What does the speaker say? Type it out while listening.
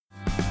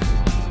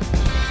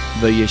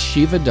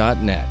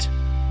theyeshiva.net.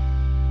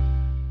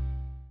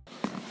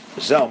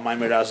 So,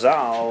 Maimer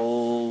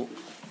Azal,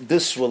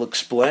 this will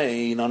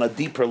explain on a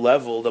deeper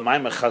level the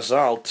Maimer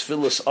Chazal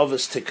Tfilas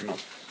Avos Tikno.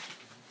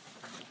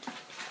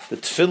 The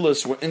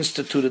Tfilas were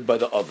instituted by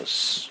the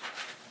Avos.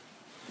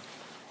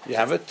 You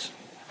have it?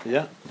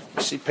 Yeah?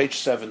 See page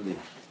 70.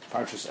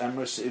 Parshas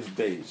Emor Seif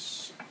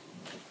Beis.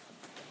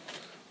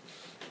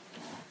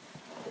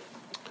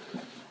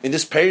 In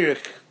this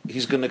parak,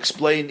 he's going to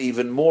explain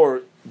even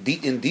more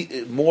in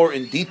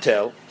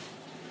detail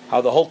how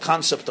the whole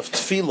concept of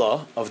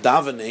tefillah, of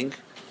davening,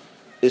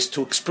 is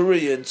to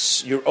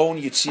experience your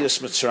own Yetzias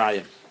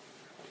Mitzrayim.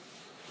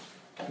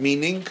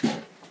 Meaning,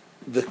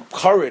 the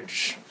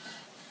courage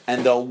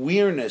and the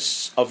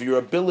awareness of your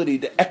ability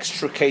to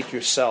extricate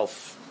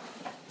yourself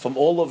from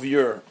all of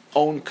your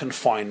own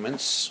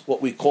confinements,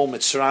 what we call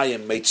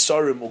Mitzrayim,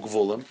 Meitzarim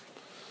Ugvulim.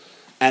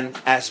 And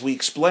as we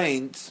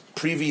explained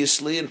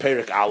previously in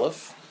Perek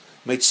Aleph,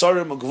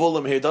 Meitzarim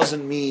Ugvulim here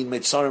doesn't mean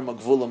Meitzarim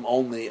Ugvulim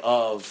only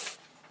of,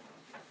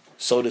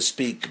 so to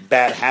speak,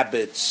 bad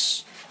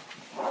habits,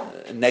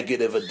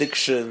 negative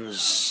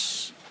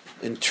addictions,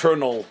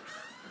 internal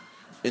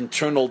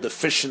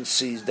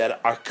deficiencies that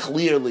are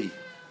clearly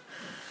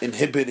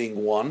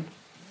inhibiting one,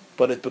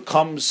 but it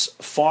becomes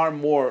far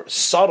more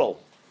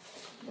subtle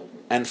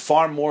and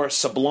far more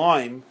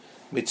sublime.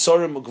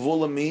 Meitzarim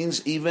Ugvulim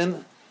means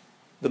even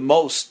the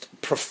most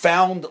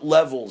profound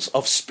levels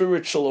of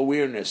spiritual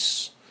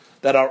awareness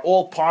that are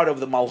all part of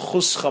the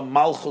Malchuscha,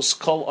 Malchus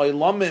Kol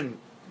Olamim,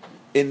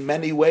 in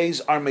many ways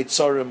are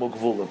Meitzarim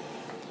Ugvulim.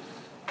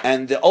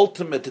 And the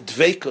ultimate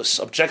dveikus,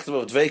 objective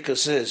of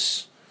dveikus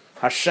is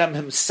Hashem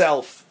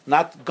Himself,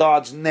 not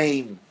God's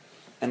name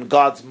and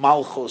God's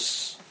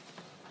Malchus,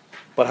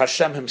 but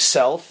Hashem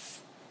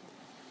Himself.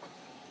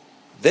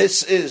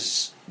 This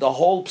is the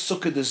whole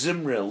Psukkah de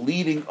Zimra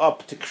leading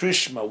up to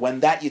Krishma,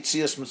 when that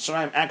Yetzias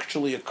Mitzrayim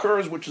actually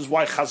occurs, which is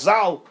why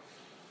Chazal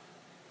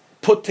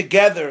put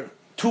together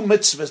two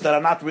mitzvahs that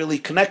are not really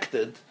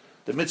connected,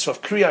 the mitzvah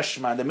of Kriyas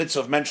Shema and the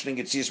mitzvah of mentioning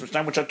Yetzias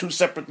Mitzrayim, which are two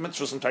separate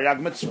mitzvahs and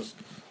Taryag mitzvahs.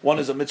 One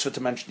is a mitzvah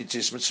to mention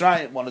Yetzias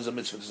Mitzrayim, one is a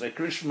mitzvah to say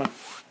Krishma,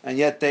 and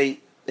yet they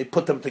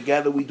put them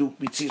together. We do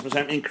Yetzias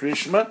Mitzrayim in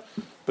Krishma,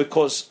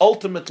 because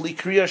ultimately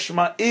Kriyas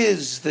Shema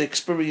is the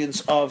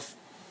experience of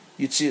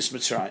Yetzias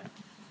Mitzrayim.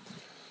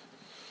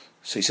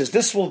 So he says,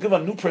 this will give a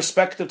new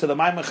perspective to the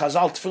Maimer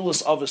Chazal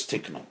Tfilas Avos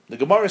Tikno. The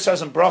Gemara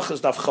says in Brachas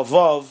Daf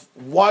Chavav,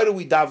 why do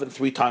we daven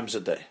 3 times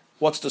a day?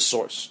 What's the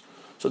source?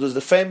 So there's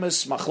the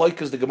famous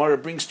Machlokes, the Gemara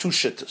brings 2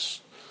 shittas.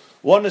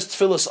 One is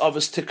Tfilas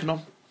Avos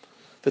Tikno.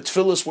 The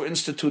Tfilas were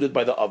instituted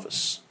by the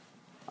Avos.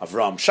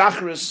 Avram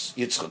Shacharis,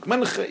 Yitzchak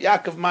Mincha,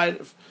 Yaakov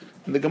Ma'ariv.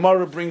 And the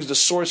Gemara brings the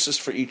sources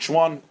for each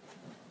one.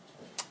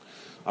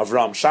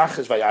 Avram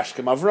Shacharis,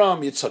 Vayashkem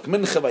Avram, Yitzchak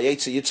Mincha,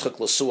 Vayetze Yitzchak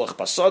L'suach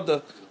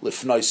Pasada,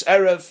 Lifnois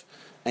Erev,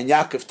 and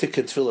Yaakov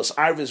Tikkun Tfilas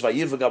Arvis,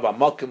 Vayivaga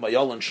B'Malkim,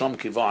 Vayolon Shom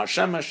Kiva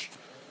HaShemesh,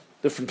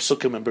 different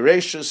psukim and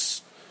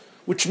bereshis,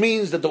 which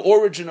means that the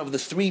origin of the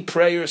 3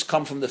 prayers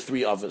come from the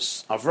 3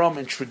 Avos. Avram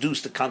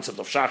introduced the concept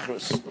of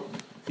Shacharis,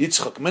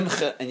 Yitzchak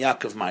Mincha, and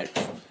Yaakov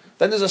Ma'ariv.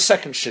 Then there's a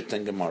second shit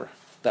in Gemara.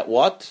 That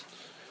what?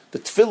 The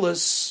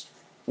Tfilas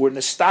were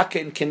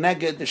Nestake and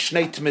Keneged the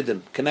Shnei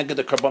Tmidim, Keneged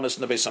the Karbonos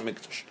in the Beis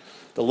HaMikdash.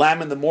 The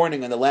lamb in the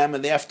morning and the lamb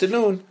in the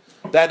afternoon,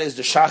 that is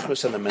the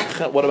Shacharis and the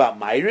Mincha. What about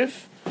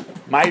Ma'ariv?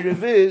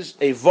 Ma'ariv is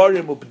a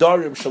Varim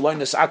Ubdarim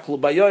Shaloinas Aklu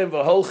Bayoim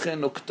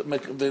V'holchin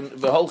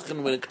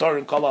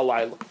V'niktarin Kol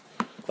HaLayla.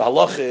 The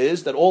halacha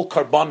is that all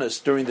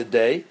karbanos during the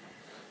day,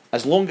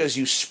 as long as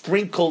you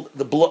sprinkle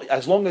the blood,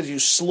 as long as you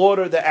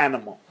slaughter the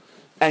animal,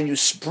 and you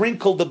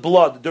sprinkle the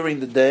blood during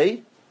the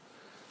day,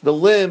 the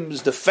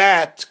limbs, the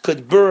fat,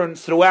 could burn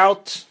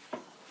throughout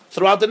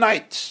the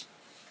night.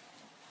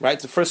 Right?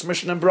 The first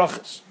mission in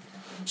Brachas.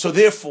 So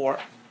therefore,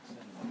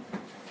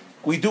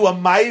 we do a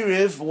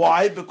Ma'ariv.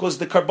 Why? Because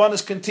the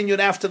karbanos continued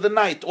after the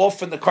night.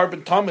 Often the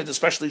carbon tamid,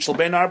 especially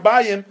Shalbein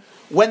Arbayim,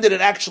 when did it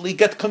actually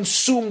get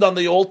consumed on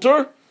the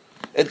altar?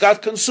 It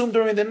got consumed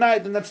during the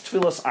night, and that's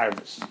Tfilas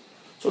Arvis.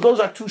 So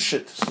those are 2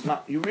 shittas.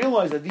 Now, you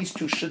realize that these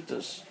 2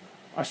 shittas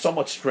are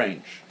somewhat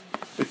strange,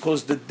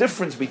 because the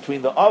difference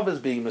between the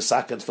Avos being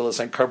Mesaken Tfilas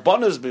and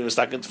Karbonos being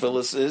Mesaken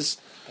Tfilas is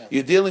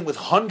you're dealing with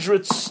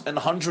hundreds and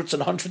hundreds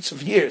and hundreds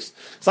of years.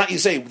 It's not you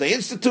say, they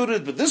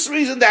instituted for this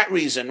reason, that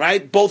reason,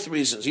 right? Both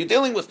reasons. You're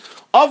dealing with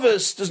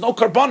Avos, there's no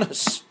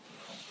Karbonos.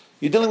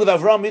 You're dealing with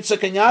Avram,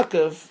 Yitzchak, and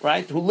Yaakov,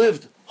 right, who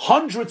lived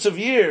hundreds of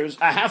years,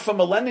 a half a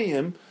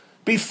millennium,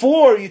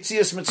 before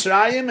Yetzias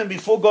Mitzrayim and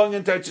before going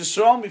into Eretz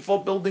Yisrael,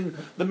 before building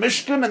the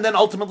Mishkan and then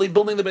ultimately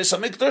building the Beis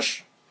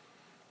HaMikdash.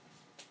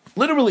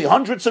 Literally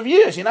hundreds of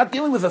years. You're not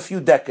dealing with a few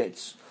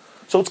decades.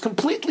 So it's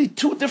completely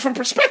 2 different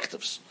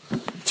perspectives.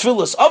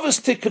 Tfilas Avos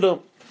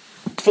Tikna,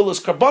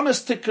 Tfilas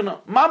Karbonos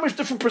Tikna, mamish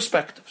different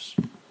perspectives.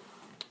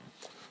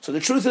 So the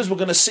truth is, we're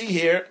going to see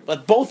here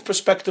that both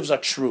perspectives are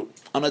true.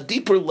 On a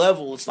deeper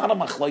level, it's not a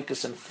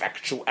machlokes in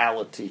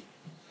factuality.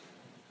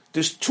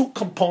 There's 2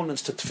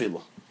 components to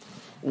tefillah.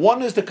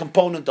 One is the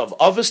component of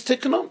Avos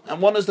Tikna,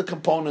 and one is the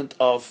component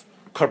of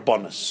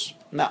Karbonos.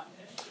 Now,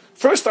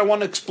 First, I want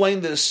to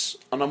explain this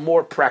on a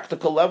more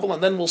practical level,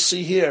 and then we'll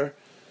see here,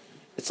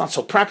 it's not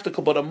so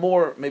practical, but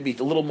maybe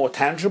a little more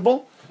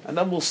tangible, and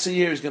then we'll see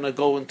here he's going to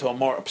go into a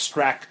more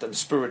abstract and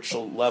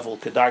spiritual level,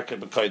 Kedarke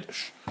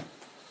B'Kodesh.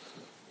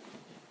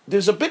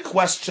 There's a big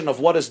question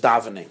of what is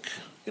davening.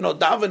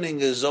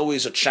 Davening is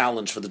always a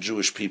challenge for the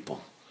Jewish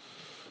people.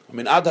 I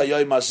mean, Ad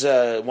HaYom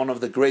Hazeh, one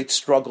of the great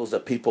struggles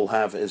that people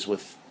have is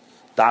with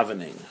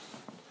davening.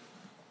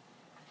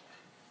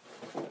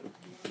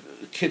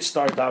 Kids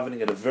start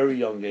davening at a very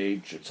young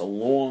age. It's a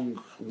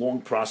long, long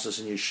process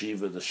in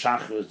yeshiva. There's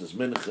shachris, there's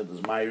mincha,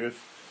 there's ma'ariv.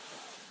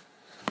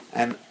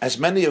 And as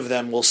many of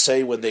them will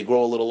say when they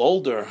grow a little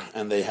older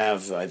and they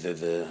have either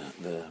the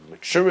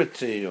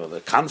maturity or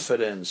the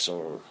confidence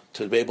or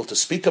to be able to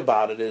speak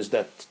about it, is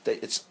that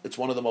it's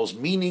one of the most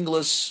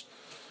meaningless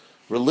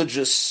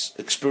religious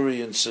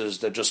experiences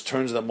that just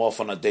turns them off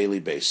on a daily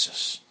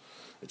basis.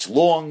 It's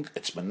long,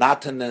 it's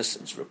monotonous,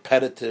 it's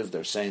repetitive.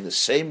 They're saying the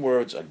same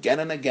words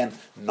again and again,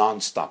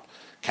 non-stop.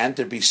 Can't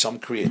there be some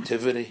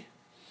creativity?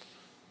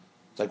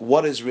 It's like,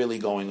 what is really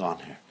going on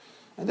here?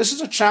 And this is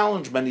a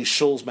challenge, many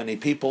shuls, many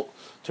people.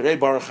 Today,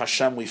 Baruch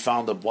Hashem, we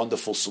found a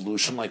wonderful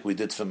solution like we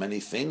did for many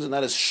things, and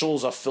that is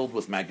shuls are filled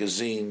with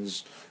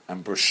magazines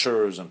and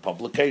brochures and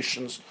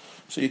publications.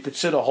 So you could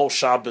sit a whole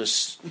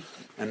Shabbos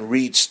and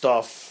read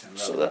stuff.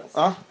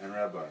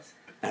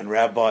 And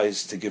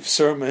rabbis to give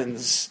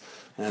sermons.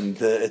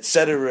 And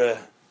etc.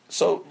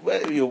 So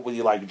you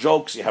like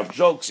jokes, you have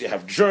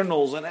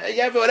journals, and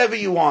you have whatever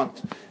you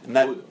want.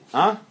 And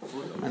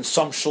and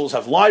some shuls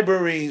have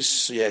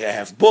libraries, you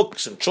have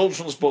books and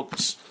children's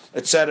books,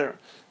 etc.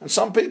 And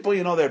some people,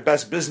 their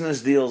best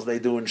business deals they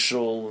do in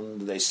shul,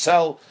 and they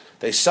sell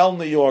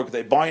New York,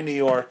 they buy New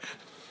York,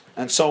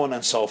 and so on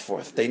and so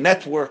forth. They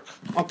network.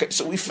 Okay,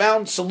 so we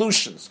found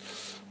solutions,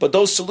 but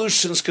those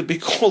solutions could be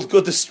called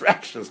good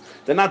distractions.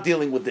 They're not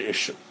dealing with the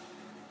issue.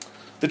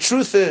 The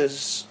truth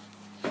is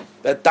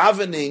that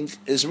davening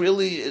is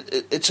really,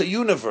 it's a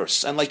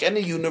universe, and like any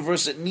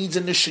universe, it needs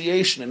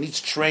initiation, it needs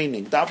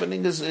training.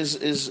 Davening is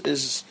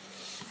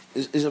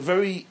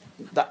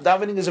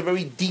a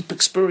very deep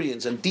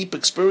experience, and deep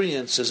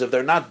experiences, if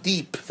they're not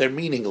deep, they're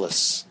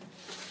meaningless.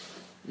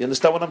 You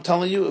understand what I'm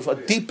telling you? If a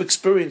deep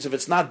experience, if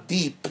it's not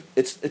deep,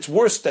 it's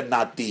worse than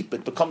not deep.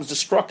 It becomes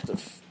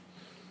destructive.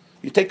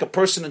 You take a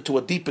person into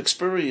a deep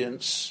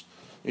experience,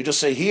 you just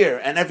say here,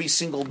 and every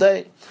single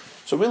day.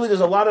 So really, there's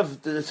a lot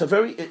of.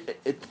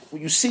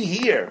 You see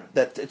here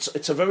that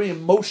it's a very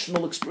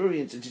emotional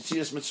experience in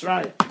Yetzias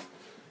Mitzrayim.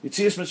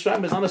 Yetzias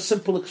Mitzrayim is not a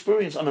simple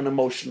experience on an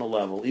emotional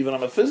level, even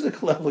on a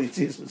physical level.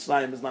 Yetzias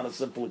Mitzrayim is not a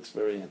simple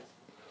experience,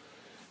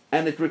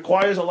 and it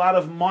requires a lot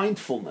of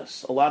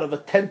mindfulness, a lot of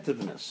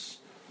attentiveness,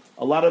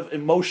 a lot of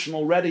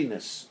emotional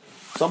readiness.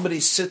 Somebody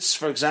sits,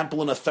 for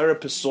example, in a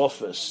therapist's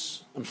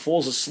office and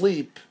falls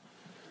asleep.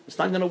 It's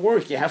not going to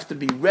work. You have to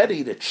be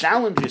ready to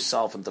challenge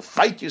yourself and to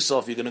fight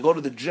yourself. You're going to go to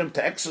the gym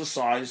to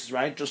exercise,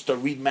 right? Just to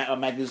read a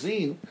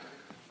magazine.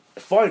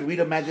 Fine,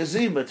 read a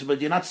magazine, but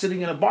you're not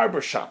sitting in a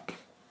barber shop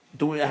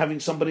having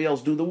somebody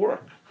else do the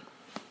work.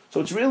 So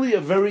it's really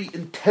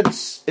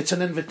it's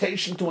an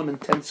invitation to an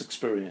intense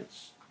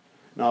experience.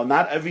 Now,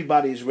 not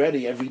everybody is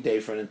ready every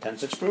day for an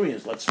intense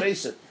experience. Let's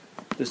face it.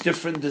 There's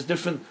different.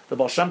 The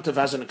Baal Shem Tov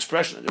has an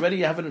expression. Already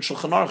you have it in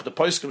Shulchan Aruch. The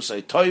poskim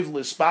say, Toiv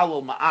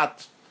l'spalel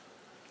ma'at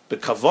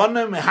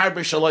Bekavana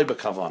meharbe shaloi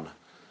bekavana.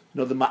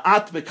 The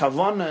ma'at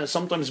bekavana is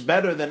sometimes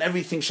better than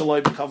everything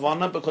shaloi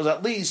bekavana, because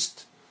at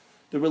least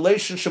the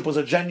relationship was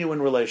a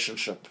genuine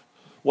relationship.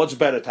 What's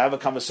better, to have a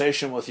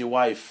conversation with your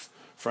wife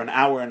for an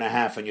hour and a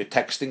half and you're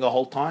texting the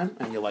whole time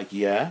and you're like,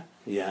 yeah,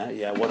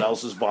 what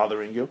else is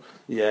bothering you?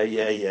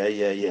 Yeah.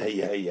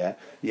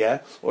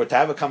 Or to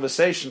have a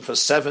conversation for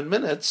 7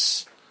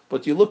 minutes,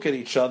 but you look at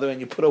each other and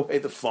you put away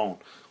the phone.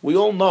 We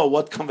all know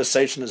what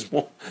conversation is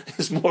more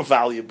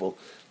valuable.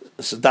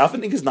 So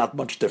davening is not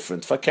much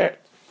different. Fakir.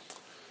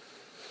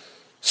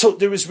 So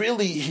there is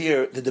really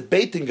here the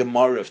debate in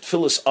Gemara of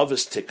Tfilis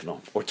Avos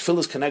Tiknum or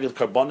Tfilis Keneged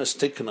Karbonos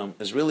Tiknum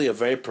is really a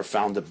very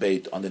profound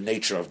debate on the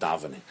nature of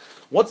davening.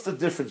 What's the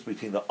difference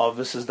between the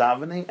Avos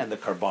davening and the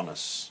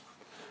Karbonos?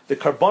 The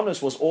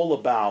Karbonos was all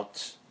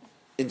about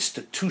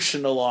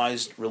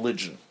institutionalized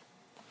religion.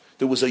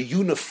 There was a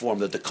uniform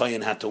that the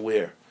Kohen had to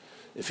wear.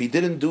 If he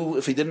didn't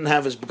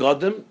have his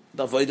begadim,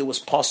 the avodah was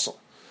possible.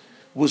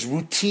 It was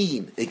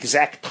routine,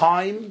 exact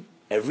time,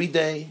 every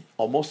day,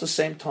 almost the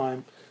same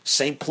time,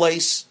 same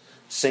place,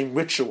 same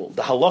ritual.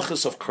 The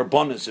halachas of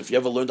karbonos, if you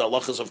ever learned the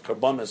halachas of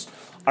karbonos,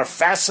 are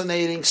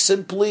fascinating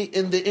simply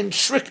in the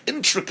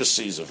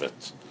intricacies of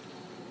it.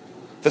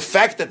 The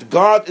fact that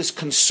God is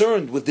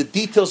concerned with the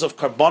details of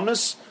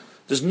karbonos,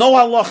 there's no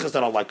halachas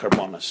that are like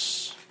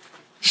karbonos.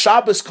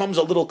 Shabbos comes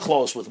a little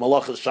close with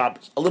malachas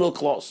Shabbos, a little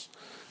close.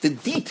 The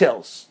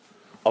details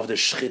of the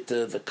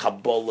shchita, the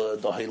kabbalah,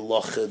 the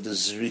halacha, the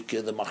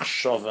zrika, the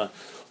machshava,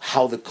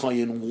 how the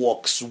kohen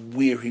walks,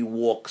 where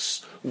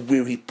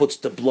he puts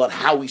the blood,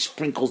 how he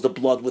sprinkles the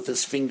blood with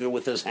his finger,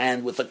 with his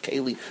hand, with a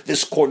keli,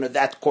 this corner,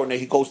 that corner,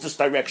 he goes this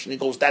direction, he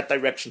goes that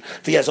direction,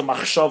 if he has a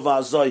machshava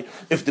azay,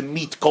 if the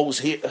meat goes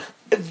here,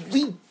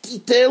 every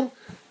detail,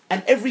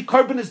 and every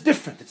carbon is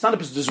different. It's not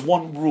because there's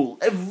one rule.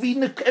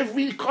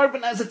 Every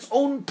carbon has its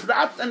own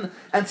prat,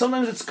 and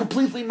sometimes it's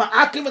completely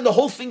ma'akiv, and the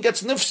whole thing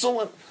gets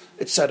nifsal,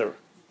 etc.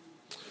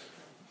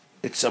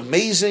 It's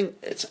amazing,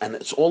 and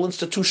it's all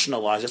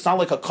institutionalized. It's not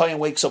like a kohen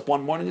wakes up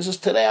one morning and says,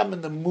 today I'm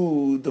in the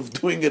mood of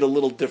doing it a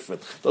little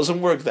different. It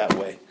doesn't work that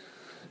way.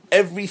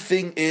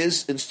 Everything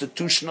is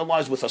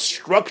institutionalized with a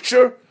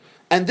structure,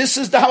 and this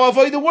is how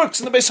Avodah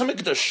works in the Beis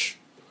HaMikdash.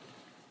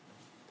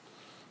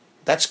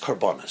 That's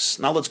Karbonis.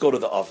 Now let's go to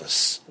the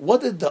Avos.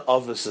 What did the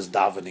Avos'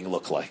 davening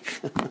look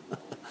like?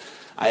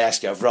 I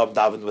asked you, Avram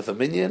davened with a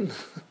minyan?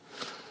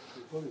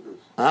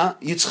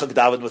 Yitzchak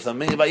davened with a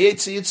minyan.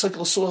 Yitzchak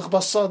l'suach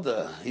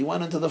basada. He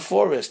went into the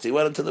forest. He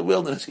went into the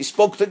wilderness. He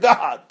spoke to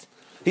God.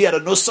 He had a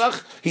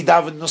nusach. He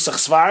davened nusach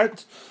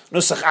svart,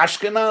 nusach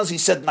Ashkenaz. He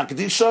said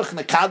nakdishach,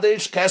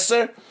 nekadesh,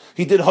 keser.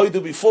 He did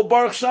hoidu before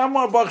Baruch Shama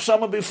or Baruch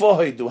Shama before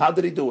hoidu. How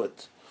did he do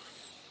it?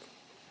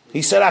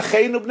 He said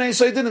Acheinu b'nei,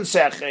 so he didn't say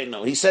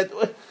Acheinu. He said,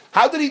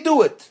 how did he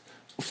do it?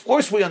 Of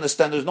course we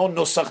understand there's no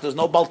nusach, there's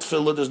no bal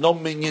tefillah, there's no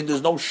minyan,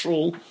 there's no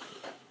shul.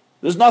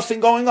 There's nothing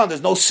going on.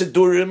 There's no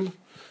sidurim.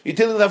 You're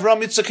dealing with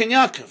Avraham, Yitzchak, and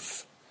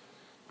Yaakov.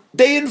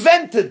 They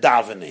invented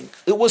davening.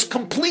 It was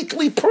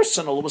completely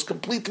personal. It was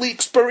completely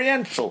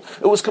experiential.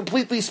 It was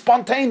completely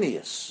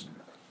spontaneous.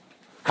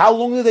 How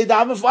long did they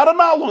daven for? I don't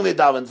know how long they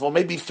davened for.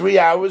 Maybe 3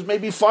 hours,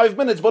 maybe 5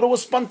 minutes, but it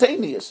was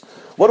spontaneous.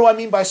 What do I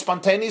mean by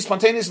spontaneous?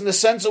 Spontaneous in the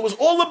sense it was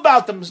all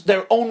about them,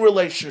 their own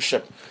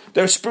relationship,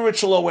 their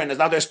spiritual awareness.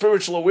 Now, their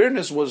spiritual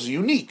awareness was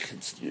unique.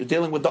 You're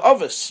dealing with the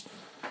Avos.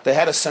 They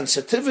had a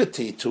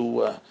sensitivity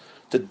to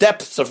the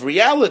depths of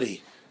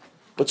reality.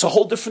 But it's a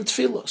whole different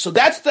tefillah. So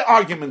that's the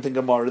argument in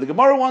Gemara. The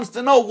Gemara wants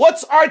to know,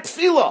 what's our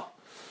tefillah?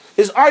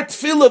 Is our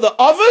tefillah the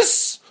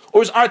Avos,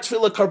 or is our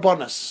tefillah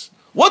Karbonos?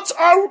 What's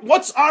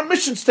our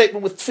mission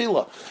statement with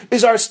tefillah?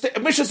 Is our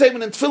mission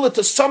statement in tefillah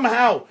to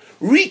somehow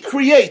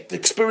recreate the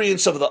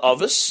experience of the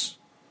Avos?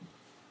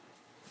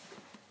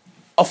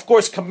 Of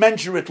course,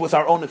 commensurate with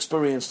our own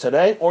experience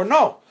today, or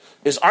no?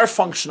 Is our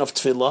function of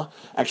tefillah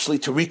actually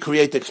to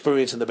recreate the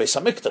experience in the Beis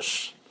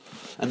HaMikdash?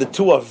 And the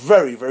two are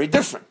very, very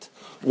different.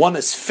 One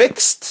is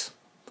fixed,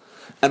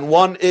 and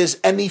one is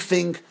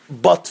anything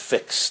but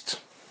fixed.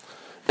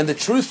 And the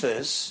truth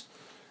is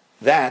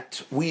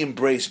that we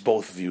embrace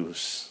both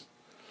views,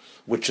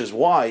 which is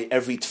why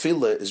every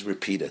tefillah is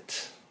repeated.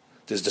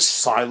 There's the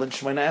silent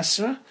Shemoneh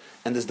Esrei,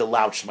 and there's the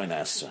loud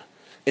Shemoneh Esrei.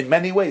 In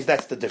many ways,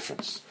 that's the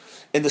difference.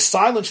 In the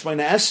silent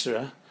Shemoneh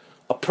Esrei,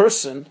 a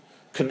person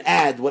can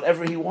add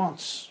whatever he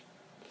wants.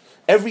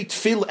 Every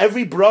tefillah,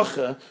 every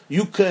bracha,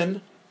 you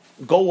can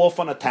go off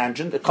on a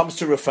tangent. It comes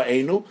to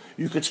Rafa'enu.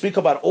 You could speak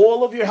about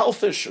all of your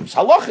health issues,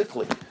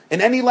 halachically,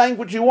 in any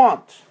language you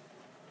want.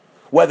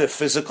 Whether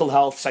physical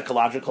health,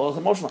 psychological health,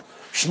 emotional.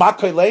 Shema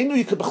Koleinu,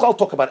 you could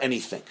talk about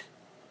anything.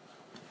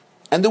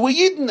 And there were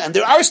Yidden, and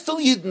there are still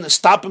Yidden, that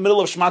stop in the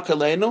middle of Shema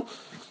Koleinu,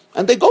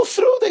 and they go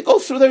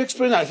through their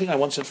experience. I think I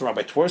once said from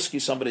Rabbi Twersky,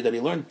 somebody, that he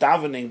learned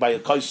davening by a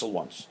kaisel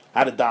once.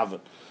 How to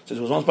daven. So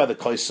it was once by the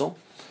kaisel.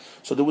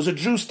 So there was a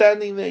Jew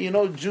standing there,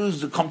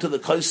 Jews that come to the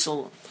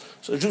kaisel.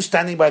 So a Jew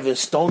standing by the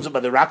stones and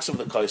by the rocks of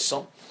the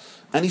kaisel,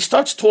 and he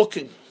starts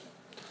talking.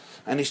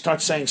 And he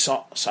starts saying,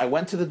 so I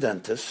went to the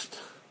dentist,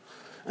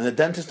 and the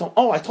dentist told,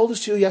 I told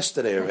this to you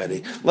yesterday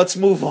already. Let's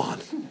move on.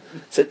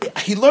 Said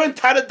he learned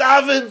how to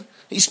daven.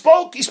 He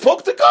spoke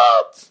to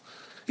God.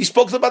 He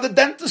spoke about the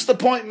dentist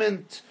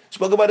appointment. He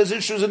spoke about his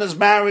issues in his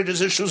marriage,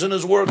 his issues in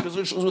his work, his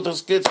issues with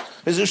his kids,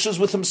 his issues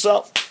with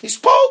himself. He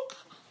spoke.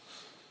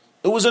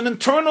 It was an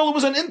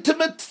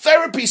intimate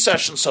therapy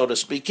session, so to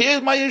speak.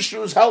 Here's my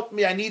issues, help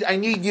me, I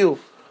need you.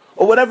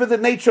 Or whatever the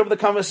nature of the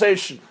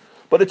conversation.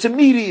 But it's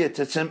immediate,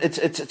 it's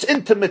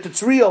intimate,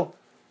 it's real.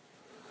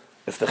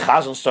 If the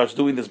Chazon starts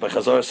doing this by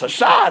Chazoras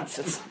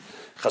Hashatz,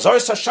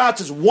 Chazoras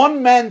Hashatz is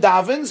one man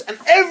davens, and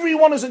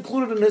everyone is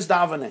included in his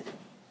davening.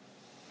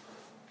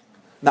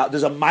 Now,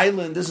 there's a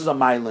mila in this, is a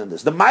mila in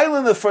this. The mila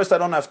in the first, I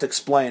don't have to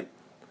explain.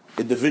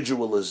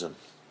 Individualism,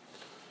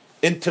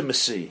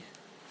 intimacy,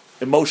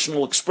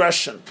 emotional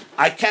expression.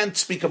 I can't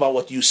speak about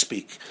what you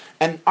speak.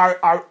 And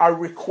our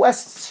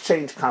requests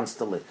change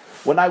constantly.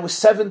 When I was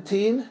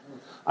 17,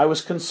 I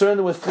was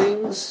concerned with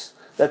things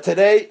that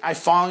today I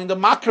find a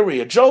mockery,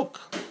 a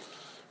joke.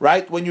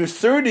 Right? When you're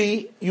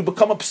 30, you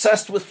become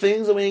obsessed with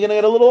things, and when you're going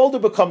to get a little older,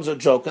 it becomes a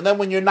joke. And then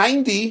when you're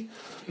 90,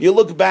 you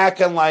look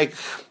back and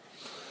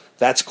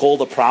that's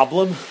called a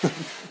problem.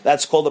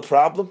 That's called a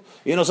problem.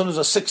 Sometimes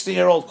a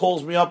 60-year-old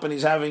calls me up and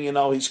he's having,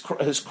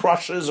 his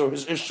crushes or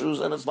his issues,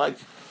 and it's like,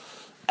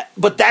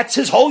 but that's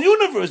his whole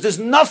universe. There's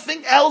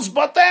nothing else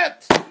but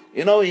that.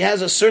 He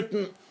has a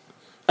certain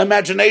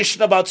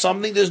imagination about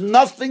something. There's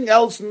nothing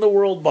else in the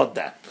world but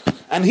that.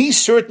 And he's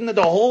certain that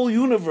the whole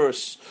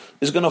universe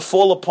is going to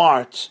fall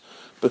apart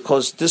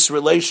because this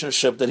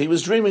relationship that he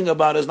was dreaming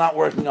about is not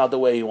working out the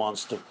way he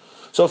wants to.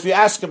 So if you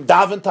ask him,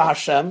 daven to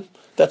Hashem,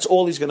 that's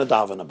all he's going to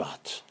daven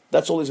about.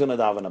 That's all he's going to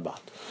daven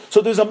about.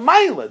 So there's a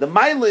mila. The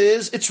mila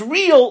is, it's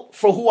real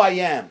for who I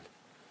am.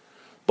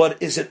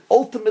 But is it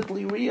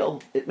ultimately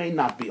real? It may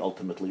not be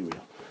ultimately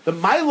real. The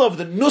mile of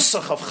the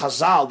nusach of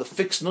Chazal, the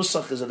fixed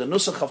nusach, is that the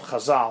nusach of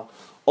Chazal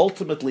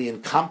ultimately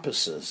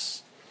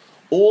encompasses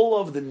all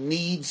of the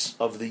needs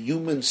of the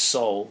human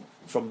soul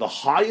from the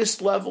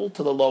highest level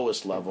to the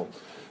lowest level.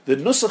 The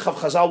nusach of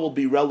Chazal will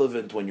be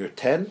relevant when you're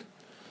 10,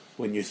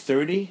 when you're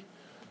 30,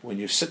 when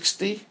you're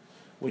 60,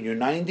 when you're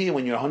 90,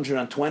 when you're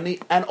 120,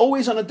 and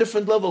always on a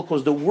different level,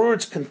 because the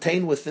words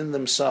contain within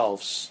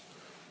themselves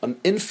an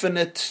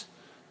infinite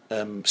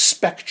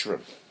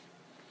spectrum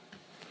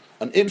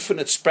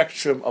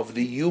of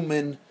the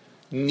human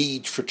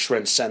need for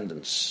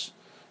transcendence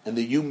and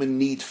the human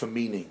need for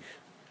meaning.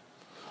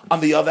 On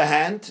the other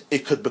hand,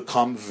 it could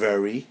become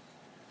very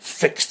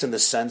fixed in the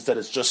sense that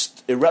it's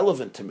just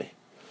irrelevant to me.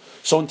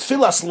 So in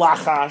Tfilas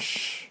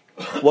Lachash,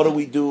 what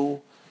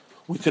do?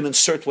 We can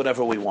insert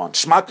whatever we want.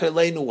 Shema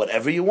Keleinu,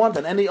 whatever you want,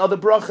 and any other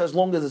bracha, as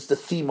long as it's the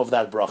theme of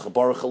that bracha.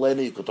 Baruch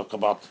Aleinu, you could talk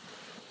about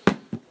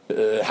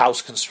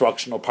house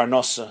construction or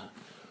parnasa.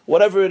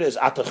 Whatever it is,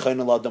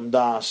 Atachayna Adam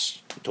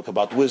Das, you talk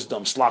about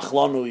wisdom, Slach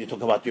Lanu, you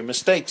talk about your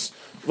mistakes,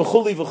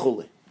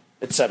 v'chuli,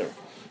 etc.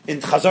 In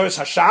Chazaras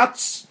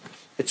Hashatz,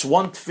 it's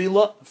one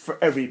tefillah for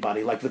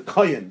everybody, like the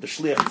Kohen, the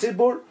Shliach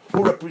Tzibur,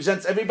 who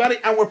represents everybody,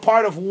 and we're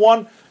part of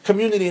one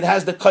community. It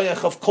has the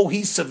koyach of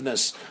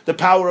cohesiveness, the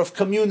power of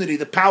community,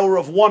 the power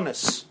of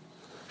oneness.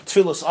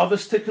 Tefillas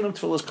Avos Tiknum,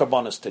 Tefillas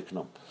Karbanos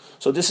Tiknum.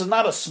 So this is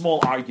not a small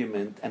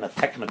argument and a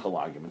technical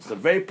argument. It's a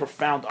very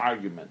profound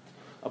argument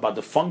about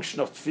the function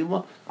of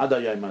tefillah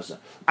adayay mazah.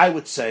 I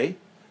would say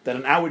that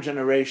in our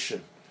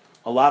generation,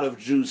 a lot of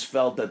Jews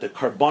felt that the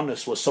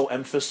Karbanos was so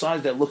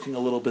emphasized that looking a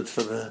little bit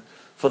for the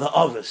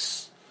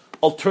Avos,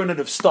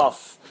 alternative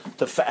stuff,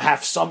 to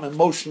have some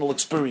emotional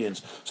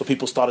experience. So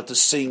people started to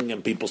sing,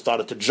 and people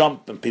started to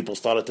jump, and people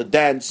started to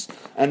dance,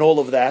 and all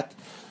of that.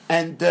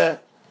 And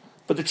but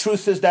the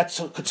truth is that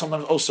could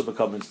sometimes also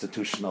become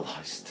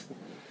institutionalized.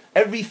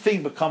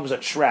 Everything becomes a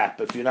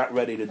trap if you're not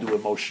ready to do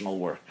emotional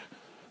work.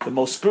 The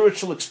most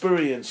spiritual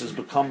experiences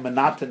become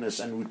monotonous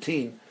and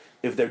routine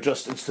if they're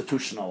just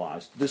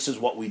institutionalized. This is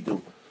what we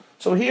do.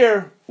 So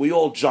here, we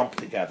all jump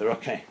together,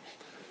 okay.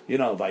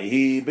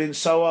 Vayhi bin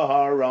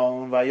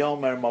Soaharon,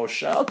 Vayomer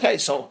Moshe. Okay,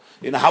 so,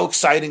 how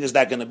exciting is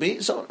that going to be?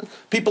 So,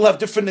 people have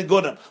different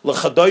nigunim.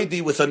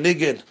 L'chadoidi with a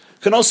nigin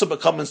can also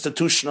become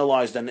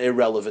institutionalized and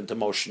irrelevant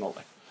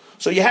emotionally.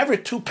 So you have your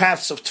two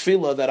paths of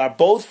tefillah that are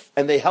both,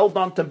 and they held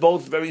on to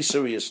both very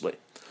seriously.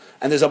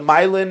 And there's a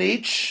mila in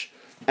each,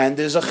 and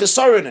there's a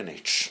chisaron in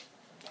each.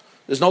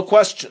 There's no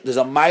question. There's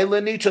a mila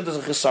in each, and there's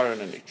a chisaron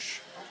in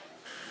each.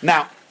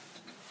 Now,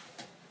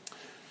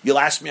 you'll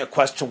ask me a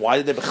question, why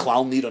did they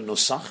bechlal need a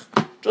nusach?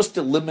 Just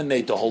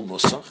eliminate the whole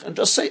nusach and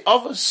just say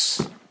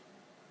avos.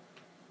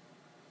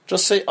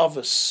 Just say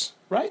avos,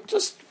 right?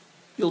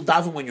 You'll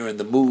daven when you're in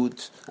the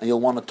mood and you'll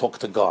want to talk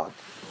to God.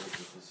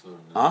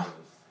 Huh?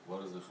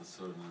 What is the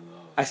chesed?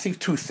 I think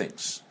two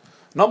things.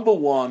 Number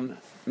one,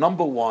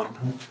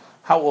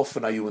 how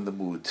often are you in the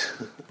mood?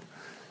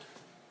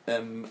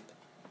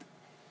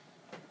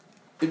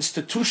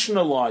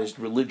 Institutionalized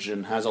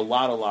religion has a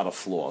lot of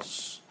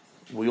flaws.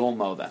 We all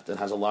know that. It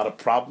has a lot of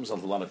problems, a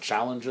lot of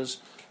challenges.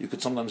 You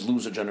could sometimes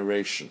lose a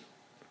generation.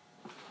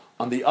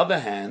 On the other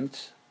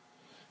hand,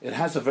 it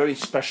has a very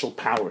special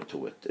power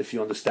to it, if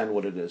you understand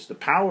what it is. The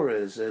power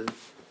is it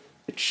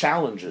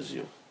challenges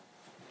you.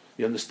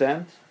 You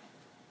understand?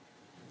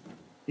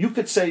 You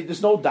could say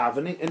there's no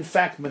davening. In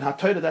fact, min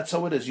haTorah, that's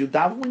how it is. You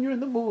daven when you're in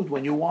the mood,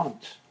 when you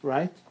want,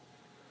 right?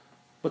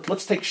 But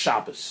let's take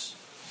Shabbos.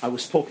 I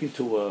was talking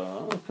to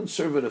a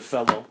conservative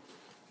fellow,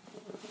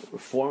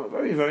 reformer,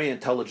 very, very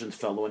intelligent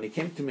fellow, and he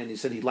came to me and he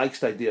said he likes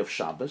the idea of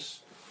Shabbos,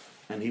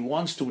 and he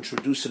wants to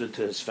introduce it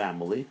into his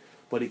family,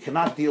 but he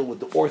cannot deal with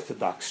the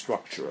orthodox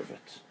structure of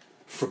it.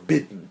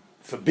 Forbidden.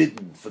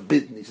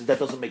 He says that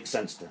doesn't make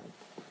sense to him.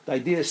 The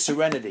idea is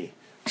serenity,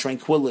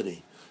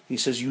 tranquility. He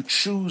says you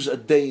choose a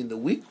day in the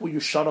week where you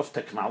shut off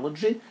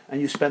technology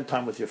and you spend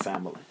time with your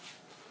family.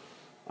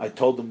 I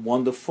told him,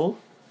 wonderful,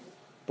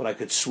 but I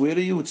could swear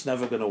to you it's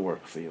never going to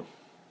work for you.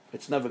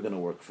 It's never going to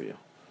work for you.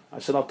 I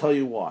said, I'll tell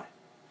you why.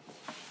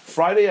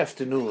 Friday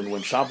afternoon,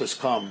 when Shabbos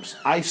comes,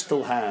 I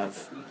still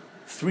have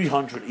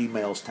 300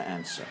 emails to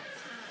answer.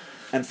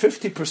 And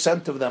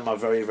 50% of them are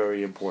very,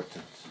 very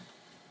important.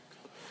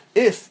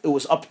 If it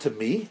was up to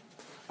me,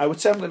 I would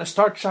say I'm going to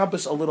start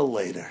Shabbos a little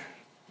later.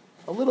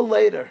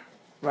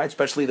 Right?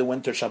 Especially the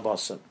winter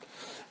Shabbosim.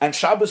 And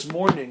Shabbos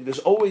morning, there's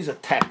always a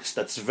text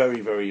that's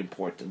very, very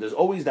important. There's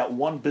always that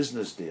one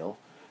business deal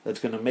that's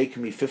going to make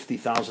me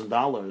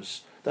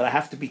 $50,000 that I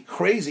have to be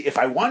crazy. If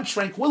I want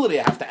tranquility,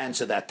 I have to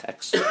answer that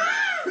text.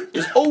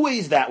 There's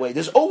always that way.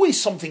 There's always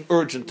something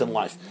urgent in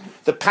life.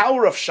 The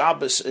power of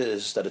Shabbos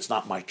is that it's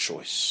not my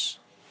choice.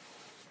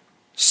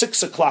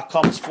 6 o'clock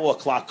comes, 4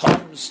 o'clock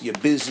comes, you're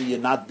busy, you're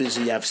not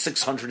busy, you have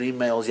 600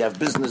 emails, you have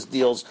business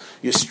deals,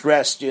 you're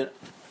stressed, you're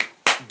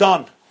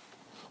done.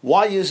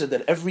 Why is it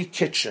that every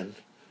kitchen,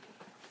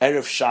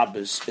 Erev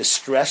Shabbos, is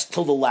stressed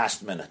till the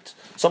last minute?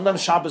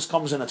 Sometimes Shabbos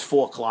comes in at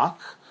 4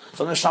 o'clock,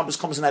 sometimes Shabbos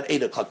comes in at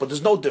 8 o'clock, but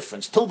there's no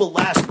difference. Till the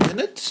last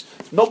minute,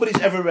 nobody's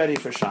ever ready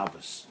for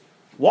Shabbos.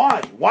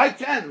 Why? Why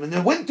can't? In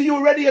the winter you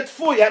were ready at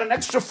 4. You had an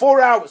extra 4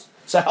 hours.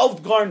 It's a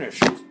health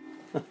garnished.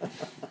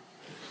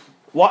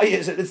 Why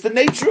is it? It's the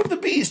nature of the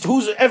beast.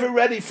 Who's ever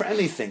ready for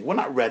anything? We're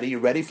not ready. You're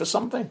ready for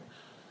something.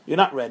 You're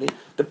not ready.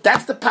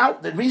 That's the power.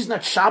 The reason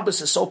that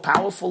Shabbos is so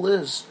powerful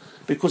is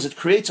because it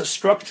creates a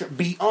structure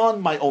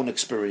beyond my own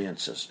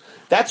experiences.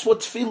 That's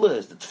what tefillah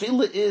is. The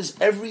tefillah is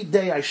every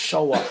day I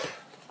show up.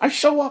 I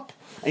show up.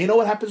 And you know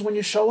what happens when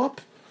you show up?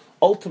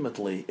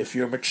 Ultimately, if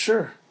you're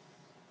mature,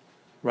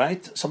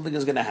 right, something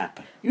is going to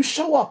happen. You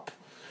show up.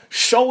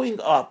 Showing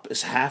up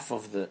is half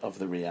of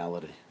the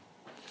reality.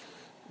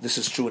 This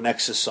is true in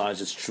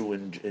exercise, it's true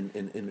in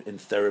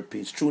therapy,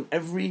 it's true in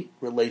every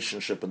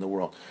relationship in the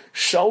world.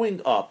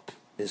 Showing up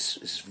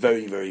is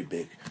very, very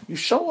big. You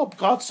show up,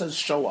 God says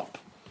show up.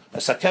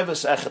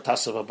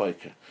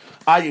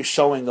 Are you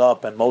showing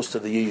up and most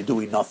of the year you're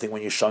doing nothing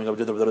when you're showing up?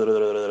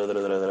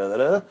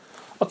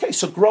 Okay,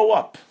 so grow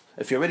up.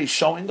 If you're already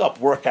showing up,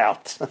 work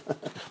out.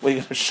 We're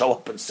going to show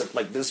up and sit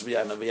like this,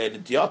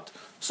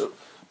 so,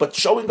 but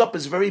showing up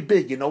is very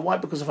big. You know why?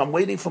 Because if I'm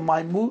waiting for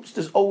my moods,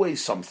 there's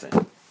always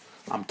something.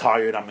 I'm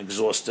tired, I'm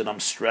exhausted, I'm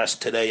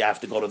stressed. Today I have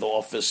to go to the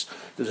office.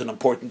 There's an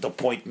important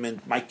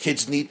appointment. My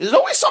kids need... There's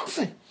always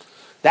something.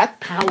 That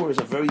power is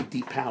a very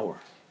deep power.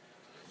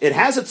 It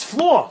has its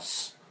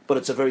flaws, but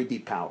it's a very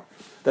deep power.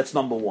 That's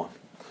number one.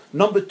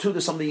 Number two,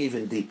 there's something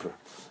even deeper.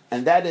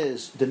 And that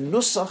is, the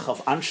nusach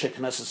of Anshe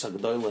Knesset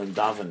HaGedolah and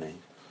davening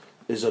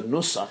is a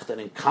nusach that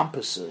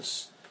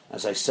encompasses,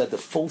 as I said, the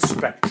full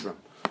spectrum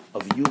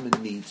of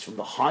human needs, from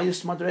the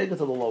highest madrega to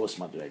the lowest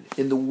madrega.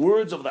 In the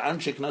words of the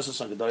Anshe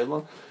Knesset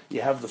HaGedolah,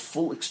 you have the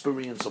full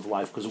experience of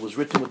life, because it was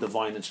written with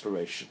divine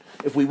inspiration.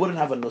 If we wouldn't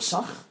have a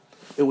nusach,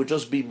 it would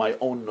just be my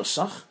own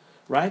nusach,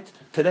 right?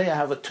 Today I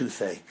have a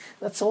toothache.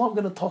 That's all I'm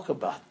going to talk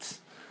about.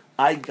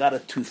 I got a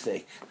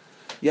toothache.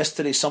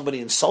 Yesterday somebody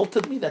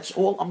insulted me. That's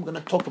all I'm going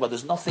to talk about.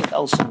 There's nothing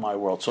else in my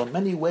world. So in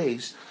many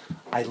ways,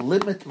 I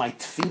limit my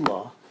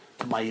tefillah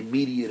to my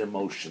immediate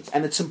emotions.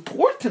 And it's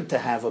important to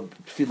have a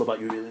tefillah about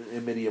your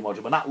immediate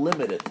emotion, but not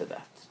limited to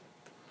that.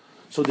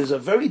 So there's a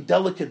very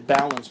delicate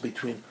balance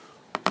between...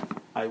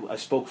 I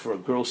spoke for a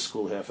girls'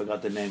 school here. I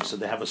forgot the name. So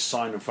they have a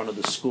sign in front of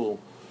the school.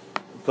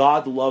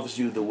 God loves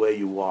you the way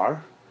you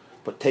are,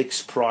 but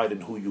takes pride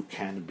in who you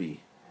can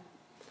be.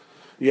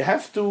 You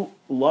have to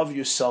love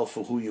yourself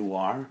for who you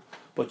are,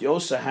 but you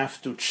also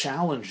have to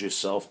challenge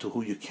yourself to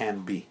who you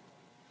can be,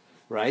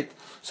 right?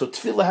 So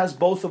tefillah has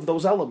both of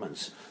those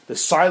elements. The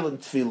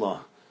silent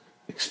tefillah,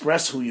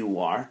 express who you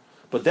are,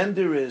 but then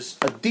there is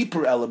a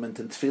deeper element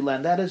in tefillah,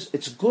 and that is,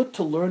 it's good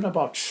to learn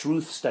about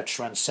truths that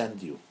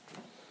transcend you.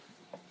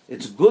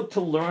 It's good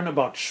to learn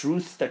about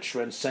truths that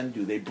transcend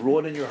you. They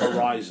broaden your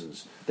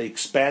horizons. They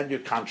expand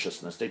your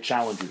consciousness. They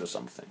challenge you to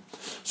something.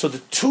 So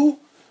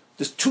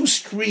there's two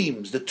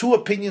streams, the two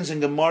opinions in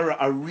Gemara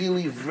are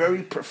really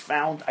very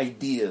profound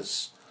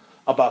ideas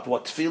about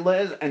what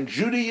tefillah is, and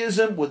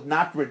Judaism would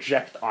not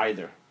reject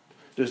either.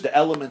 There's the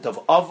element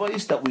of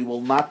avos that we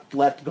will not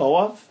let go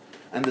of,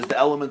 and there's the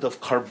element of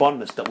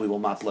karbonis that we will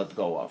not let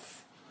go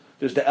of.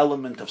 There's the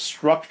element of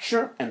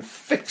structure and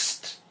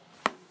fixed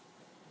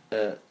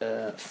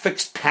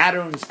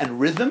patterns and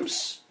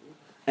rhythms,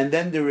 and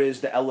then there is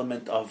the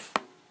element of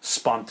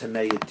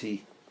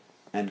spontaneity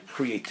and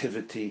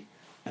creativity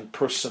and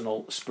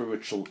personal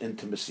spiritual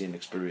intimacy and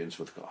experience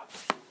with God.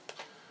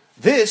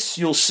 This,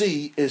 you'll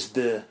see, is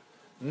the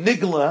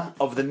nigla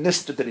of the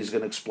nista that he's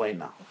going to explain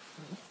now.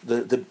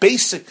 The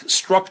basic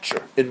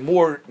structure in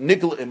more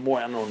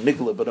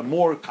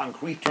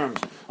concrete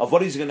terms of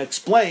what he's going to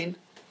explain.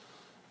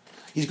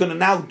 He's going to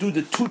now do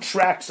the two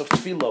tracks of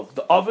tefillah,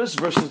 the avos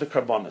versus the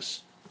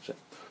karbonis.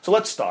 So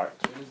let's start.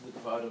 Where is the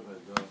part of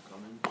Haidah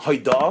coming?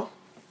 Haidah?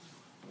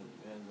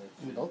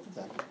 Both of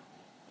them.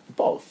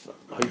 Both.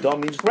 Haidah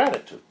means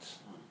gratitude.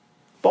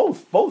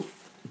 Both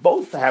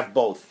have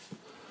both.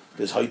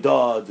 There's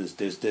Haidah,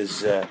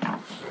 there's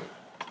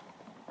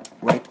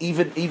right?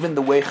 Even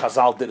the way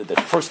Chazal did it, the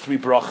first three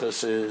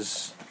brachas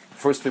is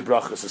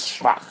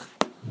shvach.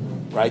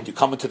 Right? You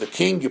come into the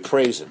king, you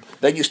praise him.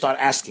 Then you start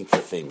asking for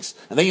things.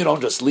 And then you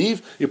don't just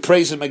leave, you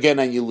praise him again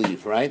and you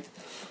leave, right?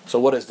 So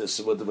what is this?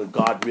 When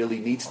God really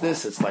needs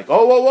this? It's like,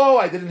 whoa,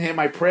 I didn't hear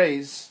my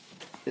praise.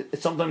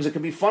 Sometimes it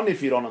can be fun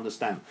if you don't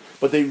understand.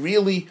 But they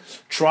really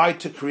try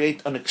to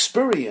create an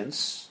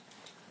experience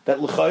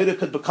that l'chayra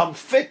could become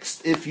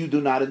fixed if you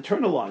do not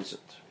internalize it.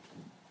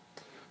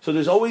 So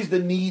there's always the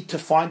need to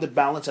find a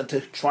balance and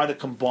to try to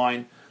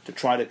combine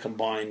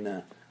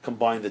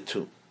the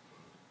two.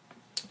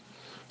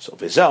 So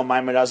Vizel,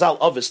 Maimer Azal,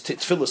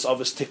 Tfilis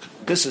Avos Tikkun.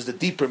 This is the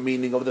deeper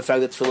meaning of the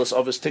fact that Tfilis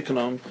Avos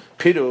Tikkunon,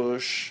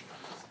 Pirush,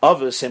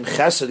 Avos Hem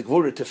Chesed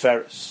Gvura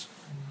Tiferes.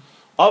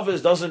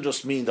 Avos doesn't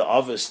just mean the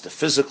Avos, the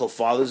physical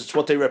fathers, it's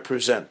what they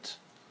represent.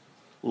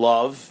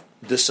 Love,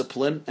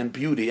 discipline, and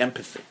beauty,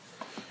 empathy.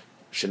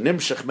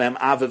 Shenimshech Mehem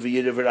Ava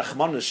V'Yireh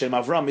V'Rachmanos Shem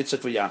Avram,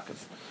 Yitzchak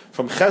V'Yaakov.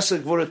 From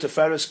Chesed Gvura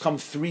Tiferes come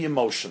three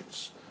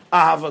emotions.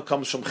 Ahava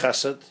comes from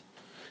Chesed,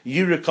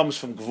 Yireh comes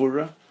from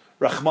Gvura,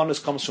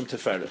 Rachmanos comes from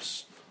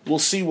Tiferes. We'll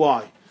see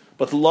why.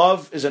 But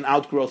love is an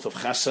outgrowth of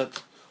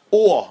Chesed.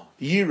 Awe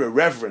Yira,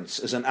 reverence,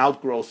 is an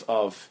outgrowth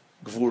of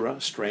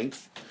Gvura,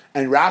 strength.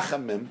 And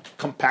Rachamim,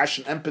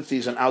 compassion, empathy,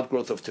 is an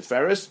outgrowth of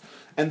Tiferes.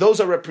 And those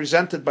are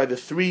represented by the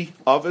three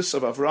Avos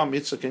of Avraham,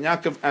 Yitzchak, and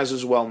Yaakov, as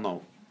is well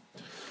known.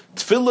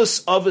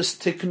 Tfilis Avos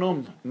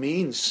Tiknum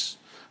means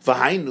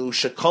V'hainu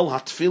shekol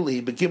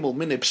hatfili begimel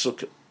mine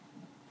psukim.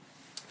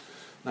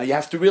 Now you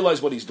have to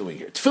realize what he's doing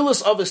here.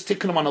 Tfilis Avos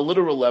Tiknum on a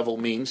literal level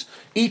means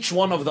each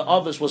one of the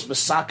Avos was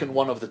Mesakin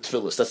one of the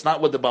Tfilis. That's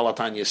not what the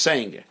Balatanya is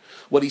saying here.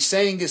 What he's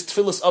saying is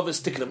Tfilis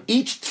Avos Tiknum.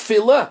 Each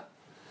Tfilah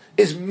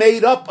is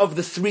made up of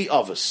the three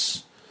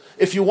Avos.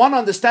 If you want to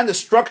understand the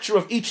structure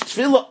of each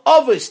Tfilah,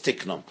 Avos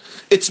Tiknum.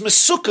 It's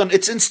Mesukan,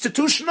 it's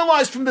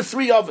institutionalized from the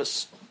three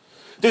Avos.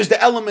 There's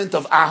the element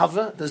of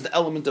Ahava, there's the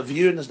element of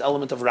Yir, and there's the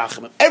element of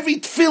Rachamim. Every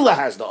Tfilah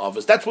has the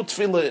Avos. That's what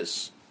Tfilah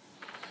is.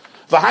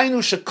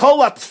 V'hainu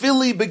shekol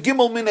atfili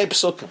begimel minei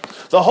psukim.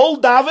 The whole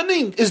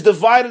davening is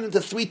divided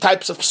into three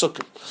types of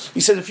psukim. He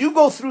says if you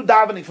go through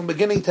davening from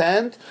beginning to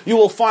end, you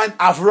will find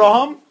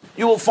Avraham,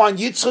 you will find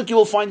Yitzchak, you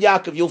will find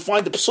Yaakov, you'll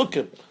find the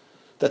psukim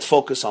that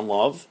focus on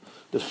love,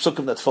 the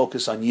psukim that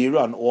focus on yira,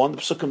 on awe, and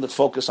the psukim that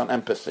focus on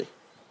empathy.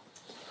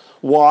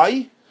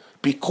 Why?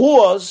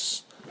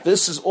 Because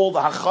this is all the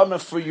hachana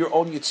for your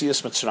own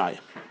Yitzias Mitzrayim.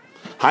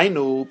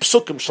 Hainu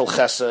psukim shel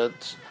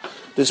chesed.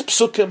 There's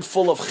psukim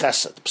full of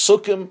chesed,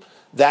 psukim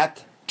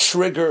that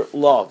trigger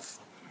love.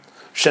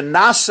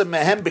 Shenasa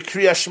mehem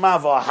b'kriya shema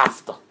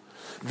v'ahafta.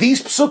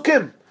 These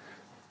psukim,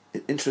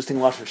 interesting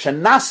lashon.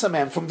 Shenasa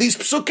mehem, from these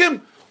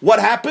psukim, what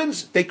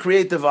happens? They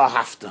create the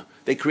v'ahafta.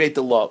 They create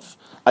the love.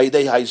 Through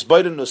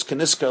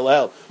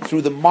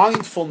the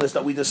mindfulness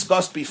that we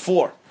discussed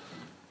before.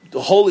 The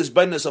whole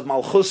isbeinus of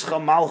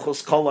Malchuscha,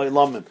 Malchus Kol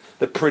Olamim,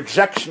 the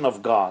projection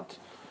of God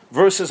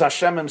versus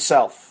Hashem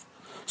Himself.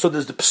 So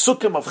there's the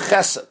psukim of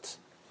Chesed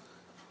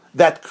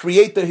that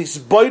create the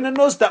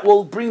hisbeinus that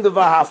will bring the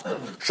Vahafta.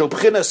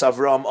 Shobchines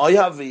Avram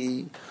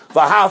Oyavi.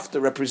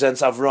 Vahafta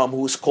represents Avram,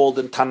 who is called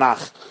in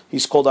Tanakh.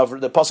 He's called,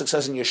 the pasuk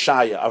says in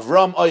Yeshaya,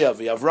 Avram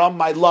Oyavi, Avram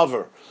my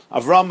lover,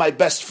 Avram my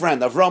best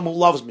friend, Avram who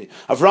loves me.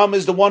 Avram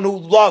is the one who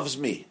loves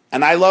me,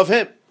 and I love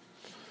him.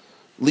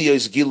 The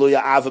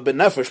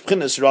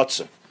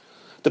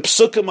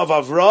psukim of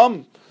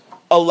Avram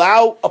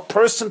allow a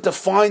person to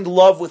find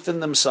love within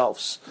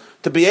themselves,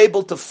 to be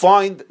able to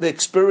find the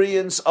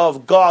experience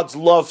of God's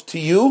love to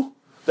you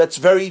that's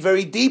very,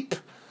 very deep,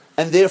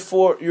 and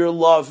therefore your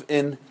love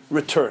in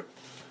return.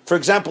 For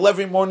example,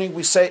 every morning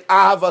we say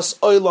Ahavas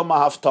Olam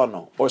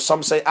Ahavtano, or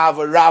some say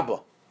Ava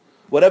Rabba,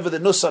 whatever the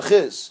nusach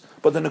is,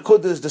 but the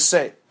Nakuda is the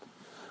same.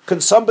 Can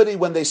somebody,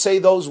 when they say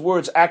those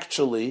words,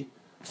 actually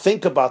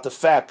think about the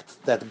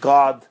fact that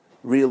God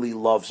really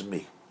loves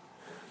me?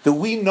 Do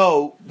we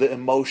know the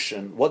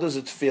emotion? What does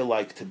it feel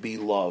like to be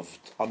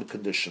loved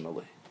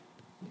unconditionally?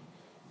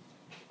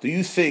 Do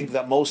you think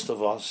that most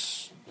of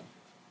us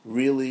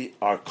really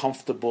are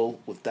comfortable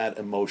with that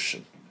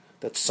emotion?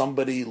 That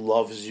somebody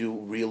loves you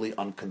really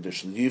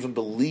unconditionally? Do you even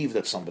believe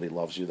that somebody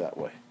loves you that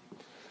way?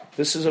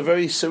 This is a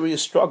very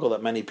serious struggle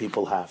that many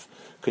people have.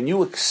 Can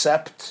you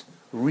accept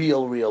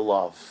real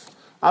love?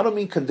 I don't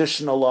mean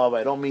conditional love,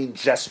 I don't mean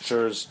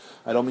gestures,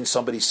 I don't mean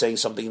somebody saying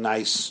something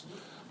nice,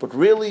 but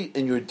really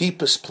in your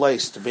deepest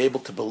place to be able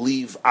to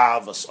believe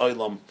Avas,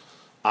 Olam,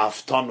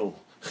 Aftanu,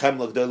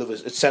 Chemlag,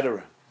 Delevis,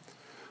 etc.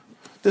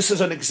 This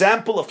is an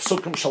example of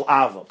Psukim Shal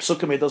Ava.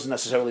 Psukim, it doesn't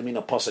necessarily mean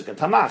a pasuk in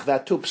Tanakh,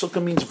 that too.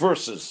 Psukim means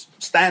verses,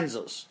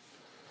 stanzas.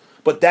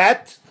 But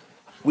that,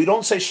 we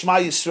don't say Shema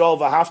Yisrael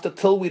v'Hafta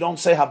till we don't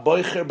say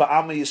Haboicher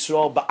ba'ama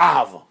Yisrael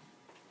ba'ava.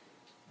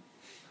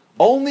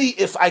 Only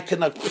if I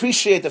can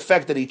appreciate the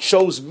fact that He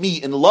chose me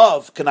in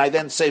love, can I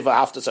then say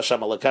V'Haftas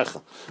Hashem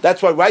Elokecha.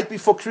 That's why right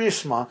before Kriya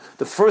Shema,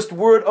 the first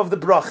word of the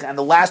bracha and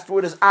the last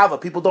word is Ava.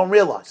 People don't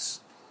realize.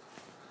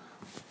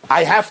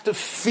 I have to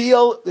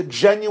feel the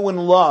genuine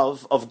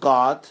love of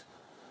God,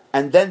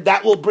 and then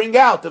that will bring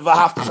out the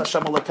V'Haftas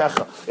Hashem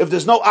Elokecha. If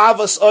there's no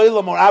Avas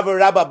Olam or Ava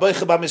Rabba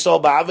Boicha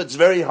B'Misol Ba'ava, it's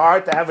very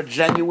hard to have a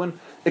genuine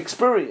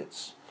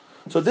experience.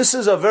 So this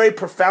is a very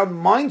profound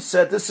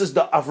mindset. This is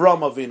the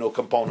Avram Avinu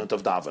component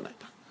of davening.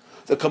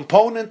 The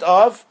component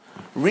of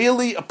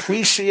really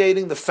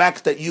appreciating the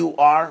fact that you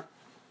are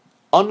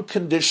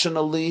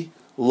unconditionally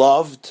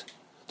loved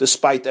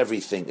despite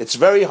everything. It's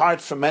very hard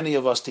for many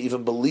of us to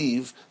even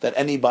believe that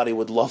anybody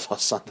would love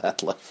us on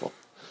that level.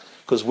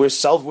 Because we're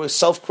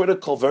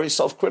self-critical, very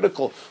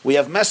self-critical. We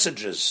have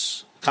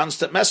messages,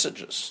 constant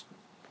messages.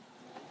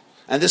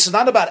 And this is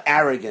not about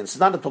arrogance. It's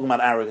not talking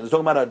about arrogance. It's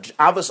talking about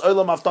Avas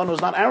Olam Aftanu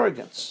is not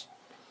arrogance.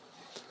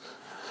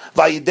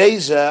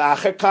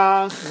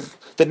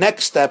 The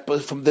next step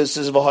from this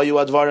is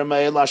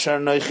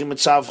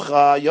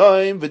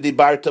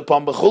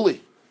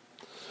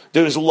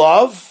there's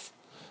love,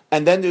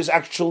 and then there's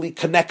actually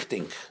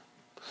connecting.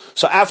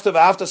 So after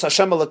V'Haftas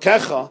Hashem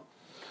Elokecha,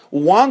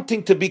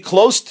 wanting to be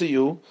close to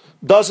you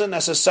doesn't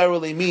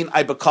necessarily mean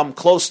I become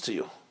close to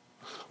you.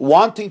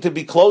 Wanting to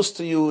be close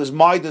to you is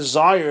my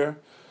desire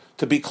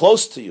to be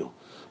close to you.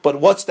 But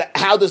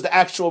how does the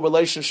actual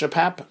relationship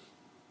happen?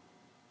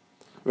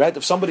 Right?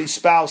 If somebody's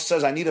spouse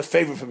says, I need a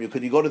favor from you,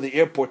 could you go to the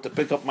airport to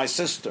pick up my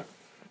sister?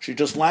 She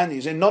just landed.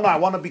 You say, no, I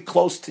want to be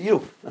close to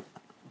you.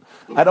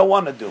 I don't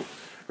want to do.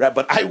 Right?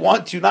 But I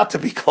want you not to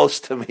be close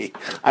to me.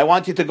 I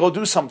want you to go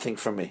do something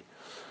for me.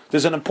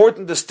 There's an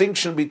important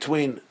distinction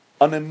between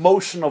an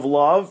emotion of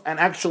love and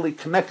actually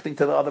connecting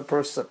to the other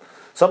person.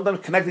 Sometimes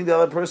connecting to the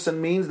other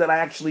person means that I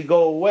actually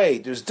go away.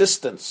 There's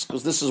distance,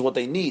 because this is what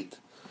they need.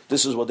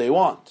 This is what they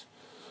want.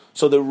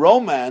 So the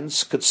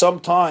romance could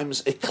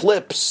sometimes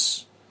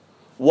eclipse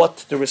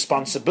what the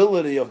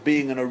responsibility of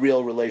being in a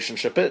real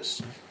relationship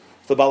is.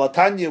 The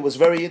Balatanya was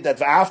very in that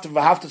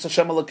v'after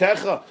Hashem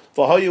Elokecha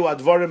v'hoyu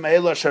advarim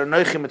eila asher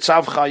anochi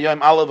mitzavcha hayom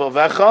alav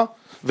avecha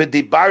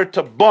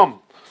v'dibarta bom,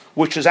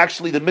 which is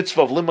actually the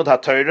mitzvah of limud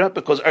haTorah,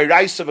 because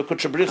Eiraisa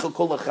v'kutshabricha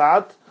kol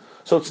echad.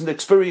 So it's an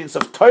experience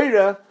of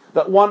Torah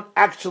that one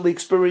actually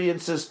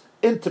experiences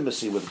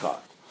intimacy with God.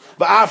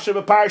 V'afshe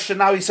b'parsha,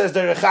 now he says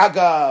derech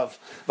agav.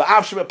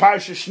 V'afshe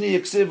b'parsha shni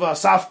yiksiva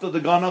asafta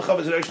deganacha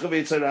v'zereshcha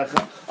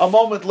v'yitzerecha. A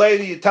moment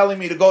later, you're telling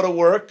me to go to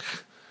work,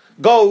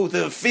 go to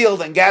the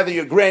field and gather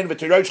your grain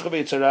v'zereshcha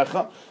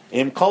v'yitzerecha.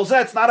 Im kol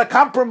zeh, it's not a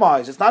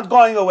compromise. It's not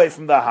going away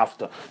from the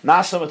hafta.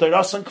 Nasa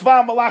v'terasan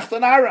kva malachta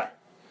nara.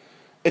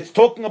 It's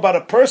talking about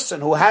a person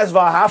who has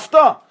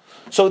v'hafta,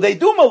 so they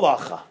do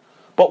malacha.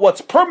 But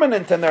what's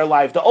permanent in their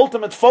life, the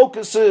ultimate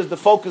focus is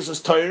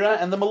Torah,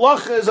 and the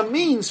malacha is a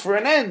means for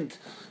an end.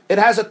 It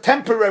has a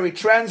temporary,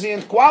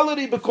 transient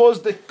quality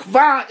because the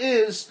kva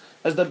is,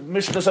 as the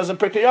Mishnah says in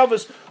Pirkei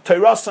Avos,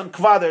 Torah and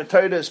kva, their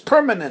Torah is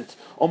permanent.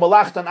 Or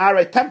malachtan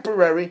are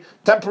temporary.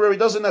 Temporary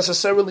doesn't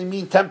necessarily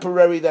mean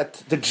temporary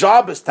that the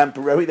job is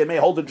temporary. They may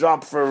hold a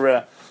job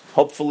for,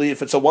 hopefully,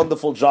 if it's a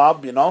wonderful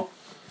job,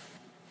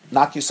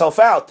 knock yourself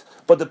out.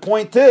 But the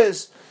point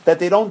is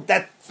that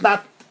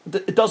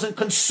it doesn't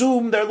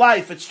consume their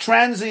life. It's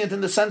transient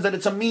in the sense that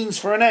it's a means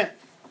for an end.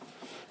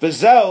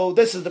 V'zeu,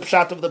 this is the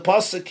pshat of the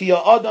pasuk, ki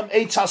ha'adam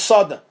eitz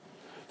hasada.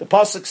 The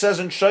pasuk says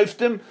in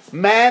Shoftim,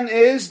 man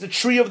is the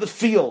tree of the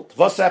field.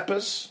 Vas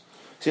epis?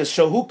 It says,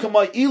 shahu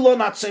kama ilo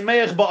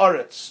natzemeich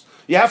ba'aretz.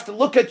 You have to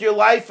look at your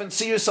life and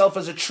see yourself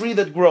as a tree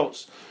that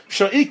grows.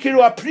 Sha'ikiru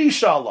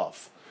aprisha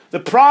alav. The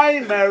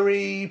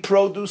primary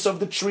produce of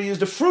the tree is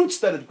the fruits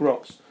that it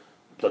grows.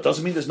 That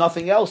doesn't mean there's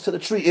nothing else to the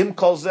tree. Im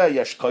kol zeh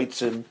yesh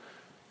kaitzin.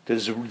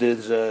 There's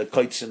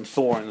kaitzin,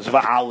 thorns,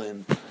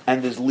 va'alin,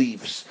 and there's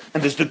leaves.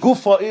 And there's the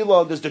gufa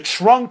ila, there's the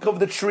trunk of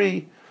the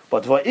tree.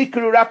 But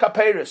va'ikru rak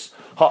haperis.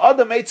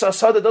 Ha'adam eitz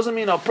hasada doesn't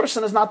mean a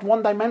person is not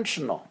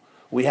one-dimensional.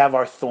 We have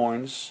our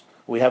thorns,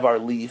 we have our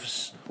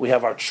leaves, we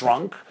have our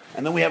trunk,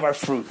 and then we have our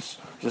fruits.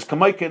 Just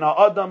kamaykin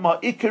ha'adam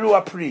ha'ikru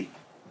apri.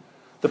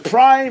 The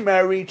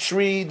primary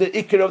tree, the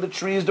ikr of the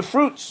tree is the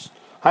fruits.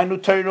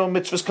 Hainu Torah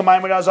mitzvahs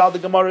kamayim razal. The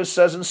Gemara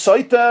says in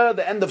Soita,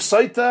 the end of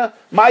Soita,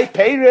 my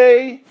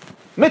peirei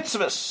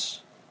mitzvahs.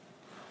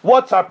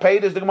 What's our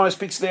peiros? The Gemara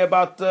speaks there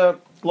about lohi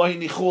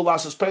nichul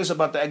lasas peiros,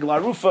 about the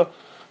egla rufa.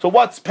 So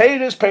what's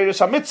peiros?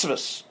 Peiros are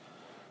mitzvahs.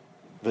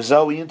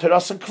 V'zau yin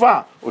teras and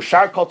kva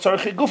ushar kol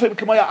tzarchi gufim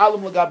k'maya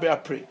alam l'gabe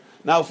apri.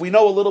 Now, if we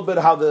know a little bit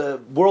how the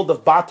world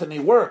of botany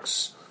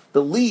works,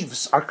 the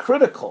leaves are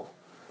critical.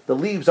 The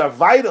leaves are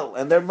vital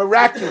and they're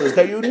miraculous.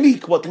 They're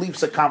unique. What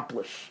leaves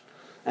accomplish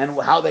and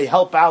how they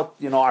help out,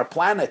 our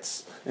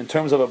planets in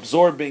terms of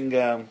absorbing.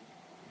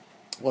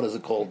 What is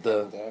it called?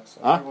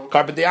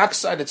 Carbon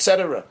dioxide,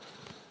 etc.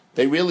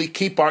 They really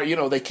keep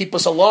they keep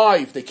us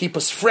alive, they keep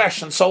us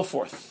fresh, and so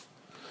forth.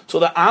 So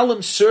the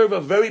alim serve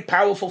a very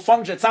powerful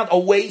function. It's not a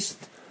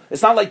waste.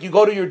 It's not like you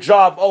go to your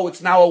job,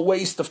 it's now a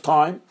waste of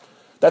time.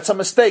 That's a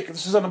mistake.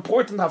 This is an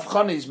important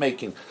havchana he's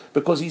making,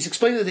 because he's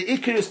explaining that the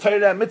ikr is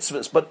Torah and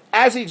mitzvahs, but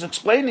as he's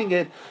explaining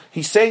it,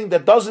 he's saying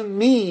that doesn't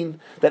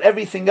mean that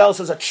everything else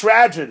is a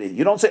tragedy.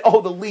 You don't say,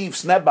 the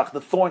leaves, nebach,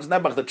 the thorns,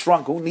 nebach, the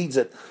trunk, who needs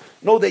it?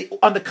 No,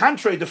 on the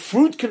contrary, the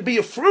fruit can be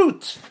a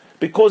fruit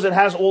because it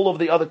has all of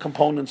the other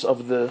components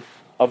of the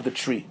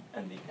tree.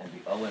 And the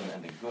olim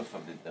and the guf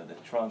of the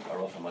trunk are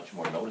also much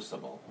more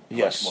noticeable,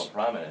 yes, much more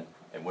prominent.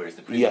 And whereas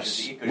the previous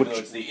is the ikr,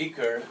 it's the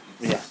ikr.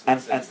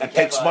 And it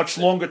takes much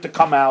longer to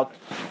come out,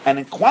 and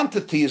in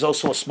quantity is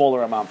also a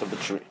smaller amount of the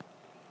tree.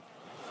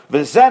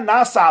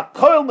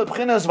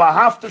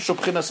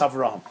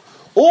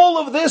 All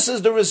of this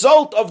is the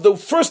result of the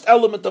first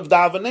element of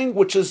davening,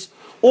 which is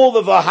all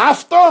the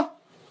vahafta,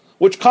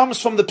 which comes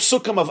from the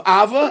psukim of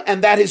Ava,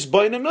 and that is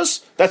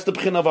boinenus. That's the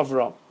b'china of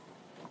Avraham.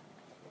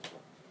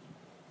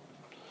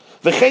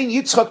 V'chein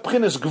Yitzchak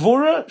b'chinas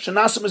gvura,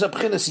 shenasim is a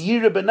b'chinas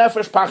yira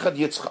b'nefesh pachad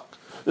Yitzchak.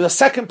 There's a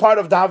second part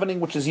of davening,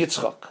 which is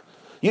Yitzchak.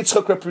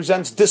 Yitzchak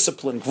represents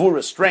discipline,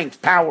 gvura,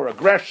 strength, power,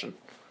 aggression,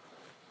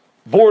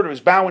 borders,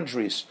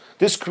 boundaries.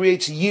 This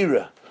creates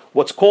yira,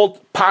 what's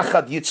called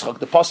pachad Yitzchak.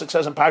 The pasuk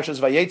says in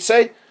Parshas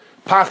Vayetze,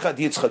 pachad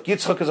Yitzchak.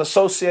 Yitzchak is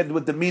associated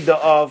with the midah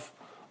of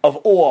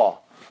awe,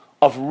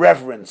 of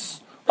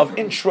reverence, of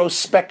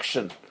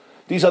introspection.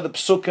 These are the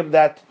psukim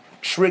that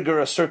trigger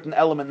a certain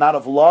element, not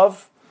of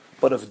love,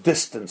 but of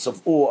distance,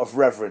 of awe, of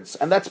reverence.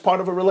 And that's part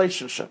of a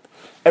relationship.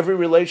 Every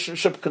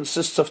relationship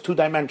consists of two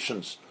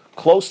dimensions,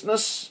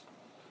 closeness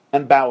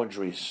and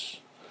boundaries.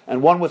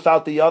 And one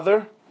without the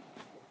other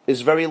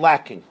is very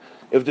lacking.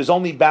 If there's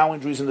only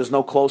boundaries and there's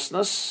no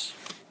closeness,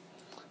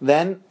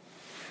 then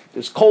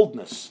there's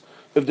coldness.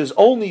 If there's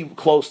only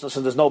closeness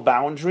and there's no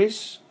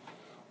boundaries,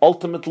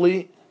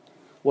 ultimately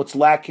what's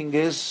lacking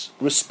is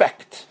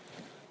respect.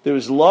 There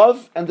is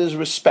love and there's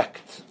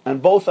respect,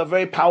 and both are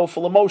very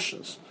powerful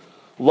emotions.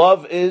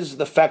 Love is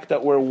the fact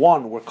that we're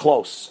one, we're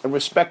close, and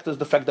respect is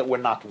the fact that we're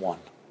not one.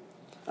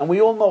 And we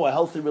all know a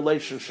healthy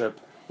relationship,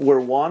 we're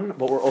one,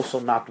 but we're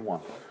also not one.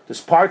 There's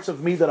parts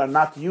of me that are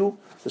not you,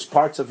 there's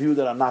parts of you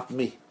that are not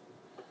me.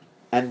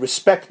 And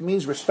respect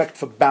means respect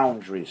for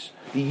boundaries.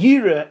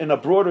 Yira, in a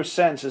broader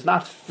sense, is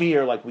not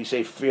fear, like we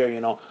say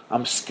fear,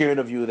 I'm scared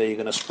of you, that you're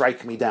going to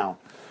strike me down.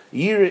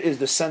 Yira is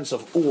the sense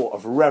of awe,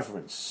 of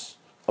reverence,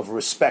 of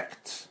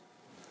respect.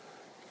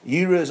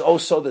 Yira is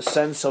also the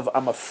sense of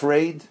I'm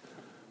afraid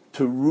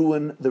to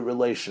ruin the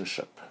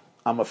relationship.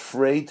 I'm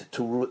afraid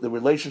the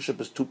relationship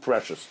is too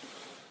precious.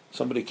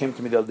 Somebody came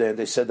to me the other day and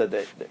they said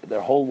that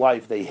their whole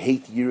life they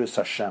hate Yiras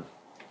Hashem.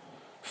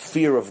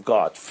 Fear of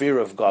God, fear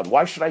of God.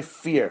 Why should I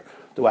fear?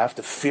 Do I have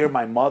to fear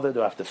my mother?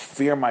 Do I have to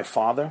fear my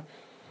father?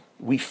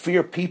 We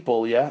fear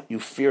people, yeah? You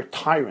fear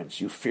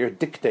tyrants, you fear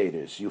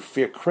dictators, you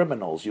fear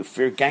criminals, you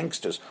fear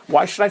gangsters.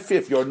 Why should I fear?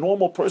 If you're a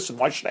normal person,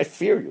 why should I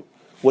fear you?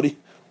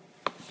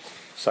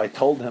 So I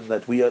told him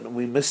that we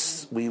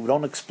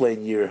don't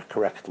explain Yira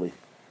correctly.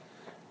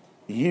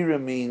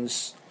 Yira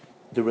means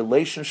the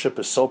relationship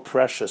is so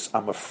precious,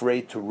 I'm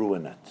afraid to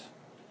ruin it.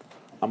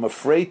 I'm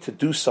afraid to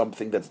do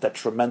something that's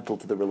detrimental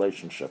to the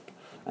relationship.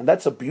 And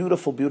that's a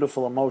beautiful,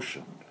 beautiful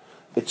emotion.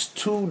 It's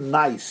too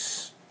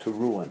nice to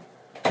ruin.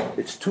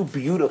 It's too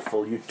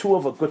beautiful. You're too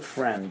of a good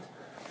friend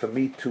for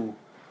me to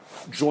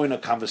join a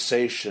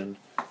conversation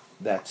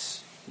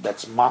that's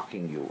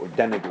mocking you or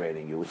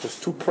denigrating you. It's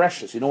just too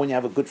precious. When you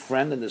have a good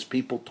friend and there's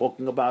people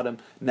talking about him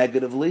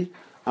negatively,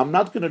 I'm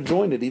not going to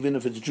join it even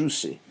if it's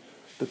juicy,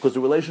 because the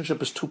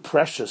relationship is too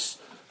precious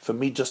for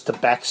me just to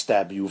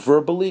backstab you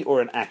verbally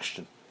or in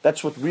action.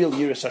 That's what real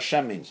Yiras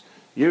Hashem means.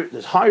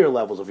 There's higher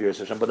levels of Yiras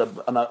Hashem, but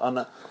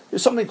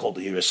there's something called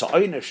the Yiras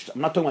Ha'onish.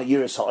 I'm not talking about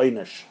Yiras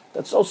Ha'onish.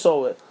 That's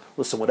also,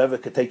 listen, whatever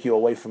could take you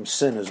away from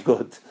sin is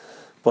good.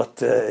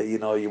 But, you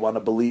want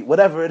to believe,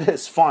 whatever it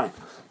is, fine.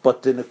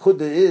 But the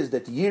Nekuda is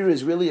that Yira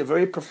is really a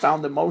very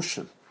profound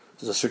emotion.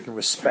 There's a certain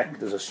respect,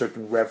 there's a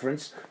certain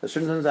reverence, there's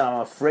certain things that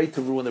I'm afraid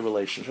to ruin the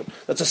relationship.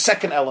 That's a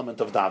second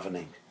element of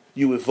davening.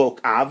 You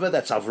evoke Ava,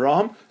 that's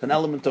Avraham, an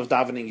element of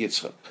davening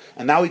Yitzchak.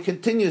 And now he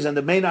continues, and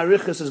the main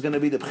arichas is going to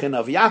be the B'china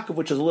of Yaakov,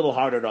 which is a little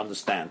harder to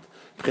understand.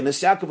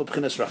 B'chinas Yaakov,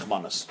 B'chinas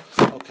Rachmanas.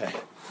 Okay.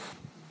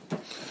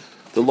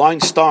 The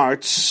line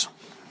starts,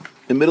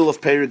 in the middle of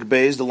Perik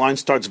Beis, the line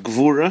starts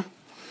Gvura,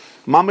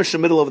 Mamish, the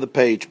middle of the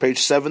page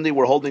 70,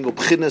 we're holding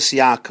Ubchinas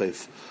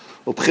Yaakov.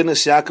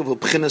 Ubchinas Yaakov,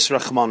 Ubchinas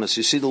Rachmanas.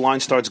 You see the line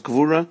starts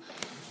Gvura,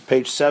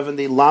 page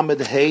 70, Lamed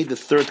Hey, the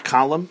third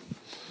column.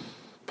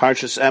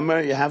 Parshas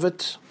Emer, you have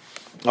it?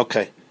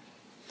 Okay.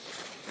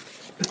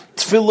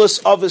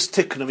 Tfilas Avos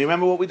Tiknu.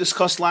 Remember what we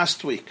discussed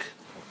last week?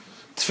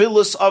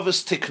 Tfilas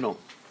Avos Tiknu.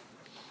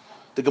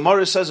 The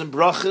Gemara says in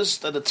Brachas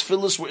that the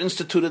Tfilas were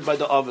instituted by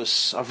the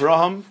Avos,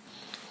 Avraham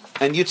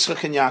and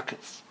Yitzchak and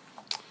Yaakov.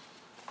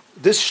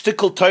 This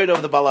shtickle Torah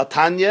of the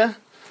Balatanya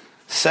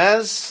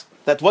says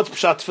that what's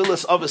Pshat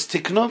Tfilas Avos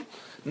Tiknu,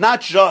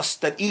 not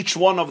just that each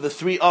one of the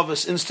three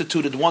Avos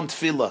instituted one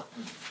Tfilah,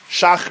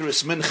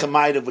 Shachris, Mincha,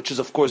 Ma'ariv, which is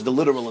of course the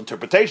literal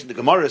interpretation. The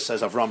Gemara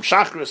says Avram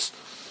Shachris,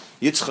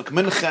 Yitzchak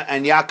Mincha,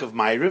 and Yaakov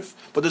Ma'ariv,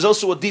 but there's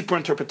also a deeper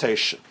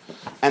interpretation.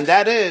 And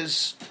that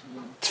is,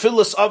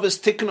 Tfilas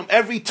Avos Tiknu,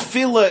 every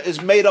Tfilah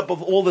is made up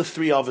of all the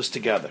three Avos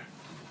together.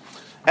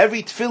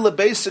 Every Tfilah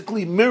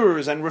basically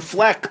mirrors and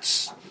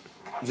reflects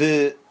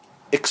the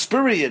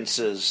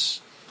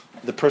experiences,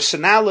 the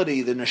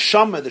personality, the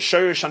neshama, the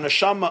shirish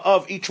neshama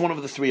of each one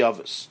of the three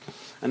of us.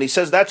 And he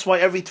says that's why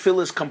every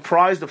tefillah is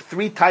comprised of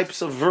three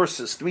types of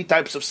verses, three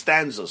types of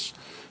stanzas,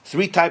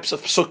 three types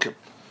of psukim.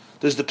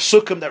 There's the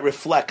psukim that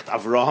reflect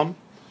Avraham,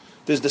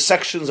 there's the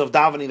sections of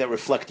davening that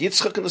reflect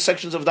Yitzchak, and the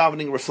sections of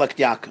davening reflect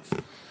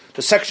Yaakov.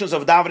 The sections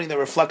of davening that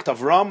reflect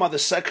Avraham are the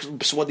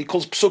sections, what he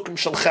calls psukim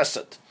shel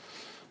chesed.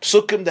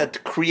 Psukim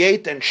that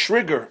create and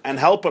trigger and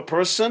help a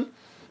person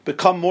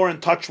become more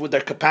in touch with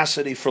their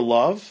capacity for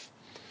love,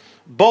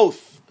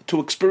 both to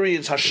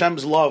experience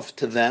Hashem's love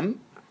to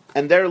them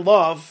and their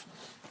love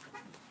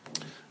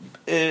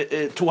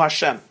to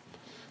Hashem.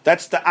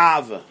 That's the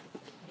Ava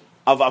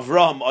of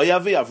Avraham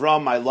Oyavi,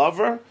 Avraham my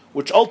lover,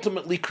 which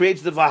ultimately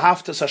creates the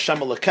Vahaftas Hashem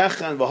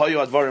Elokecha and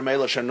V'hoyu Advarim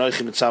Eila Asher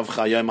Nochi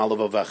Mitzavcha Hayom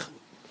Alavavecha.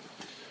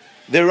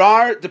 There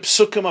are the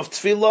psukim of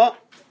Tefillah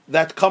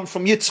that come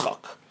from Yitzchak.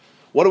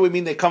 What do we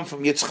mean they come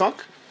from Yitzchak?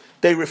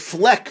 They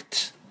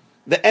reflect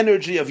the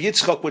energy of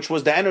Yitzchak, which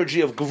was the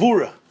energy of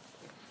Gevura,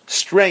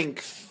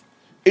 strength,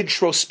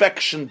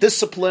 introspection,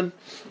 discipline,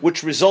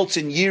 which results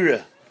in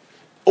Yira,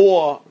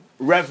 awe,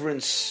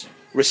 reverence,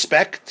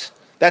 respect.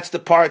 That's the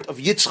part of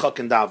Yitzchak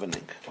in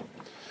davening.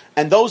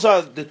 And those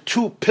are the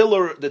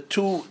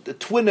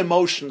twin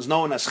emotions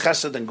known as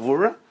Chesed and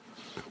Gevura,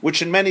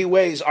 which in many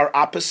ways are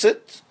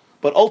opposite,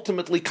 but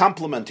ultimately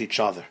complement each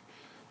other.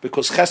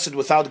 Because chesed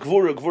without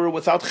gvura, gvura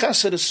without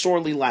chesed is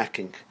sorely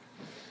lacking.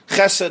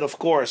 Chesed, of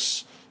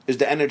course, is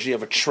the energy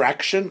of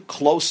attraction,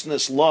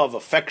 closeness, love,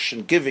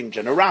 affection, giving,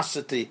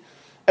 generosity,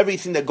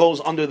 everything that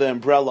goes under the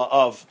umbrella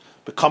of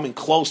becoming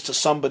close to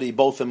somebody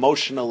both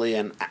emotionally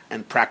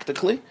and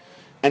practically.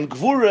 And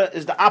gvura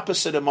is the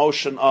opposite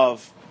emotion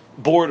of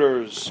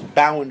borders,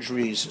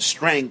 boundaries,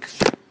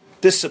 strength,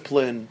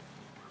 discipline,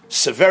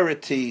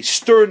 severity,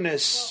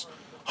 sternness,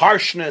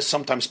 harshness,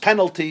 sometimes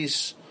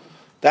penalties.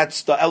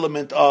 That's the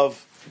element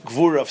of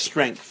gvura, of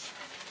strength.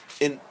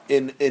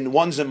 In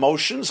one's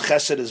emotions,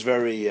 chesed is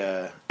very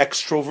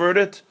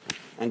extroverted,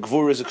 and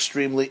gvura is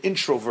extremely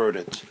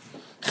introverted.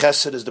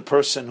 Chesed is the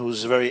person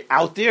who's very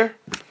out there,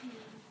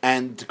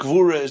 and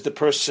gvura is the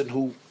person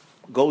who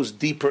goes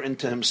deeper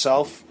into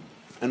himself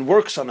and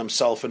works on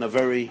himself in a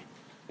very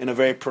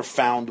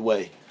profound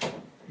way.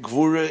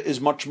 Gvura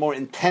is much more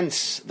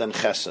intense than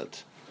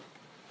chesed.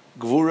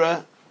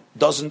 Gvura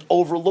doesn't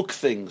overlook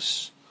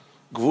things.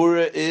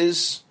 Gvura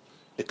is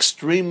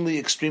extremely,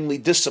 extremely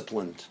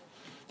disciplined.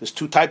 There's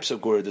two types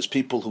of gvura. There's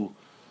people who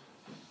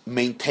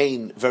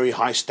maintain very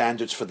high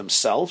standards for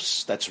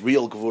themselves. That's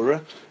real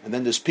gvura. And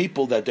then there's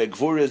people that their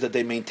gvura is that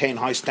they maintain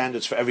high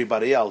standards for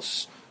everybody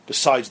else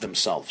besides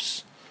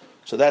themselves.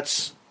 So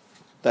that's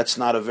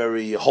not a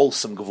very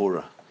wholesome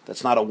gvura.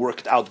 That's not a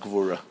worked out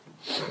gvura.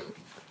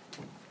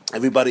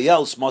 Everybody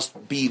else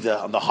must be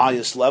on the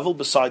highest level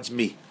besides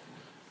me.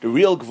 The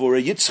real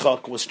gvura,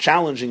 Yitzchak, was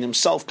challenging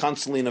himself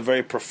constantly in a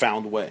very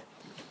profound way.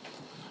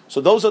 So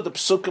those are the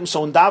psukim.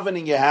 So in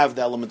davening you have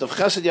the element of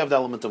chesed, you have the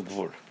element of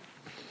gvura.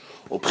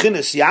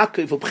 Ubchinas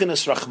Yaakov,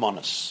 ubchinas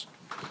Rachmanis.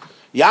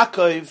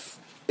 Yaakov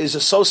is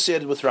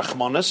associated with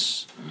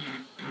Rachmanis,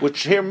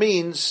 which here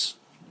means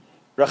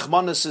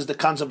Rachmanis is the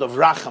concept of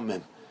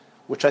rachamim,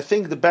 which I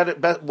think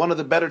one of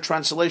the better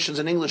translations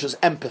in English is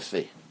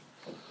empathy.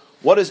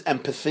 What is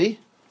empathy?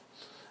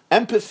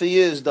 Empathy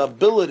is the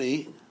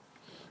ability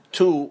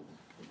to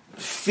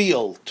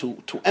feel, to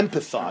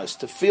empathize,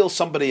 to feel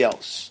somebody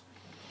else.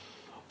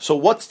 So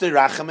what's the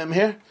rachamim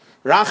here?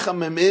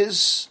 Rachamim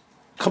is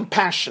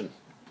compassion.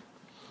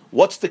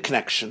 What's the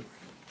connection?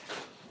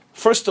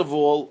 First of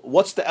all,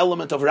 what's the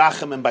element of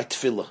rachamim by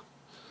tefillah?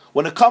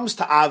 When it comes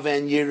to Ava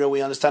and Yira,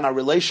 we understand our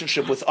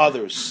relationship with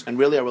others, and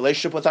really our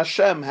relationship with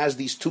Hashem has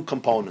these two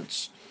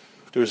components.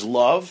 There's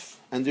love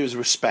and there's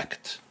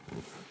respect.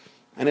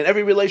 And in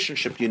every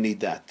relationship you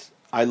need that.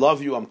 I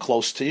love you, I'm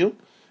close to you,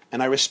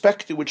 and I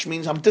respect you, which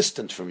means I'm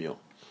distant from you.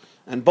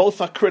 And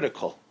both are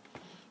critical,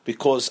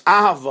 because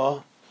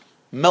Ahava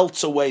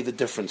melts away the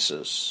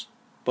differences.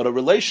 But a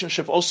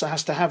relationship also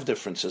has to have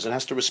differences. It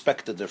has to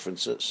respect the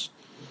differences.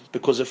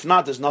 Because if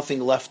not, there's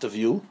nothing left of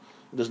you,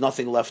 there's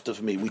nothing left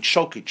of me. We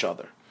choke each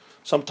other.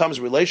 Sometimes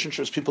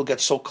relationships, people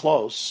get so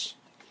close,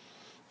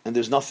 and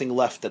there's nothing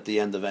left at the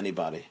end of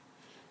anybody,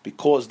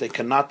 because they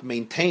cannot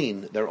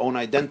maintain their own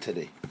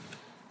identity.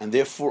 And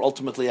therefore,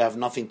 ultimately, I have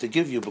nothing to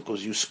give you,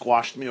 because you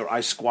squashed me, or I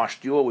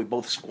squashed you, or we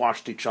both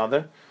squashed each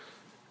other.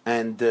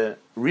 And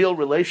real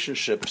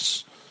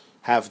relationships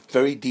have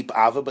very deep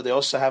ava, but they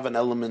also have an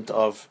element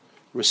of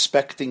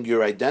respecting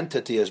your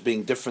identity as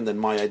being different than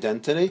my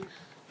identity,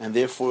 and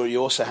therefore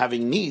you're also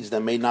having needs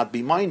that may not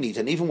be my needs.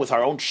 And even with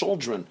our own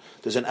children,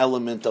 there's an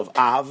element of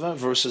ava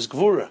versus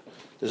gvura.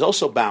 There's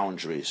also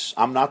boundaries.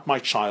 I'm not my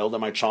child,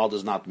 and my child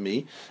is not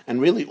me.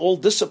 And really, all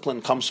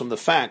discipline comes from the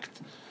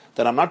fact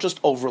that I'm not just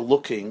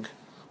overlooking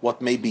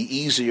what may be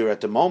easier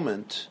at the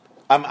moment.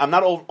 I'm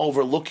not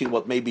overlooking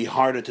what may be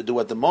harder to do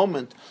at the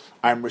moment.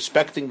 I'm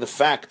respecting the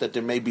fact that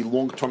there may be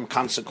long-term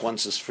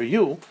consequences for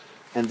you,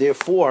 and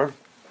therefore,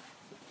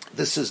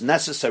 this is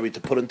necessary to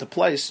put into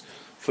place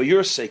for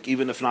your sake,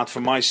 even if not for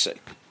my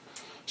sake.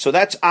 So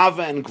that's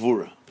Ava and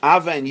Gvura.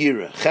 Ava and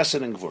Yira,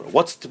 Chesed and Gvura.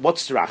 What's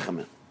Rachamim?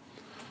 It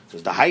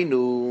says,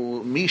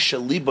 Dahainu Misha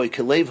Liboy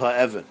Kelev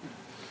HaEvan.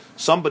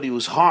 Somebody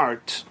whose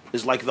heart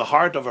is like the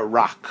heart of a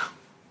rock.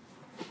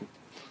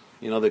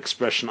 You know the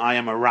expression, I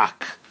am a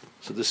rock.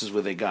 So this is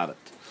where they got it.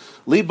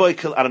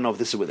 Liboy, I don't know if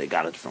this is where they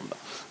got it from,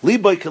 though.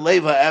 Liboy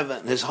Kelev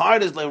HaEvan. His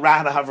heart is like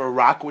a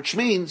rock, which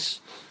means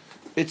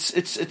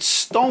it's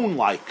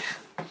stone-like.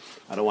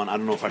 I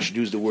don't know if I should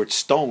use the word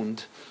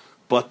stoned,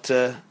 but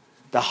the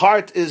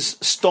heart is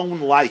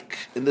stone-like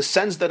in the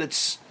sense that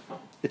it's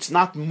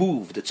not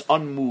moved, it's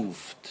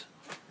unmoved.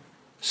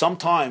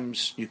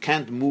 Sometimes you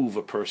can't move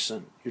a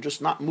person. You're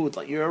just not moved,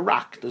 like you're a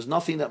rock. There's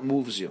nothing that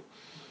moves you.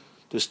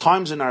 There's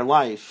times in our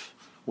life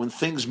when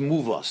things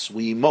move us.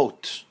 We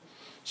emote.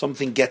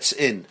 Something gets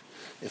in.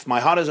 If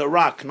my heart is a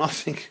rock,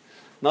 nothing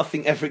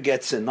ever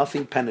gets in.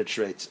 Nothing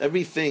penetrates.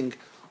 Everything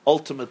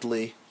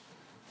ultimately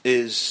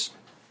is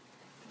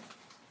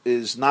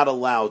not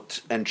allowed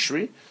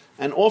entry.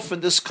 And often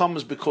this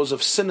comes because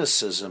of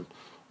cynicism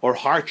or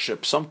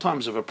hardship.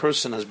 Sometimes if a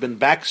person has been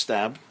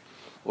backstabbed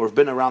or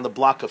been around the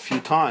block a few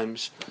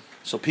times,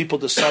 so people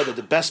decide that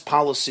the best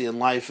policy in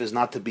life is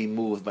not to be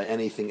moved by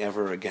anything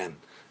ever again.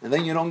 And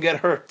then you don't get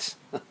hurt.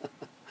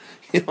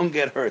 You don't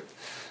get hurt.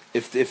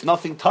 If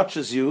nothing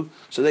touches you,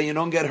 so then you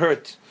don't get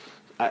hurt.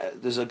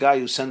 there's a guy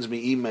who sends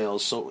me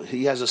emails, so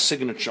he has a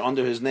signature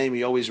under his name.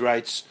 He always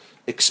writes,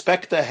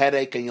 "Expect a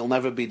headache and you'll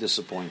never be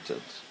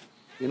disappointed."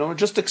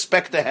 Just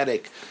expect a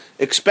headache.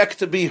 Expect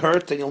to be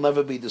hurt and you'll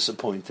never be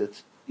disappointed.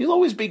 You'll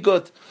always be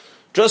good.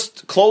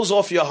 Just close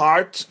off your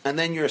heart and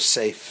then you're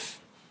safe.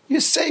 You're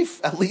safe.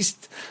 At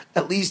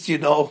least you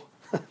know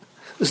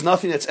there's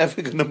nothing that's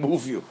ever going to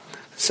move you.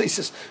 So he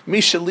says,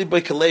 "Misha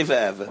liba kaleva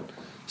evan."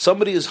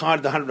 Somebody is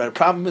hard. The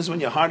problem is when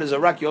your heart is a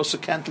rock, you also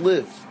can't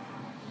live.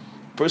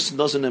 Person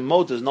doesn't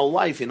emote, there's no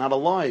life, you're not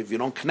alive, you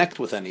don't connect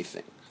with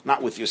anything.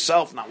 Not with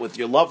yourself, not with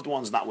your loved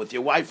ones, not with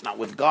your wife, not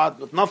with God,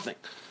 with nothing.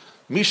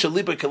 Misha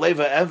liba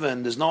kaleva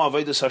evan, there's no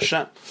avodas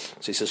Hashem.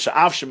 So he says,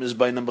 Sha'avshem is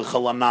bainam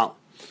b'chalanal.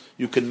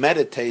 You can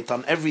meditate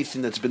on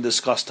everything that's been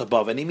discussed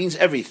above, and he means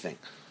everything.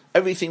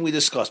 Everything we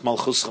discussed,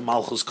 Malchus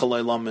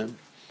Kalei Lamim,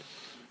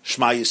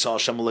 Shema Yisrael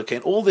Hashem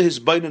Elokeinu, all the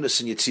hisbaininus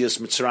in Yetzias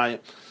Mitzrayim,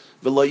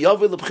 v'lo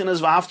yavi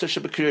l'bchinas v'hafta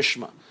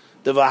shebekrishma.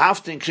 The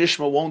v'hafta in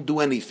Krishma won't do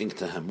anything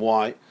to him.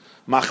 Why?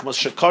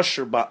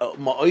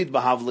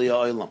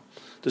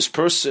 This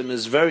person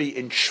is very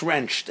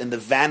entrenched in the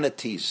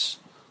vanities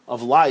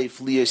of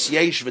life.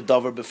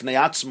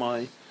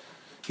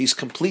 He's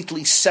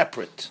completely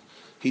separate.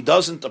 He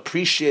doesn't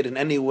appreciate in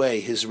any way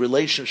his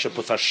relationship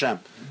with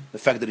Hashem, the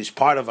fact that he's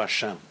part of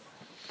Hashem,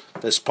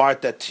 this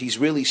part that he's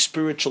really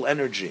spiritual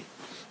energy.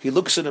 He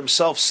looks at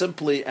himself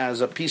simply as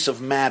a piece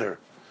of matter,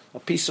 a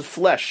piece of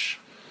flesh,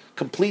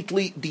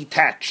 completely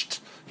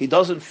detached. He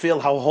doesn't feel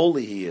how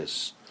holy he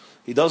is.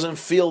 He doesn't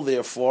feel,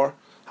 therefore,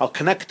 how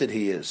connected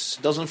he is.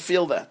 He doesn't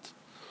feel that.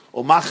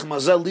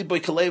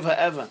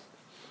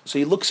 So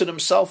he looks at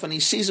himself and he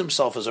sees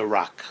himself as a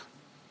rock.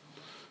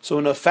 So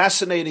in a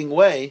fascinating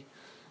way,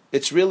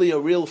 it's really a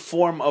real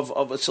form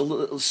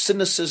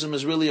cynicism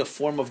is really a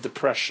form of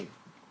depression.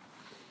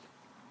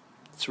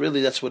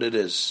 That's what it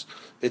is.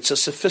 It's a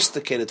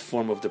sophisticated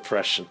form of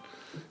depression.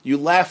 You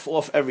laugh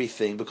off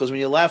everything, because when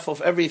you laugh off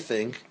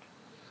everything,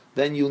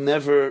 then you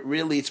never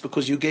really, it's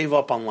because you gave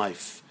up on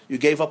life. You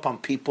gave up on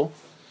people.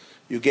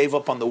 You gave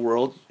up on the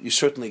world. You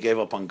certainly gave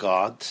up on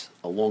God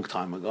a long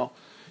time ago.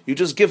 You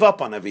just give up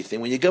on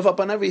everything. When you give up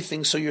on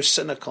everything, so you're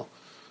cynical.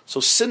 So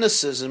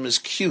cynicism is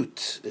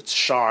cute. It's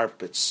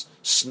sharp. It's,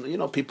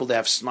 people, they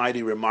have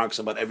snidey remarks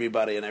about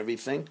everybody and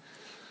everything.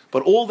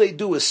 But all they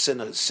do is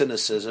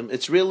cynicism.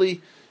 It's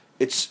really,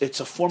 it's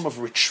a form of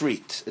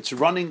retreat. It's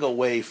running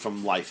away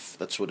from life.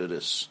 That's what it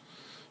is.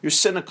 You're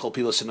cynical.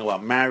 People are cynical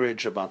about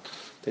marriage,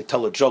 they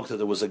tell a joke that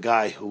there was a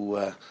guy who,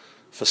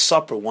 for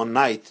supper one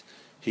night,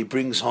 he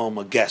brings home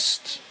a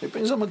guest. He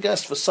brings home a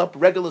guest for supper,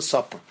 regular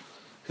supper.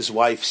 His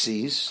wife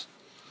sees,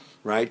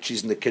 right?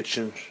 She's in the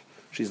kitchen.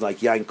 She's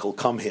like, "Yankel,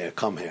 come here.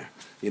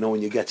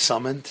 When you get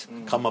summoned,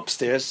 come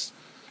upstairs."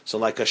 So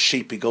like a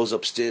sheep, he goes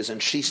upstairs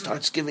and she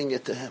starts giving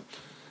it to him.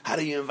 "How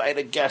do you invite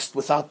a guest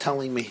without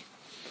telling me?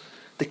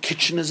 The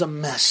kitchen is a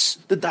mess.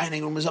 The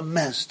dining room is a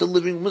mess. The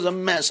living room is a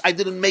mess. I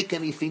didn't make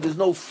anything. There's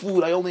no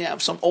food. I only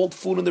have some old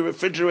food in the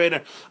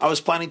refrigerator. I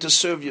was planning to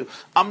serve you.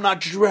 I'm not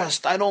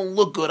dressed. I don't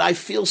look good. I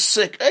feel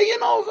sick."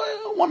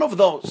 One of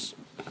those.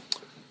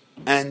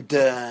 And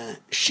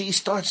she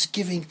starts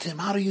giving to him,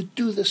 "How do you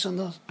do this and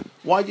this?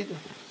 Why do you do?"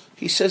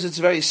 He says it's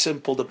very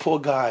simple. The poor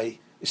guy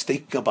is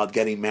thinking about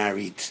getting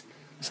married.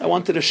 So I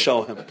wanted to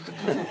show him.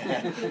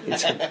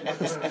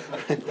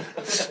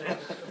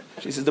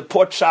 She says, the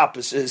poor chap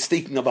is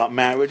thinking about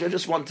marriage. I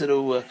just wanted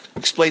to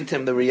explain to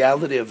him the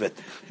reality of it.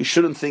 He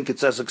shouldn't think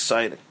it's as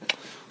exciting.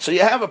 So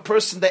you have a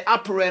person, they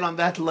operate on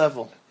that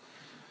level.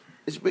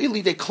 It's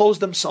really, they close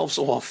themselves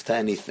off to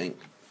anything.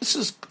 This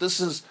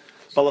is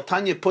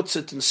Balatanya puts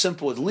it in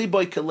simple words,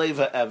 Liboy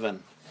Keleva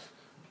Evan.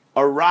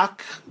 A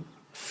rock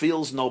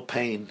feels no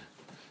pain,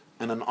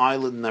 and an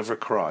island never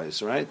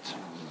cries, right?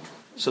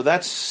 So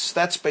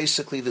that's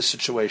basically the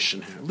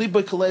situation here.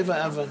 Liboy Keleva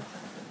Evan.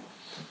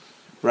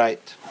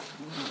 Right.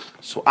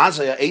 So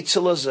Azaya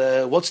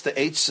Eitzel, what's the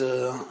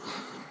Eitzel?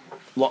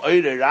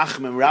 La'oire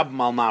rachmim rab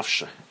mal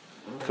nafshe.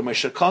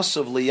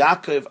 Kameshakosov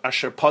liYaakov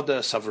asher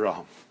podas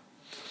Avraham.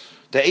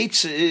 The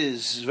Eitzel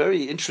is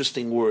very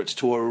interesting words,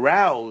 to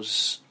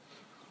arouse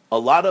a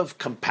lot of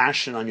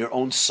compassion on your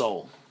own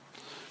soul.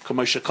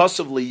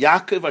 Kameshakosov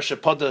liYaakov asher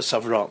podas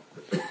Avraham.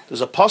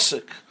 There's a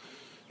pasuk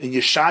in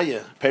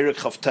Yeshaya, Perek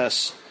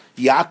Chavtes,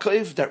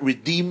 Yaakov that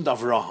redeemed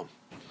Avraham.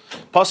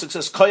 Pasuk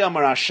says,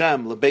 "Koyamar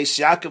Hashem lebeis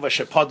Yaakov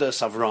asher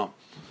podas Avram."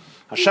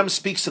 Hashem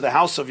speaks to the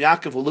house of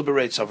Yaakov who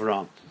liberates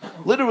Avram.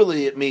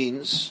 Literally, it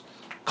means,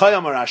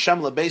 "Koyamar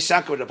Hashem lebeis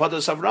Yaakov asher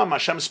podas Avram."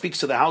 Hashem speaks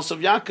to the house of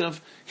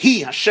Yaakov.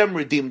 He, Hashem,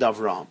 redeemed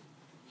Avram.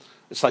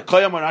 It's like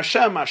Koyamar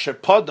Hashem asher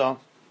poda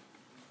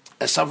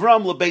es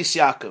Avram lebeis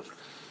Yaakov.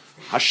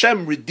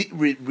 Hashem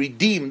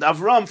redeemed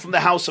Avram from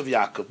the house of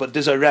Yaakov. But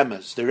there's a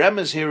remez. The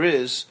remez here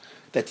is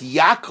that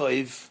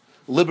Yaakov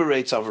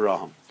liberates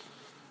Avram.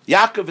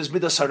 Yaakov is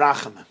midas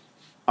harachamim.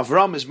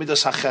 Avram is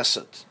midas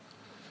hachesed.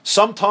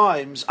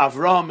 Sometimes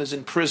Avram is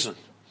in prison.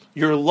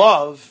 Your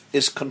love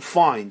is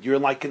confined. You're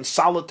like in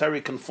solitary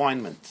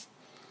confinement.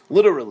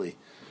 Literally.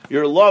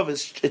 Your love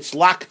it's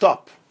locked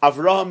up.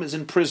 Avraham is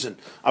in prison.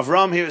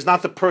 Avraham here is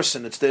not the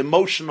person, it's the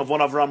emotion of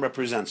what Avraham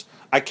represents.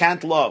 I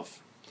can't love.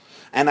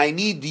 And I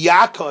need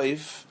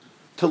Yaakov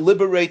to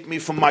liberate me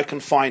from my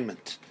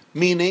confinement.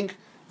 Meaning,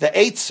 the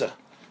Eitzah,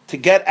 to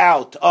get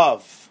out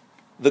of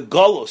the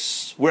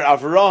Golus, where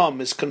Avraham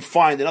is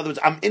confined. In other words,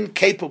 I'm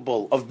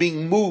incapable of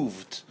being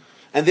moved,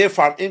 and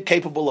therefore I'm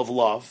incapable of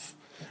love.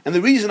 And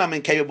the reason I'm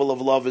incapable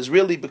of love is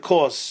really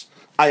because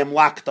I am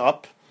locked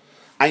up.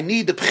 I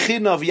need the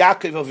Pchina of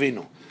Yaakov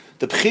Avinu.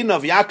 The Pchina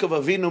of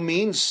Yaakov Avinu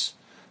means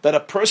that a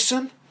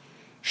person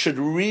should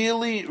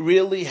really,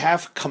 really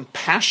have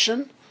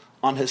compassion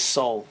on his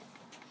soul.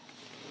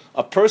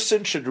 A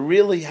person should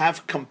really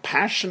have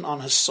compassion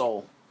on his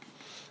soul.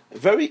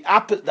 The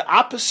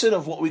opposite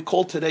of what we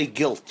call today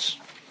guilt.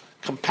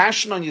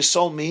 Compassion on your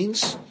soul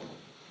means,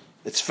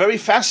 it's very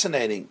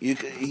fascinating.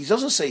 He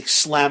doesn't say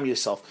slam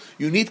yourself.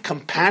 You need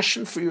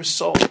compassion for your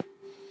soul.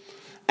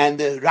 And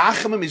the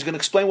rachamim, he's going to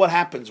explain what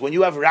happens. When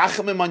you have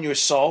rachamim on your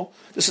soul,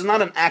 this is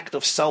not an act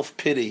of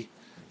self-pity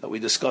that we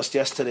discussed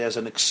yesterday as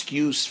an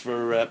excuse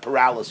for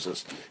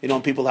paralysis. You know,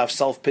 when people have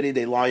self-pity,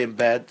 they lie in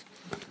bed,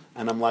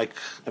 and I'm like,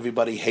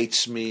 everybody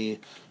hates me.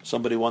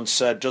 Somebody once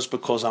said, just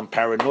because I'm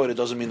paranoid, it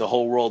doesn't mean the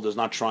whole world is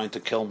not trying to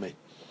kill me.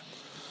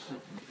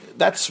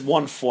 That's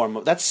one form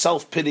of, that's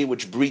self-pity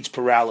which breeds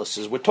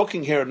paralysis. We're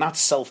talking here not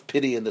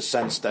self-pity in the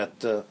sense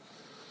that,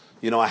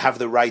 I have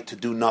the right to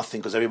do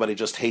nothing because everybody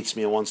just hates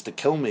me and wants to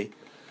kill me.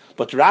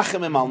 But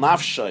rachamim al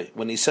nafshay,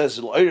 when he says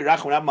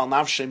rachamim al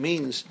nafshay,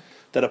 means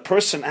that a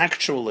person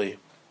actually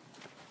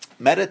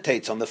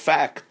meditates on the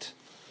fact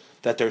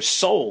that their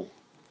soul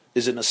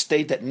is in a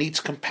state that needs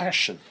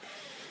compassion.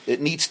 It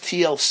needs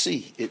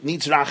TLC. It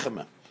needs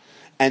rachamim.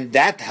 And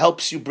that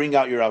helps you bring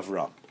out your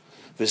Avraham.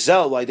 That's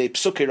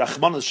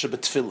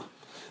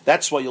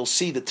why you'll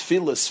see the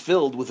tefillah is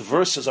filled with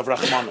verses of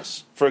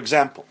Rachmanis. For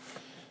example,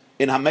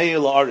 in Hamei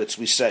La'aretz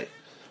we say,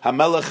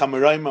 Hamelech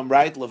Hamirayim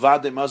Amrayt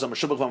Levadei Mazam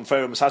Meshubach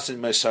V'Amferim Mesasin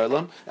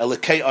Meisarlam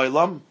Elekei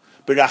Olam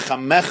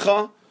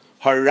B'Rachamecha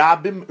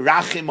Harabim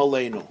Rachim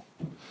Aleinu.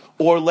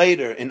 Or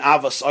later in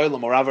Avas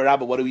Olam or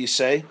Avarabba, what do we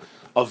say?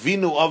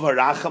 Avinu Av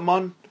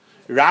Harachaman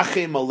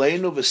Rachim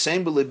Aleinu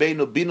V'Seim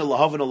B'Libeinu Bina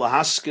Lahavinu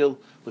Lahaskil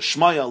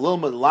L'Shmaya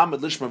Lilma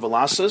Lamed Lishmer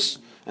V'Lasas.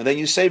 And then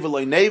you say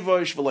V'Loi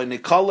Nevosh V'Loi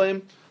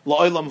Nikolem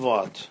La'olam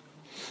V'Ad.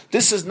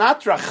 This is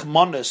not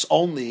Rachmanis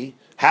only.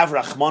 Have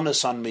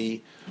Rachmanis on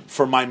me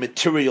for my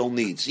material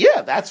needs.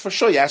 Yeah, that's for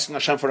sure. You're asking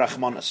Hashem for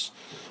Rachmanis.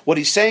 What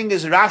he's saying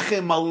is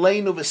Rachim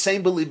Aleinu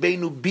V'Seim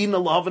B'Libeinu Bina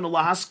Lahavinu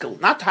Lahaskel.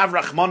 Not to have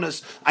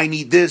Rachmanis, I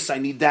need this, I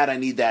need that, I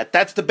need that.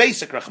 That's the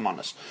basic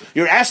Rachmanis.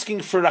 You're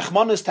asking for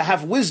Rachmanis to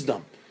have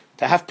wisdom,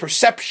 to have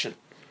perception.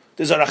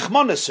 There's a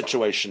Rachmanis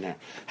situation here.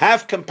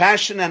 Have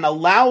compassion and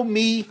allow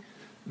me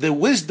the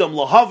wisdom,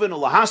 Lahavinu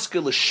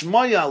Lahaskel,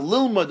 L'Shmaya,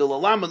 Lilma,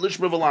 L'Alama,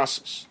 Lishma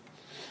V'Lasas.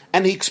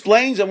 And he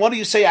explains, and what do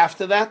you say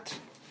after that?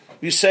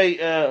 You say,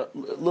 and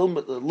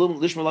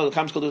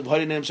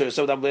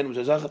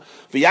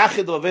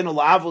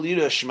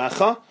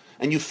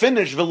you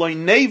finish, we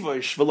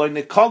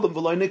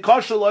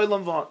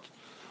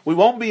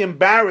won't be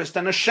embarrassed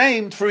and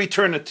ashamed for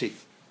eternity.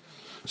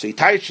 So he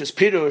teaches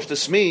Pirush,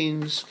 this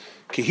means,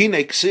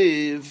 it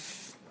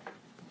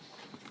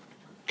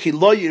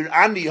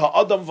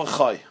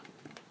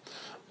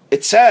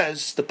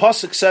says, the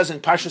pasuk says in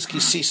Parshas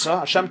Kisisa,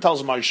 Hashem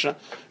tells Moshe,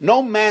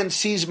 no man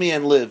sees me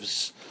and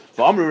lives.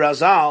 V'amru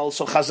Razal,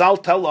 so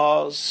Chazal tell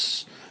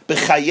us,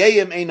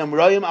 b'chayeyim einam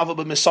royim, ava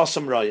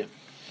b'misasam royim.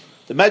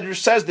 The Medrash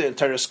says there in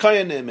Teres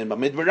Koyanim, in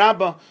Bamidbar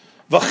Rabbah,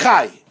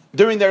 v'chay,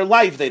 during their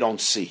life they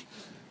don't see.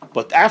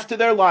 But after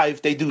their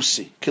life they do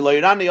see. Ki lo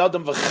yirani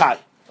adam v'chay.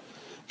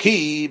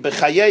 Ki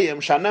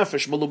b'chayeyim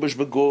shanefesh melubish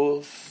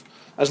beguf.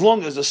 As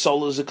long as the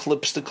soul is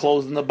eclipsed to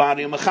clothed in the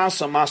body,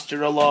 mechasa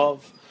master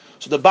love.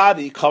 So the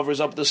body covers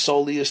up the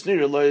soul.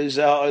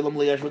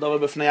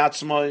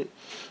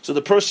 So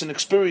the person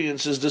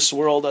experiences this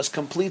world as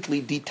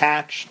completely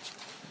detached,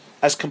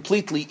 as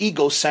completely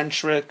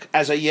egocentric,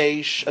 as a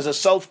yesh, as a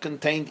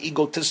self-contained,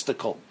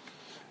 egotistical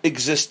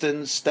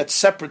existence that's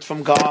separate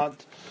from God.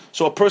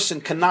 So a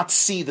person cannot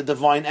see the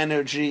divine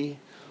energy.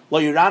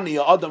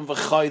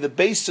 The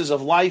basis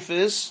of life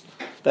is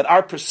that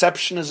our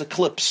perception is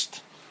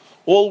eclipsed.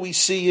 All we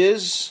see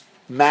is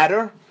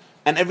matter,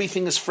 and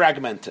everything is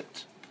fragmented.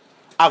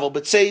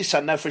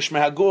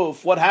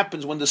 What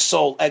happens when the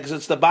soul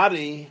exits the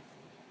body?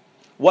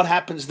 What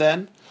happens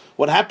then?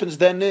 What happens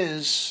then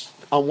is,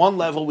 on one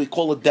level we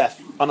call it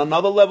death. On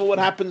another level what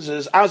happens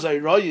is,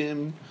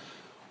 one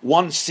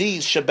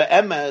sees,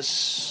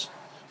 shebe'emes,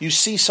 you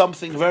see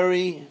something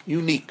very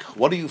unique.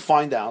 What do you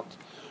find out?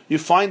 You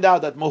find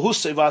out that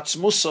Mohusei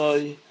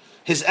v'atzmusai,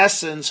 his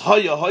essence,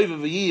 haya hoiva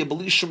v'yiyah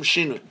b'lishum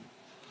shinu,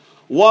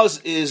 was,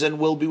 is, and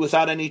will be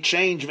without any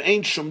change. And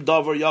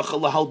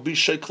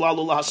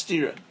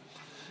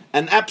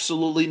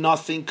absolutely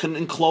nothing can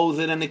enclose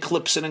it and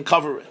eclipse it and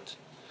cover it.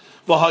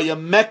 So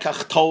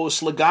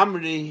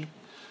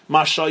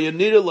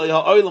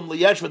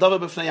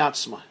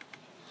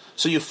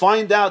you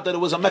find out that it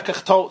was a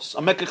mekach tos.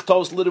 A mekach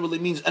tos literally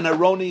means an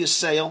erroneous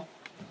sale.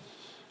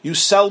 You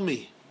sell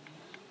me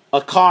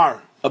a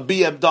car, a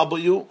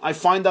BMW, I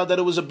find out that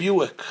it was a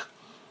Buick.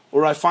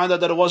 Or I find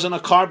out that it wasn't a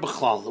car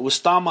b'chlal. It was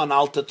Tama an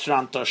Alta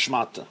Tranta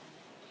Shmata.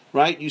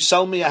 Right? You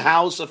sell me a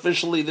house,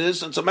 officially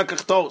this, and it's a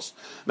Mekach Tos.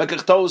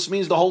 Mekach Tos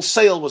means the whole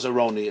sale was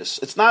erroneous.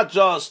 It's not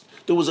just,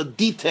 there was a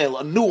detail,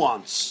 a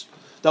nuance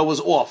that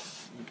was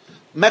off.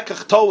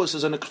 Mekach Tos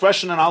is an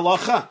expression in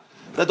halacha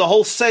that the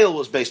whole sale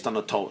was based on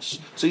a Tos.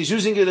 So he's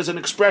using it as an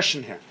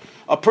expression here.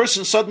 A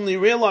person suddenly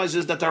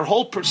realizes that their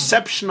whole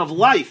perception of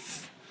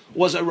life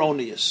was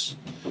erroneous.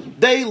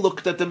 They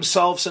looked at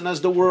themselves and as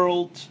the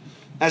world,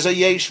 as a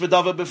yesh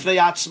v'dava b'fnei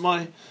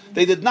atzmai.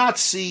 They did not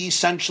see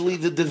essentially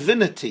the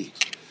divinity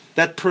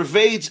that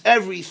pervades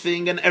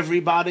everything and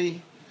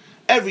everybody.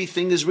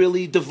 Everything is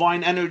really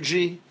divine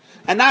energy.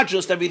 And not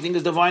just everything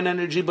is divine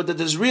energy, but that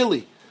there's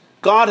really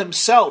God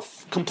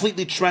Himself,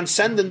 completely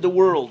transcendent the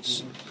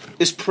worlds,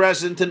 is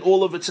present in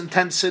all of its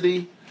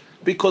intensity.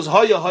 Because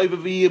as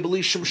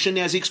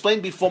he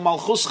explained before,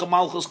 Malchus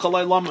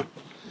Kalai Lamer,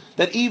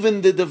 that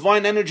even the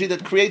divine energy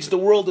that creates the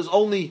world is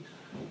only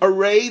a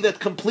ray that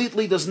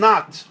completely does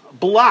not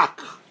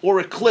block or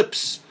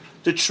eclipse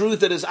the truth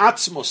that is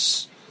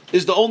Atzmos,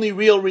 is the only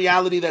real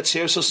reality that's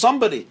here. So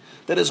somebody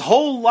that his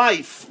whole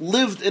life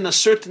lived in a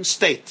certain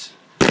state,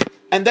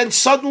 and then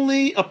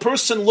suddenly a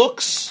person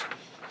looks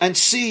and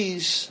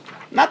sees,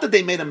 not that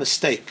they made a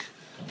mistake,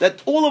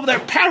 that all of their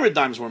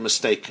paradigms were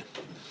mistaken.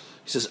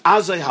 He says,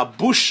 Azay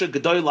habusha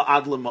gedoyla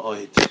adla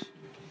ma'oid.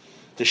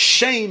 The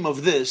shame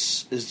of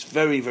this is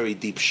very, very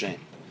deep shame.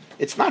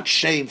 It's not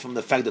shame from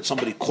the fact that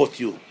somebody caught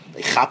you,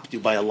 they chapped you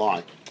by a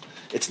lie.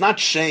 It's not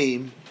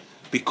shame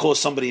because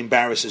somebody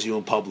embarrasses you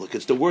in public.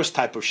 It's the worst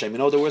type of shame. You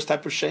know what the worst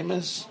type of shame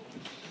is?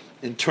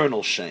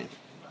 Internal shame.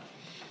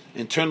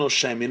 Internal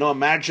shame. You know,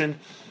 imagine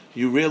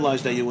you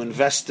realize that you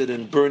invested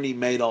in Bernie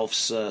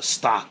Madoff's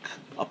stock,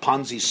 a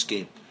Ponzi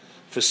scheme,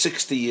 for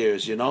 60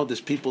 years. You know,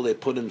 there's people, they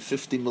put in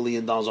 $50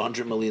 million,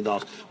 $100 million.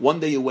 One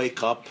day you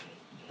wake up,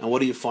 and what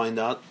do you find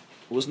out?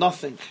 It was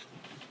nothing.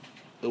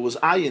 It was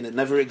ayin. It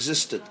never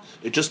existed.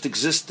 It just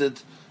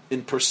existed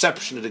in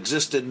perception. It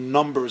existed in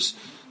numbers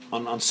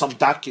on some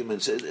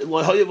documents.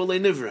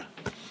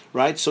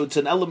 Right? So it's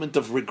an element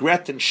of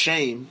regret and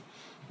shame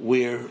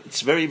where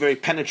it's very, very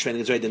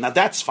penetrating. Now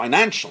that's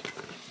financial,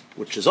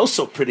 which is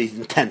also pretty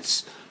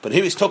intense. But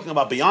here he's talking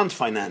about beyond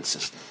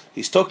finances.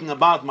 He's talking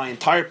about my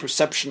entire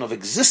perception of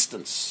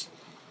existence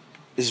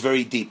is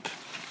very deep.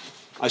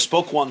 I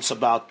spoke once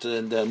about,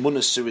 in the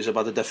Munas series,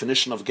 about the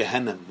definition of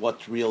Gehenim,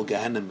 what real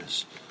Gehenim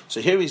is. So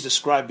here he's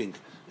describing,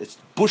 it's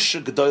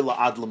Busha G'doyla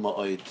Adla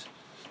Ma'oid.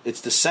 It's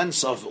the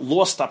sense of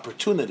lost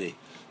opportunity.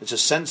 It's a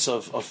sense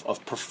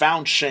of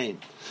profound shame.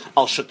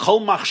 Al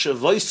Shekol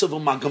Machshevoisav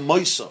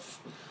u'Magmoisav.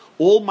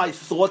 All my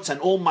thoughts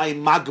and all my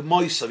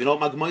Magmoisav. You know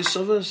what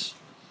Magmoisav is?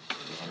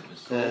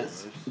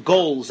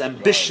 Goals,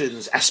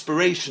 ambitions,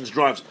 aspirations,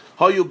 drives.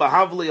 Hayu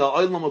Bahavli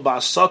Ha'olam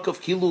Ba'asakav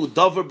Kilu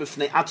Davar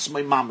B'fnei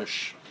Atzmai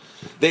Mamish.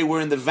 They were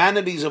in the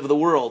vanities of the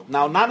world.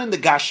 Now, not in the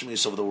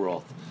Gashmis of the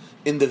world.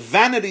 In the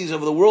vanities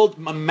of the world,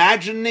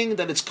 imagining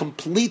that it's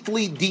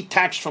completely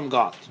detached from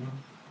God.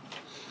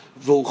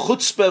 The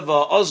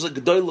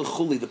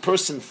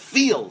person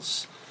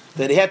feels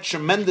that he had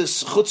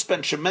tremendous chutzpah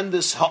and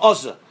tremendous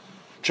ha'azah,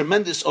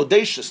 tremendous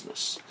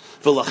audaciousness.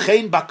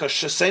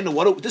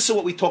 This is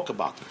what we talk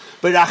about.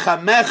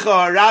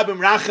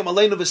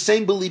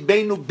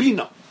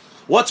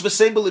 What's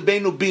v'sein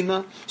b'libeinu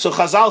bina? So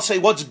Chazal say,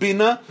 what's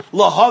bina?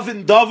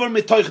 Lahavin davar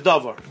mitoich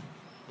davar.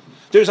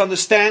 There's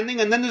understanding,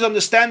 and then there's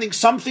understanding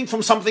something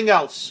from something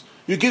else.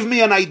 You give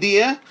me an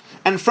idea,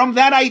 and from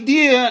that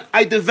idea,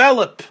 I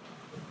develop,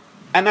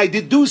 and I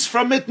deduce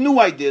from it new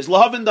ideas.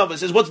 Lahavin davar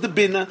says, what's the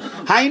bina?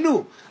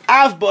 Hainu.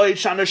 Av b'oid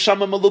shana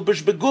shama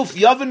malubish beguf,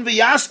 yavin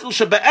v'yaskel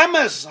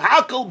shebe'emes,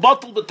 hakal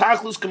batal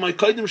b'tachlus k'may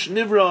koidim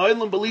shenivra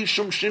ha'olam b'li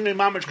shum shinui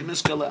mamash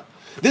k'niskala.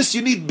 This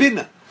you need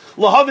bina.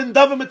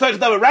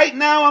 Right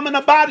now I'm in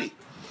a body.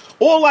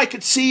 All I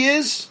could see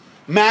is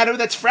matter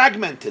that's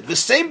fragmented. To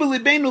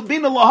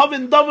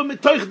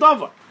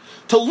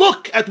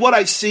look at what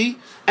I see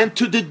and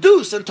to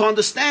deduce and to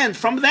understand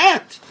from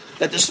that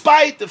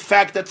despite the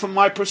fact that from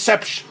my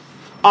perception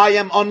I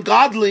am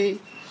ungodly,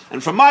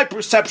 and from my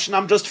perception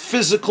I'm just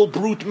physical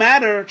brute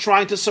matter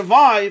trying to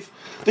survive,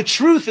 the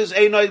truth is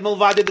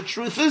the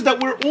truth is that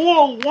we're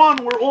all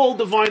one, we're all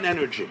divine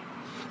energy.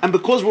 And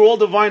because we're all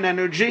divine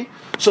energy,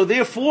 so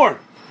therefore,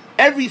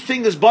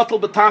 everything is batal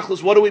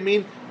b'tachlus. What do we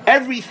mean?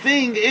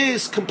 Everything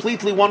is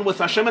completely one with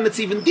Hashem, and it's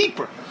even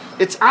deeper.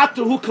 It's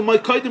atahu k'may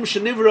kodim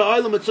shenivra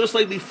olam. It's just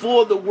like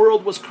before the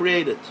world was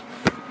created.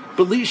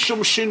 B'li shum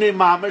shinei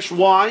mamish.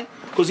 Why?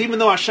 Because even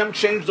though Hashem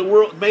changed the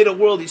world, made a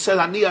world, He said,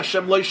 "Ani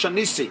Hashem lo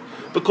shanisi."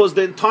 Because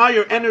the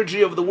entire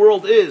energy of the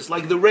world is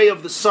like the ray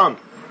of the sun.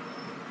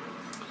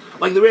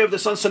 Like the ray of the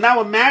sun. So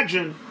now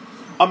imagine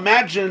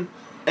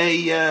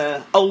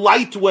a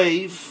light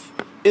wave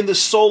in the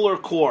solar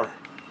core.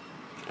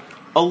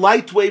 A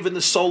light wave in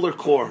the solar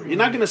core. You're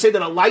not going to say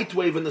that a light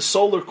wave in the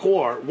solar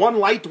core, one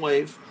light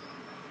wave,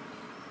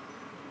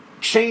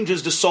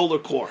 changes the solar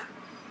core.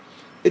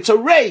 It's a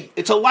ray.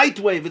 It's a light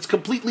wave. It's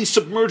completely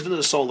submerged in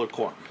the solar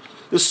core.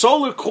 The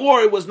solar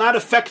core was not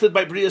affected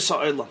by Bria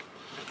Sa'olam.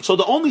 So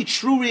the only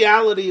true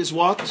reality is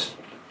what?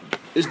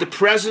 Is the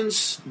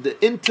presence, the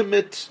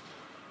intimate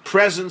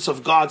presence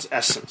of God's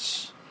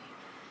essence.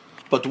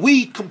 But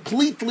we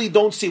completely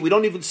don't see, we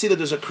don't even see that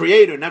there's a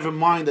creator, never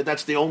mind that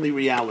that's the only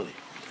reality.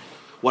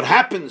 What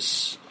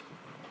happens,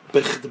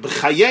 when the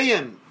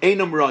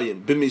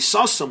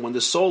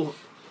soul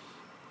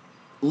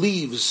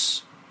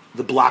leaves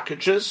the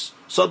blockages,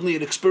 suddenly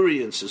it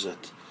experiences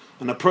it.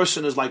 And a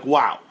person is like,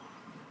 wow.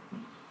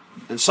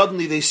 And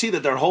suddenly they see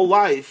that their whole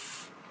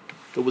life,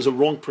 there was a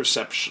wrong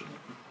perception.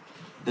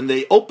 And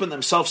they open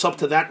themselves up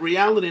to that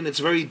reality, and it's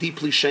very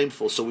deeply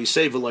shameful. So we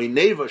say, what's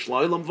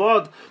la'olam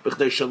vad?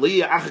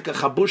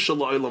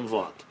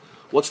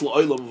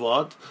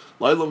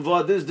 La'olam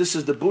vad is, this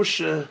is the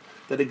busha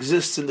that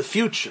exists in the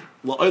future.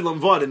 La'olam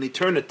vad, in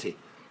eternity.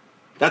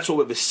 That's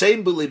what we're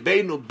saying,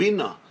 b'libeinu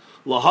bina,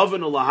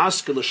 lahavenu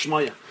lahaske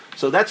l'shmaya.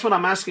 So that's what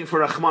I'm asking for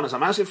Rachmanis.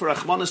 I'm asking for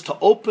Rachmanis to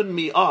open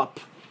me up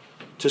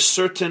to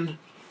certain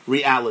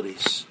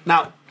realities.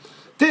 Now,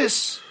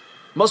 this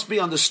must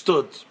be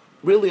understood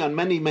really on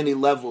many, many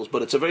levels,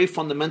 but it's a very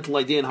fundamental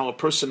idea in how a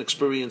person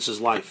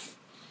experiences life.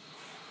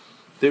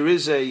 There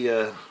is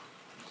a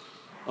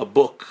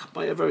book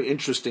by a very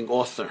interesting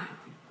author,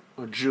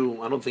 a Jew.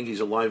 I don't think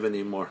he's alive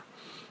anymore.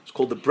 It's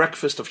called The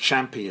Breakfast of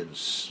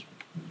Champions.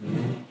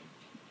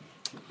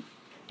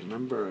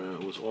 Remember,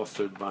 it was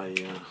authored by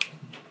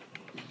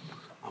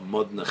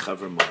Modna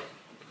Chaverman,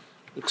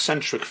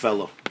 eccentric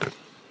fellow.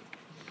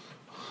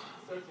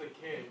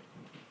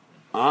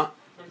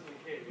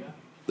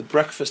 The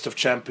Breakfast of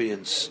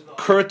Champions.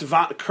 Kurt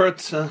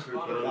Vonnegut.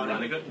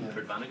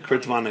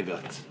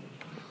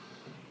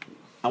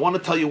 I want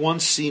to tell you one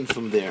scene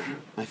from there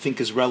I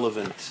think is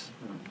relevant.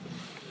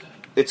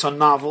 It's a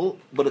novel,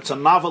 but it's a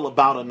novel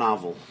about a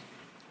novel.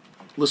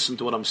 Listen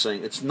to what I'm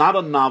saying. It's not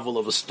a novel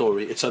of a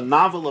story. It's a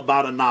novel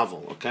about a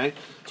novel, okay?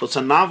 So it's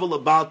a novel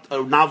about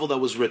a novel that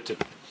was written.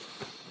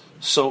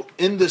 So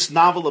in this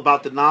novel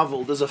about the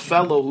novel, there's a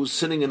fellow who's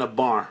sitting in a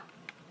bar.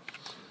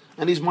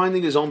 And he's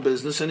minding his own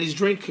business, and he's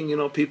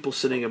drinking, people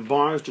sitting in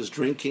bars, just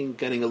drinking,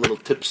 getting a little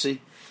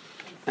tipsy,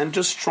 and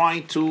just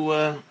trying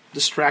to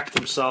distract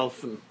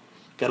himself and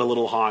get a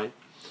little high.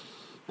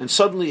 And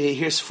suddenly he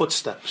hears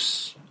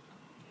footsteps.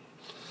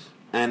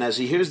 And as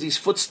he hears these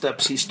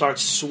footsteps, he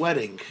starts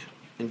sweating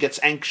and gets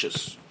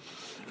anxious.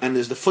 And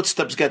as the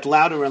footsteps get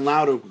louder and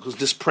louder, because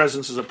this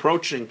presence is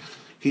approaching,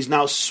 he's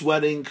now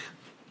sweating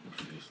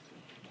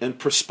and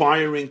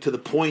perspiring to the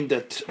point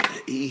that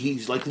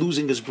he's like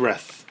losing his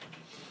breath.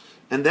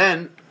 And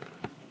then,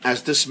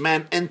 as this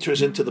man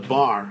enters into the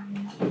bar,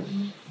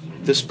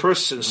 this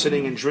person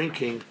sitting and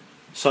drinking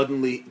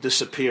suddenly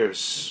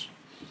disappears.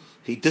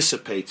 He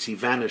dissipates, he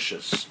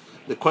vanishes.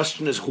 The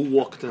question is, who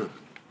walked in?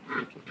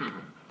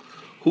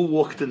 Who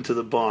walked into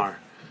the bar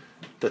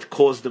that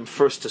caused them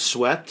first to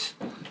sweat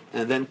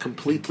and then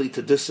completely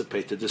to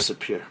dissipate, to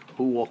disappear?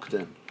 Who walked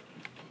in?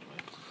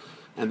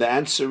 And the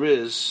answer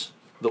is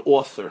the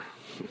author.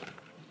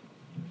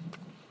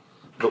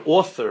 The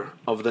author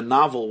of the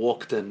novel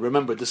walked in.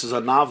 Remember, this is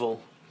a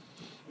novel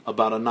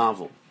about a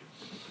novel.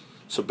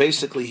 So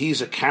basically,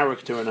 he's a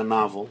character in a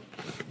novel.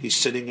 He's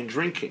sitting and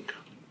drinking.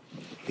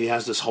 He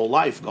has this whole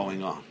life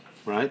going on,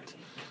 right?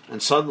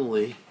 And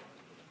suddenly,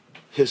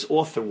 his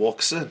author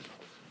walks in.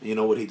 You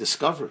know what he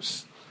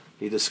discovers?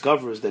 He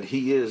discovers that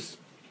he is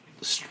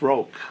the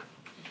stroke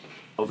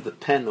of the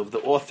pen of the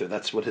author.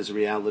 That's what his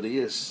reality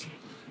is.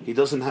 He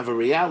doesn't have a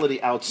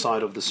reality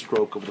outside of the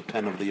stroke of the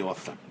pen of the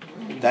author.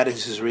 That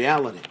is his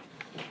reality.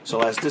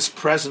 So as this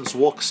presence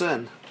walks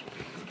in,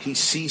 he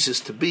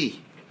ceases to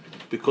be,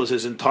 because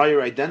his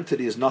entire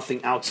identity is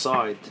nothing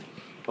outside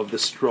of the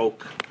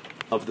stroke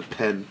of the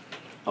pen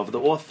of the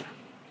author.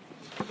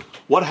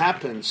 What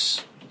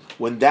happens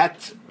when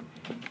that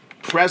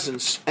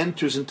presence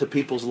enters into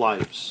people's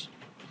lives?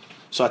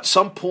 So at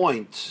some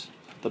point,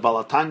 the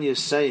Baal HaTanya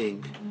is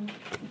saying,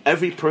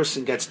 every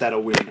person gets that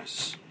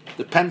awareness.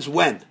 Depends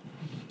when.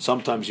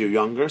 Sometimes you're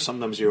younger,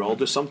 sometimes you're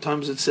older,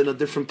 sometimes it's in a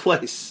different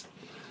place.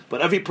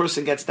 But every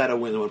person gets that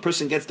awareness. When a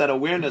person gets that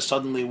awareness,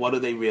 suddenly what do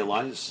they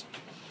realize?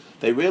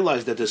 They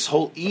realize that this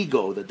whole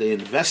ego that they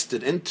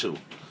invested into,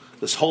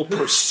 this whole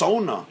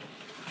persona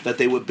that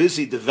they were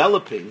busy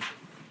developing,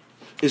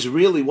 is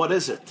really, what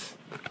is it?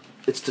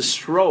 It's the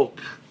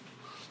stroke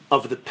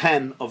of the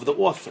pen of the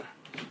author.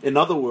 In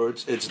other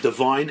words, it's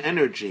divine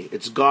energy.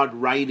 It's God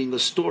writing a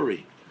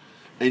story.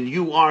 And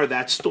you are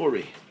that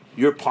story.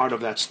 You're part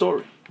of that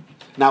story.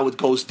 Now it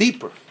goes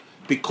deeper,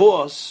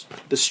 because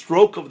the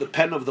stroke of the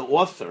pen of the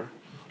author,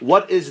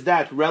 what is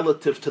that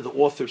relative to the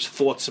author's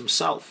thoughts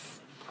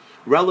himself?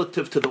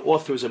 Relative to the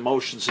author's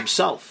emotions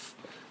himself?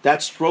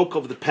 That stroke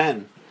of the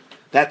pen,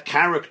 that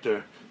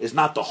character, is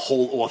not the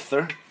whole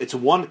author. It's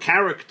one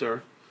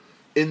character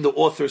in the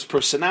author's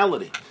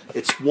personality.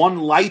 It's one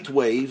light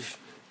wave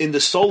in the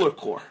solar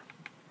core.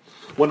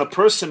 When a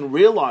person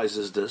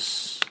realizes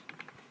this,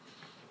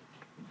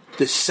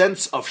 the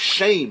sense of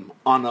shame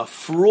on a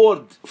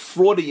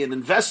fraudian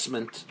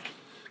investment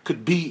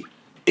could be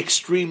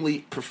extremely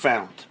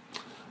profound.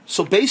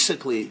 So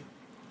basically,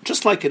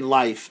 just like in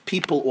life,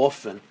 people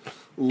often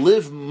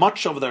live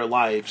much of their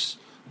lives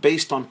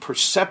based on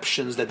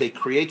perceptions that they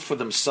create for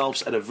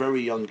themselves at a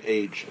very young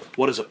age.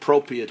 What is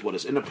appropriate, what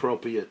is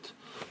inappropriate,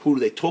 who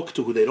do they talk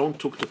to, who they don't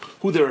talk to,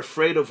 who they're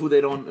afraid of, who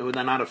they're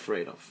not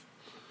afraid of.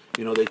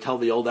 You know, they tell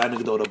the old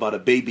anecdote about a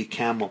baby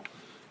camel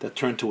that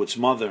turned to its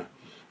mother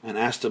and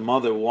asked the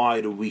mother,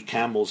 why do we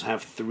camels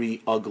have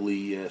three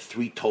ugly,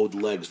 three-toed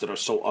legs that are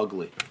so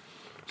ugly?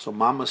 So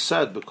Mama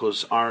said,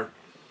 because our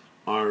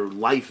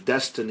life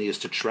destiny is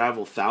to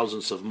travel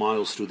thousands of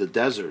miles through the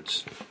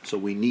deserts, so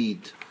we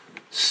need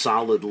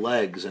solid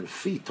legs and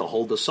feet to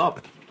hold us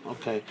up.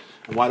 Okay,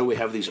 and why do we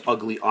have these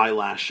ugly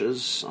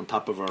eyelashes on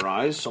top of our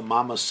eyes? So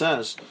Mama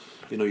says,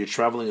 you know, you're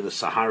traveling in the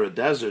Sahara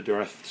Desert,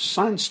 there are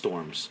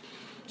sandstorms.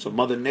 So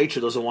Mother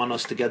Nature doesn't want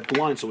us to get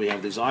blind, so we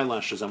have these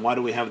eyelashes. And why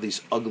do we have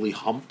these ugly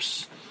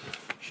humps?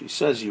 She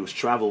says you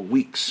travel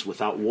weeks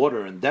without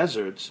water in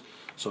deserts,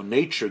 so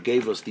nature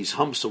gave us these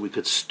humps so we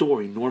could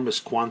store enormous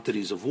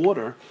quantities of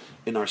water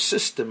in our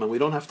system, and we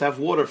don't have to have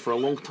water for a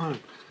long time.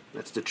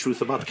 That's the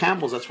truth about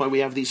camels. That's why we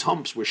have these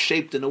humps. We're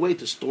shaped in a way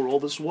to store all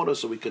this water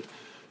so we could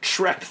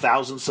trek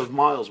thousands of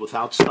miles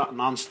without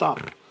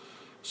non-stop.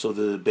 So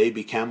the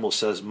baby camel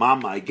says,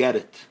 Mama, I get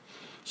it.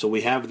 So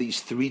we have these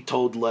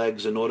three-toed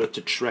legs in order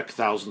to trek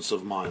thousands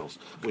of miles.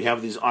 We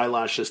have these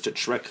eyelashes to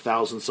trek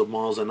thousands of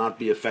miles and not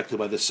be affected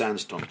by the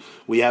sandstorm.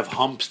 We have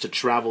humps to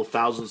travel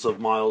thousands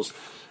of miles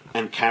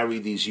and carry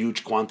these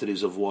huge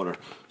quantities of water.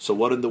 So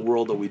what in the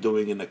world are we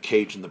doing in a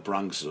cage in the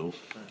Bronx Zoo?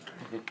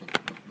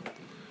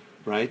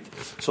 Right?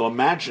 So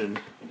imagine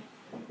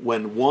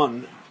when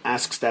one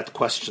asks that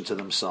question to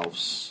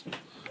themselves.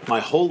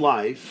 My whole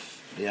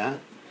life,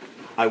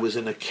 I was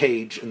in a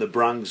cage in the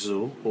Bronx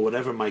Zoo, or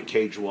whatever my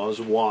cage was.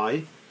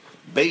 Why?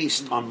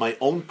 Based on my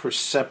own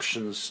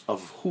perceptions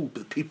of who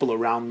the people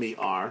around me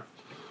are,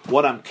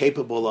 what I'm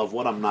capable of,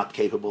 what I'm not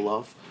capable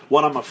of,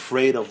 what I'm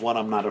afraid of, what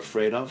I'm not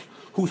afraid of,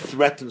 who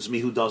threatens me,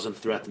 who doesn't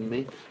threaten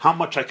me, how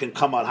much I can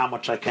come out, how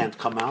much I can't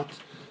come out.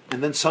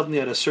 And then suddenly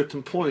at a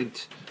certain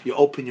point, you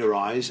open your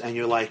eyes and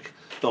you're like,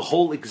 the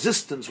whole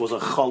existence was a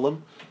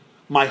cholim.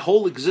 My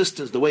whole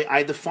existence, the way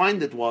I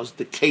defined it was,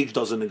 the cage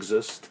doesn't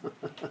exist.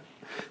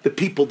 The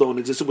people don't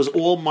exist. It was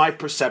all my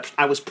perception.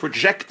 I was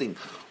projecting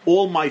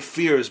all my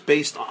fears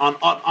based on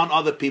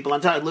other people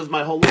until I lived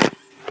my whole life.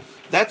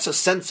 That's a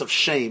sense of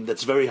shame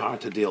that's very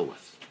hard to deal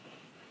with.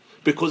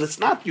 Because it's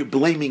not you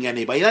blaming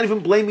anybody. You're not even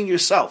blaming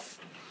yourself.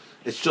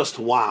 It's just,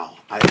 wow.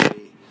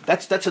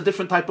 That's a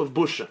different type of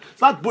busha.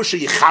 It's not busha,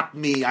 you chap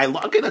me.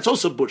 Okay, that's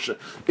also busha.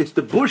 It's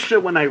the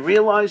busha when I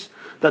realized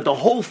that the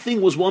whole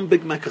thing was one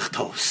big mekach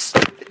tos.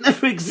 It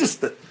never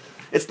existed.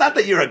 It's not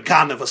that you're a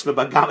ganavas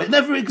mebagam. It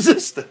never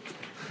existed.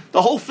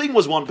 The whole thing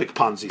was one big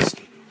Ponzi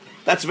scheme.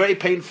 That's very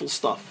painful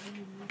stuff.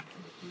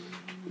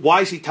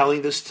 Why is he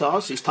telling this to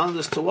us? He's telling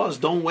this to us.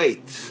 Don't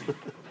wait.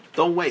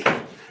 Don't wait.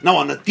 Now,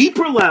 on a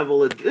deeper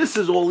level, this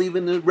is all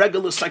even in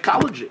regular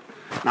psychology.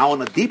 Now,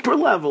 on a deeper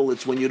level,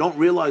 it's when you don't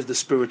realize the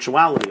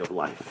spirituality of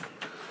life.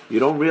 You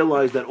don't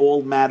realize that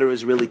all matter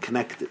is really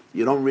connected.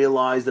 You don't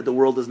realize that the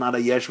world is not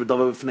a yesh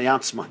v'davar v'fnei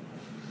atzma.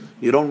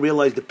 You don't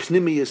realize the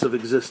pnimius of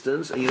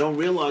existence, and you don't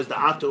realize the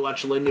ato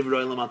achalei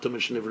nivra olam, ato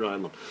mish nivra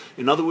olam.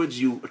 In other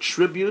words, you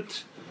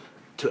attribute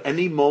to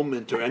any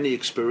moment or any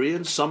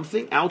experience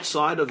something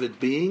outside of it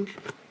being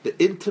the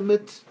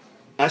intimate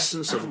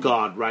essence of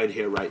God right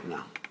here, right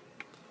now.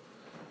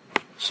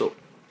 So,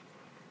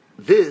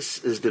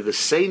 this is the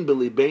v'sein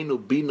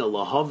b'libeinu bina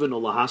lahavin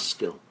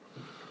ulahaskil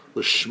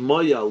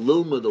l'shmoya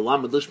lilmud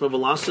alamed lishma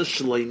v'lasa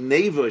shloi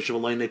neva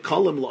shloi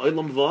nekalim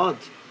la'olam v'ad.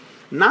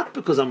 Not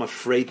because I'm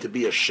afraid to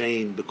be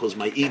ashamed, because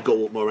my ego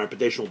or my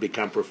reputation will be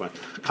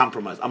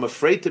compromised. I'm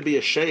afraid to be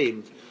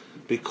ashamed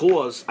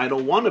because I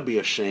don't want to be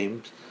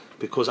ashamed,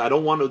 because I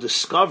don't want to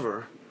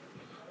discover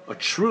a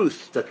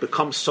truth that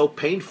becomes so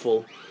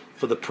painful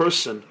for the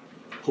person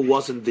who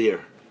wasn't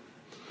there.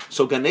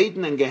 So Gan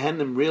Eden and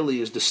Gehenna really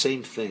is the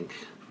same thing,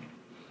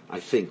 I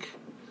think.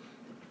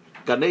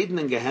 Gan Eden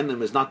and Gehenna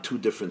is not two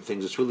different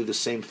things. It's really the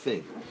same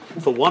thing.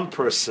 For one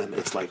person,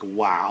 it's like,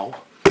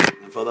 wow.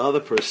 And for the other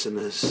person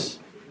is,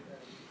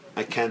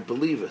 I can't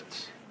believe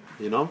it.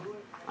 You know?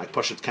 I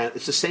push it can't.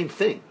 It's the same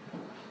thing.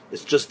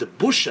 It's just the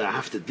busha I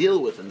have to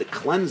deal with, and the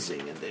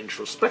cleansing and the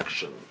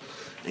introspection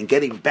and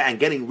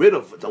getting rid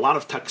of a lot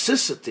of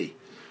toxicity.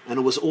 And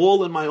it was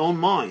all in my own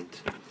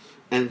mind.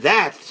 And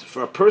that,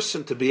 for a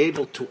person to be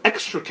able to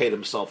extricate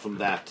himself from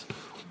that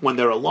when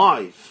they're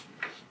alive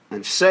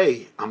and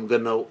say, I'm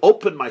going to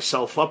open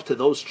myself up to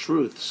those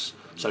truths,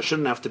 so I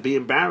shouldn't have to be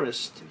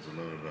embarrassed.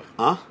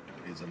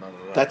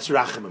 That's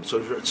rachamim. So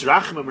it's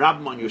rachamim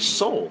rabbim on your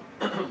soul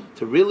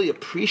to really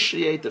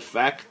appreciate the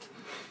fact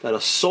that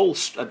a soul,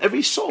 and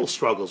every soul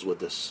struggles with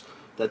this,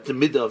 that the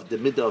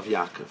midah of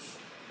Yaakov.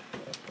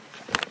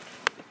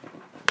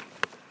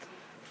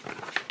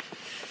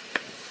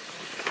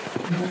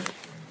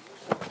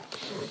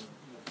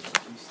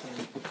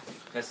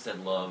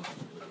 Chesed, love,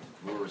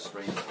 ruler,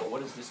 restraint.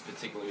 What does this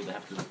particularly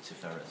have to do with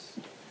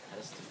Tiferes? How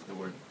does the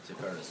word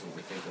Tiferes, what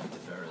we think of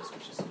Tiferes,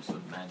 which is some sort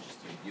of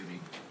majesty, beauty,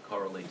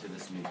 correlate to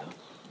this midah?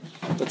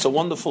 That's a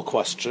wonderful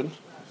question.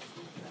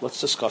 Let's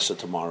discuss it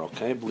tomorrow,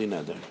 okay? Bli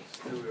neder.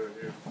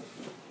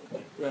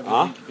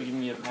 Rabbi, you're giving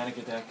me a panic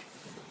attack.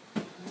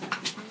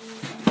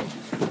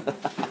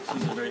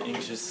 She's a very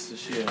anxious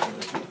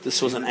Shia.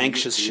 This was an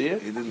anxious shir.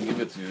 He didn't give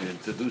it to you, he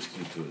introduced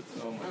you to it.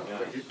 Oh my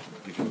God.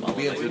 You can be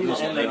We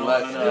introduced end in on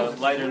life.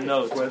 a lighter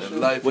note. In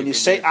life When you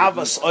say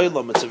Avas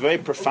Olam, it's a very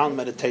profound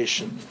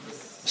meditation.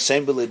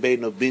 Same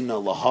b'lebeinu bina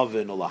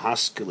lahavin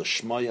lahaskel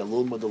l'shmaya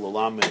lulmad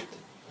l'lamed.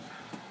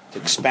 To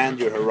expand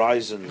your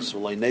horizons,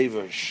 v'lay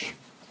nevesh.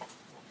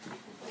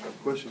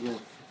 Question again.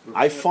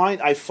 I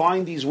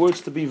find these words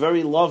to be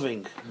very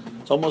loving.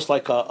 It's almost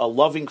like a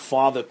loving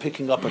father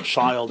picking up a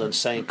child and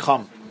saying,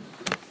 "Come,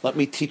 let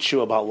me teach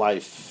you about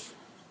life."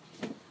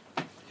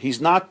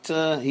 He's not.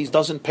 He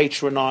doesn't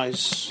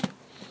patronize.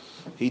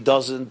 He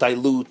doesn't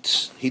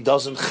dilute. He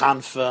doesn't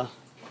chanfa.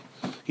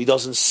 He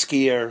doesn't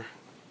scare.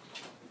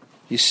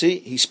 You see,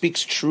 he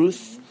speaks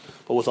truth,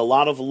 but with a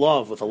lot of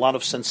love, with a lot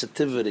of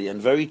sensitivity, and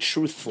very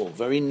truthful,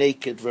 very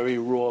naked, very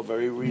raw,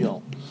 very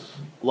real.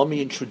 Let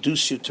me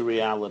introduce you to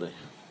reality.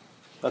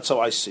 That's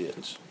how I see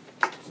it.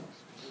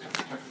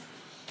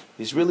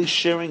 He's really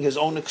sharing his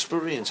own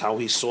experience, how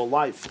he saw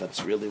life.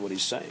 That's really what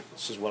he's saying.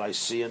 This is what I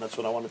see, and that's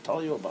what I want to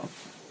tell you about.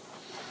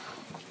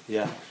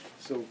 Yeah.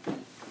 So the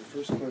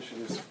first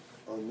question is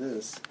on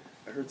this.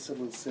 I heard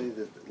someone say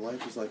that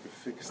life is like a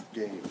fixed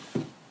game.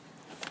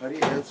 How do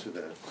you answer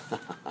that?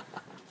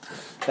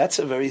 That's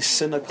a very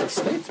cynical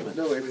statement.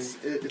 No, it's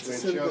a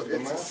cynical.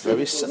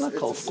 Very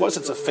cynical. Of course,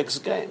 it's a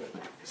fixed game.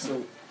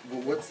 So,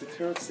 well, what's the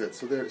teretz then?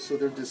 So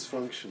they're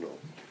dysfunctional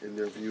in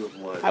their view of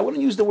life. I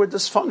wouldn't use the word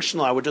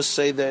dysfunctional. I would just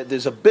say that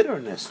there's a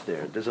bitterness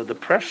there. There's a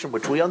depression,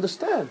 which we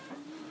understand.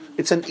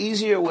 It's an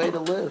easier way to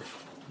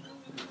live.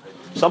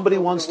 Somebody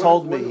once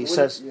told me, he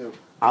says,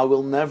 I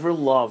will never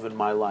love in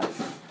my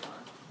life.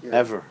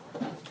 Ever.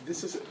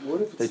 This is,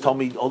 what if it's They told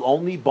me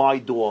only buy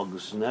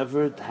dogs,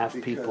 never have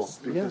people.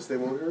 Because they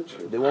won't hurt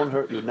you. They won't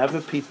hurt you. Never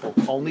people,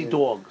 only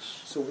dogs.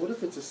 So what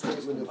if it's a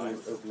statement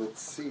of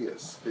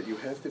Metzias, that you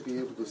have to be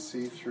able to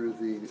see through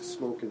the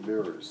smoke and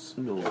mirrors?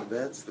 No. And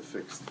that's the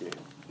fixed game.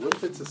 What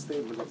if it's a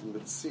statement of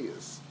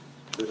Metzias,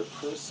 that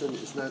a person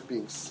is not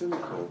being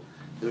cynical,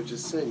 they're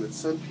just saying that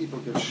some people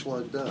get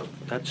slugged up.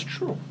 That's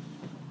true.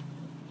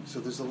 So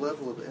there's a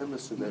level of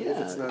emes in that. If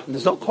Yeah, it's not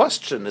there's no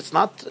question. It's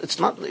not.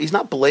 He's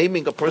not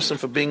blaming a person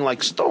for being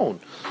like stone.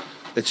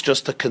 It's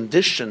just a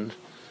condition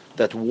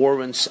that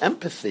warrants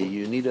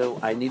empathy.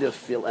 I need to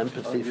feel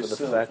empathy for the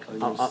fact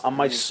on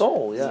my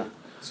soul. Yeah,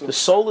 So, the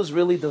soul is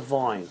really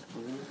divine,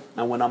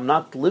 and when I'm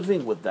not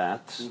living with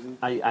that,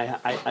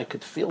 I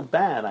could feel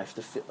bad. I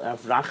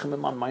have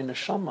rachamim on my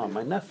neshama,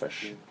 my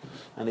nefesh,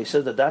 and he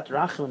said that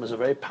rachamim is a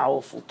very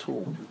powerful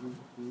tool.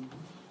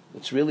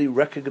 It's really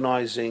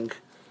recognizing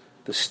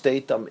the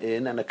state I'm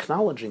in and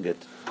acknowledging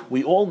it.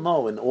 We all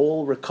know in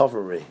all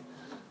recovery,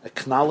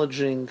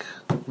 acknowledging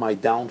my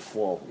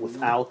downfall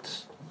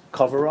without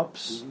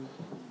cover-ups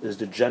is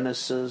the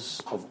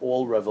genesis of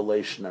all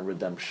revelation and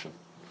redemption.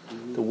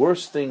 The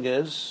worst thing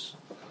is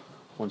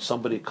when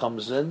somebody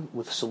comes in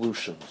with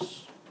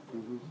solutions.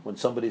 When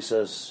somebody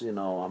says,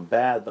 I'm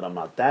bad, but I'm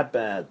not that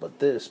bad, but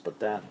this, but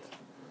that.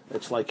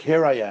 It's like,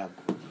 here I am,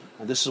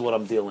 and this is what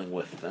I'm dealing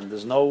with, and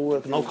there's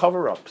no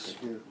cover-ups.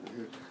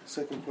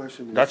 second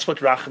question is... That's what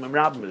Rachamim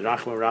Rabbim is.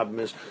 Rachamim Rabbim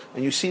is,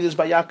 and you see this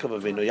by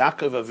Yaakov Avinu.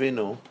 Yaakov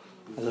Avinu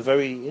has a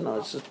very,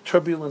 it's a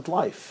turbulent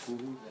life,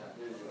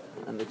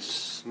 and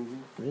it's,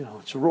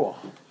 it's raw.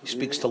 He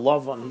speaks to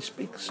love, and he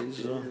speaks.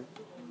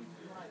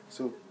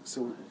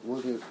 So one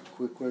other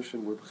quick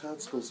question. What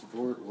Chatzkel's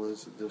word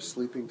was, they're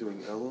sleeping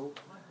doing Elul?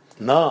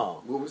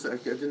 No. What was that? I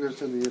didn't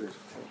understand the Yiddish.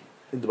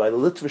 By the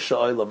Litvisha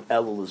Olam,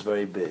 Elul is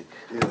very big.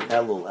 Yeah.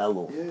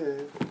 Elul.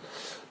 Yeah.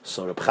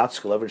 So Reb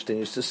Chatzkel Everstein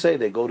used to say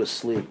they go to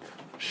sleep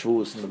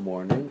Shavuos in the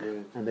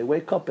morning, and they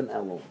wake up in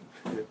Elul.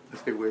 Yeah.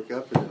 They wake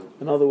up and...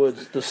 In other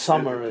words, the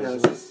summer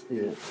is...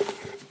 Yeah.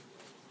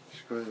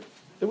 Go ahead.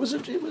 It was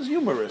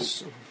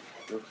humorous.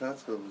 Reb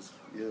Chatzkel was,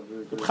 very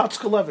Reb good.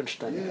 Chatzkel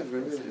Everstein. Yeah,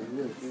 very good.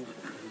 Yeah.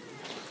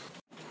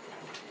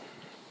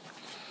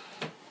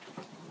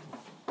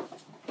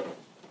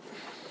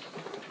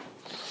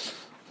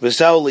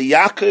 V'zeu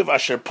liYaakov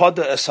asher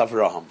pada es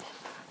Avraham.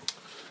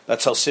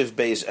 That's how Siv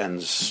Beis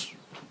ends.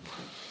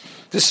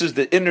 This is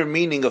the inner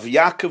meaning of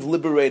Yaakov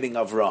liberating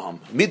Avraham.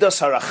 Midas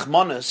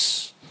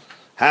HaRachmanis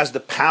has the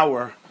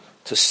power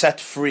to set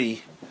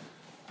free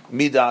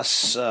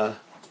Midas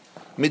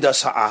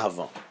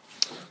HaAhava.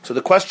 So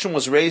the question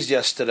was raised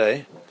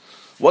yesterday,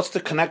 what's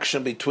the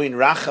connection between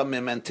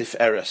Rachamim and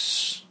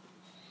Tiferes?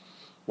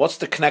 What's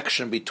the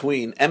connection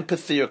between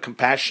empathy or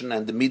compassion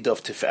and the Midah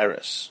of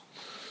Tiferes?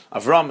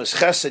 Avram is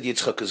Chesed,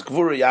 Yitzchak is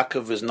Gvura,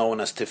 Yaakov is known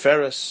as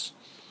Tiferes.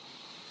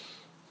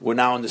 We're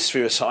now in the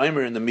sphere of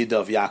Ha'omer, in the Midah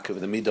of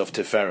Yaakov, the Midah of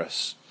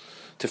Tiferes.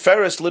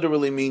 Tiferes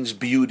literally means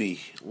beauty,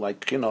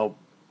 like,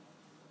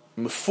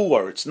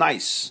 mefuar, it's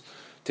nice.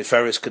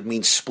 Tiferes could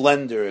mean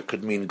splendor, it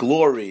could mean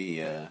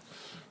glory,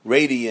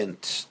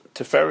 radiant.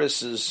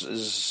 Tiferes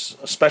is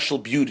a special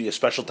beauty, a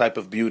special type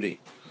of beauty.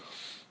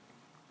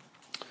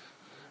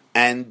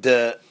 And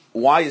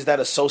why is that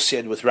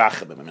associated with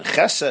Rachamim? I mean,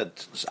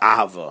 Chesed is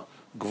Ahava,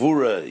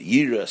 Gvura,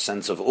 Yira,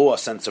 sense of awe,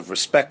 sense of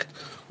respect.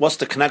 What's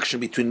the connection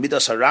between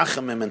Midas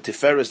HaRachamim and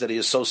Tiferes that he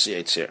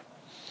associates here?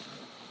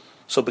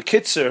 So,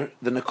 Bekitzer,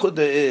 the Nekuda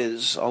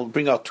is, I'll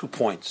bring out 2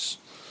 points.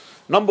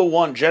 Number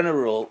one,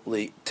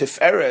 generally,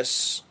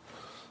 Tiferes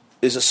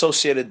is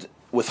associated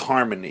with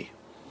harmony.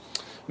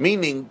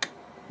 Meaning,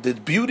 the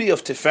beauty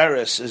of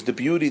Tiferes is the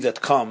beauty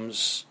that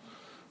comes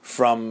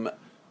from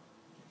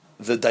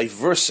the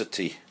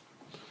diversity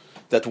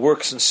that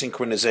works in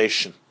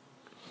synchronization.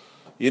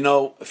 You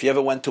know, if you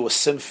ever went to a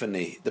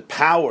symphony, the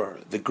power,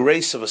 the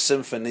grace of a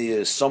symphony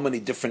is so many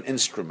different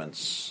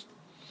instruments,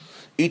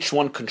 each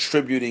one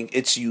contributing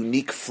its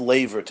unique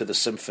flavor to the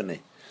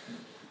symphony.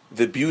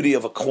 The beauty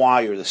of a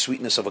choir, the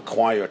sweetness of a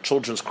choir, a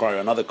children's choir,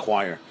 another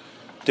choir,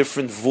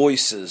 different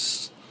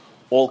voices,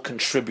 all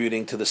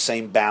contributing to the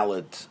same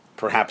ballad,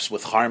 perhaps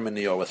with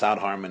harmony or without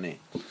harmony.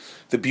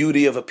 The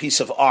beauty of a piece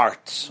of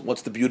art.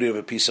 What's the beauty of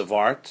a piece of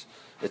art?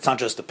 It's not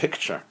just the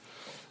picture.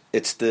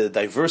 It's the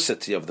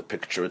diversity of the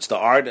picture. It's the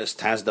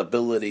artist has the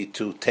ability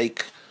to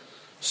take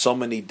so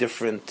many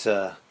different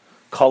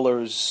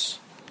colors,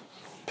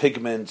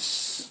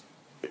 pigments,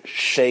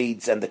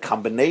 shades, and the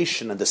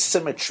combination and the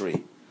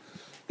symmetry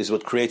is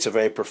what creates a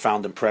very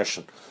profound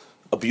impression.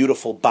 A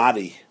beautiful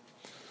body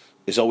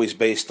is always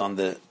based on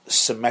the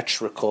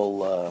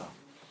symmetrical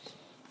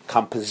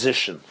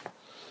composition.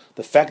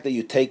 The fact that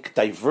you take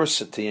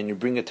diversity and you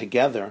bring it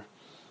together,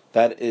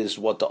 that is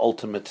what the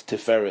ultimate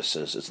Tiferes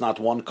is. It's not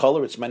one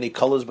color, it's many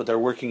colors, but they're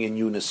working in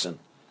unison.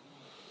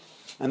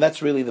 And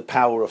that's really the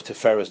power of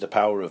Tiferes, the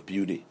power of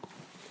beauty.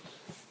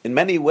 In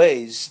many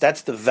ways,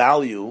 that's the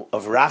value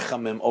of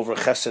Rachamim over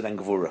Chesed and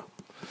Gvura.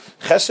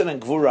 Chesed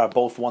and Gvura are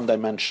both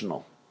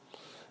one-dimensional.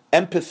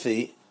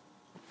 Empathy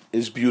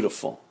is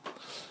beautiful.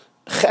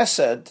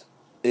 Chesed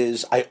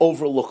is I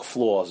overlook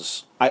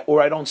flaws,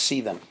 or I don't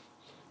see them.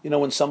 You know,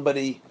 when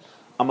somebody,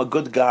 I'm a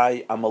good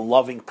guy, I'm a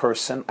loving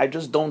person, I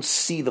just don't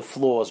see the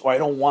flaws, or I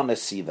don't want to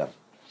see them.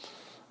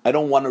 I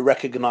don't want to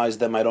recognize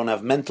them, I don't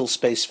have mental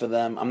space for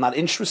them, I'm not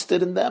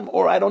interested in them,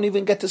 or I don't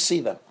even get to see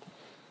them.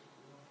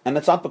 And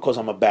it's not because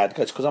I'm a bad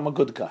guy, it's because I'm a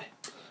good guy.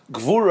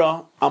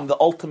 Gvura, I'm the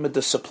ultimate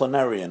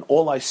disciplinarian.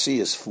 All I see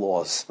is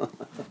flaws.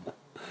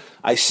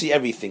 I see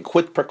everything.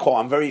 Quid per quo,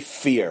 I'm very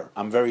fair,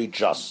 I'm very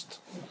just.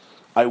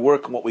 I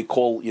work in what we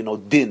call,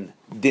 din.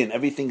 Din,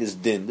 everything is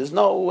din. There's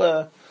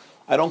no...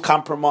 I don't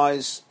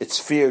compromise. It's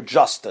fair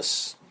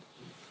justice.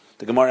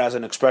 The Gemara has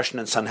an expression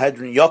in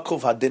Sanhedrin,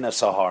 Yaakov hadin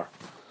sahar.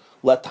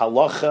 Let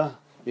halacha,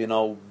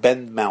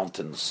 bend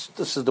mountains.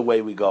 This is the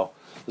way we go.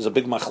 There's a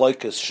big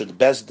machlokes. Should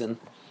Bezdin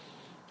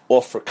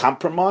offer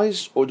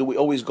compromise, or do we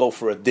always go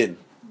for a din?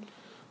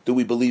 Do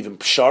we believe in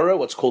pshara,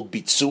 what's called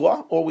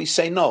bitzua, or we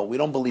say no, we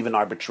don't believe in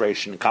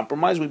arbitration and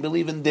compromise, we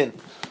believe in din.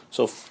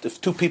 So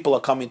if 2 people are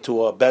coming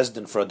to a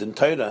Bezdin for a din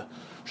Torah,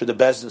 should the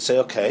Bezdin say,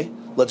 okay,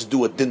 let's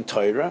do a din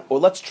Torah, or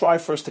let's try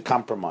first to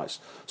compromise?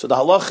 So the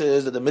halacha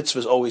is that the mitzvah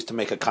is always to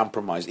make a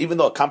compromise, even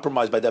though a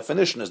compromise by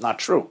definition is not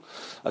true.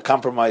 A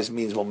compromise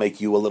means we'll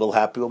make you a little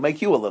happy, we'll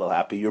make you a little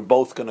happy. You're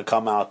both going to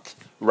come out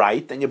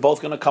right, and you're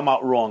both going to come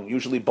out wrong.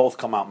 Usually both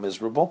come out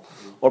miserable,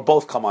 or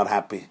both come out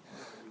happy.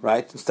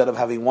 Right? Instead of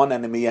having one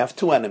enemy, you have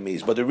 2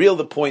 enemies. But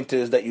the point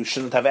is that you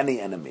shouldn't have any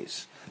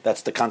enemies.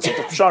 That's the concept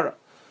of pshara.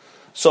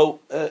 So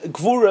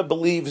Gvura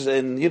believes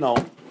in,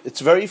 it's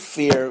very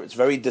fair, it's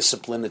very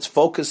disciplined, it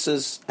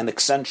focuses and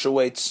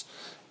accentuates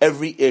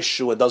every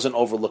issue, it doesn't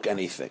overlook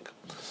anything.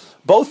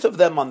 Both of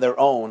them on their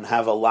own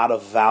have a lot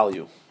of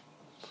value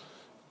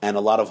and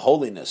a lot of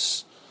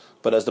holiness.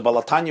 But as the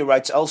Balatanya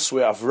writes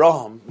elsewhere,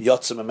 Avraham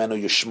yotzem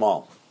emenu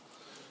Yishmael.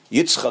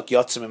 Yitzchak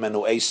yotzem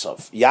emenu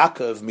Esav.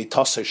 Yaakov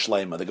mitasei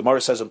shleima. The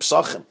Gemara says in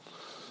Pesachim,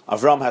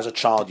 Avram has a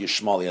child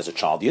Yishmael, he has a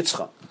child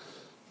Yitzchak.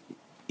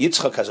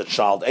 Yitzchak has a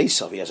child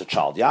Esav, he has a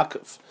child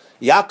Yaakov.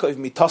 Yaakov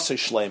mitasei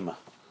shleima.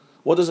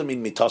 What does it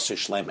mean mitasei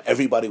shleima?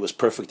 Everybody was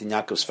perfect in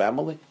Yaakov's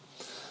family?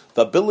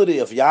 The ability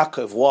of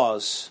Yaakov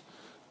was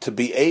to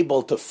be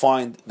able to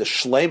find the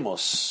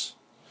shleimus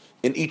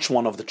in each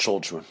one of the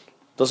children.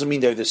 Doesn't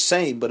mean they're the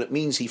same, but it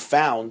means he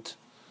found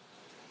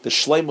the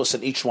shleimus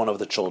in each one of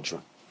the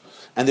children.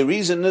 And the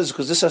reason is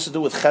because this has to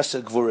do with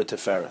Chesed, Gvura,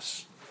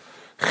 Tiferes.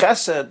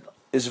 Chesed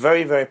is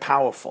very, very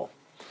powerful,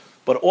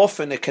 but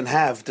often it can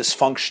have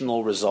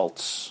dysfunctional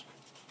results.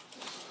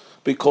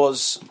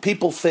 Because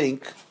people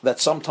think that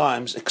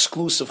sometimes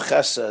exclusive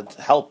Chesed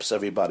helps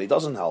everybody. It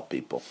doesn't help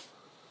people.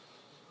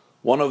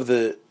 One of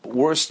the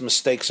worst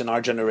mistakes in our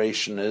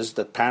generation is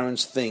that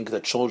parents think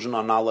that children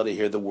are not allowed to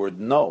hear the word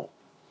no.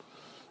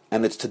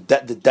 And it's to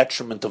the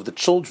detriment of the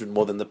children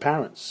more than the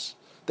parents.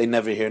 They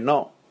never hear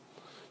no.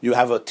 You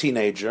have a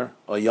teenager,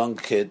 a young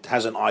kid,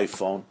 has an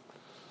iPhone.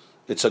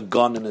 It's a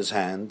gun in his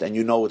hand, and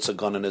you know it's a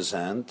gun in his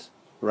hand,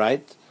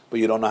 right? But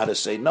you don't know how to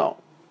say no.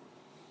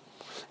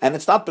 And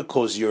it's not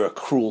because you're a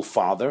cruel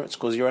father, it's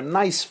because you're a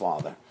nice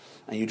father.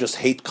 And you just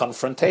hate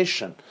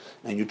confrontation,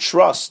 and you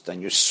trust,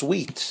 and you're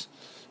sweet.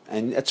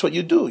 And that's what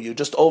you do. You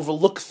just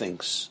overlook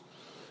things.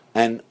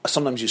 And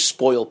sometimes you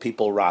spoil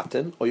people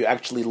rotten, or you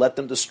actually let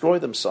them destroy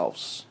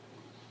themselves.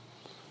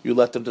 you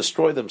let them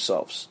destroy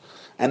themselves.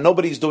 And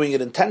nobody's doing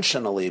it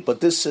intentionally,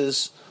 but this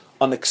is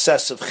an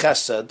excessive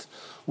chesed,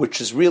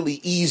 which is really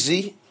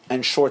easy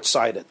and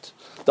short-sighted.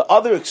 The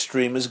other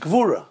extreme is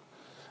gvura.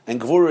 And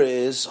gvura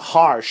is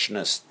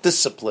harshness,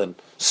 discipline,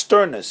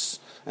 sternness.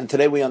 And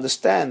today we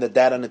understand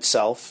that in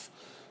itself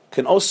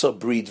can also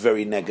breed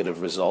very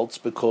negative results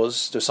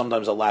because there's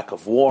sometimes a lack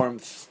of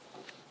warmth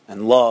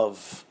and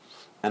love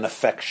and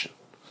affection.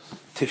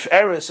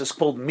 Tiferes is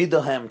called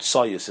midahem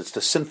tsoyis. It's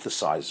the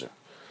synthesizer.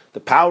 The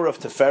power of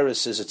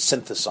Tiferes is it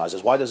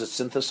synthesizes. Why does it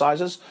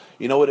synthesizes?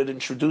 You know what it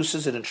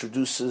introduces? It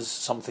introduces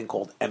something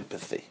called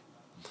empathy.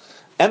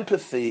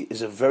 Empathy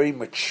is a very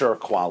mature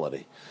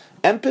quality.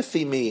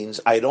 Empathy means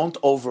I don't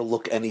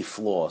overlook any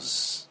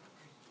flaws.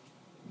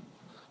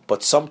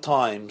 But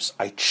sometimes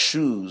I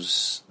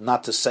choose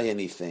not to say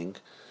anything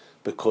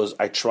because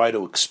I try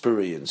to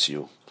experience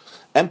you.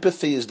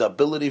 Empathy is the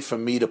ability for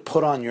me to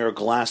put on your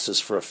glasses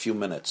for a few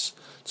minutes.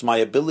 It's my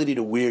ability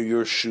to wear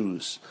your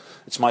shoes.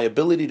 It's my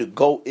ability to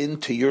go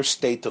into your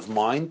state of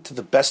mind to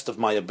the best of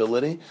my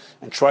ability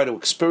and try to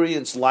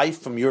experience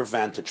life from your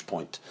vantage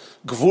point.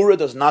 Gvura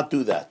does not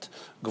do that.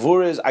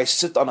 Gvura is I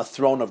sit on a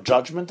throne of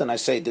judgment and I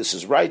say this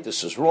is right,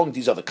 this is wrong,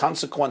 these are the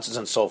consequences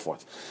and so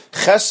forth.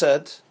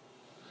 Chesed,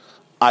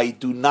 I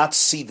do not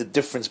see the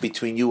difference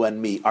between you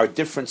and me. Our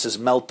differences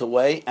melt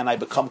away and I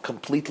become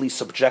completely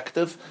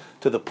subjective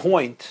to the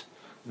point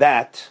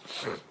that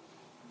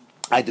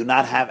I do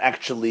not have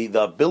actually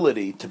the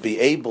ability to be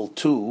able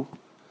to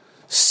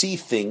see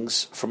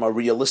things from a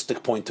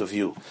realistic point of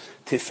view.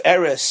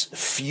 Tiferes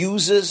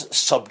fuses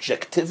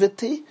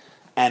subjectivity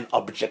and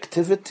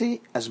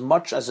objectivity as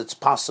much as it's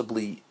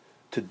possibly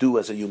to do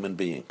as a human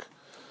being.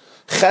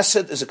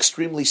 Chesed is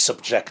extremely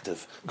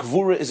subjective.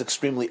 Gvura is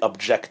extremely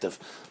objective.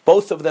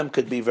 Both of them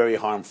could be very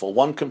harmful.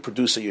 One can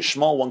produce a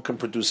Yishmael, one can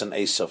produce an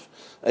Esav.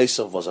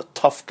 Esav was a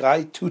tough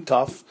guy, too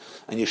tough,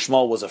 and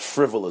Yishmael was a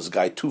frivolous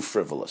guy, too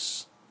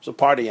frivolous. He was a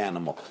party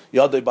animal.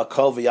 Yadoi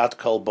bakol v'yad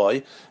kol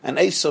boy, and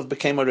Esav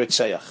became a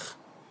Ritzeach.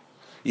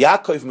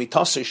 Yaakov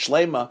mitase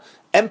shlema,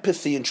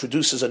 empathy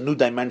introduces a new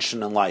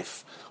dimension in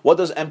life. What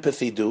does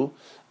empathy do?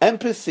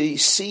 Empathy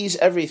sees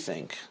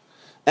everything.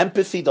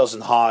 Empathy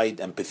doesn't hide.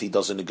 Empathy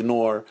doesn't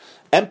ignore.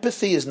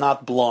 Empathy is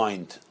not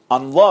blind.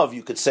 On love,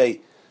 you could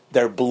say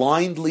they're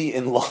blindly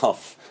in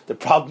love. The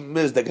problem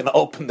is they're going to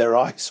open their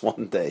eyes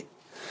one day.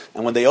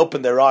 And when they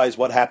open their eyes,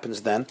 what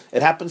happens then?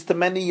 It happens to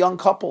many young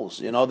couples.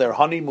 You know, they're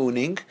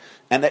honeymooning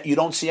and that you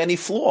don't see any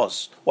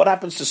flaws. What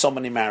happens to so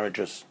many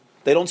marriages?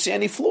 They don't see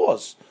any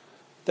flaws.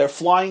 They're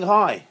flying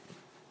high.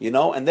 You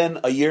know, and then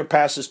a year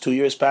passes, 2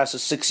 years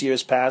passes, 6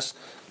 years pass.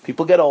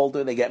 People get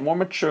older, they get more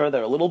mature,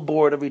 they're a little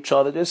bored of each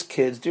other, there's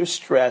kids, there's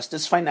stress,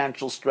 there's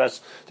financial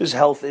stress, there's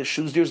health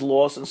issues, there's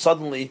loss, and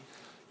suddenly,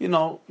 you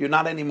know, you're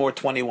not anymore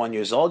 21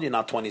 years old, you're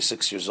not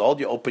 26 years old,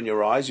 you open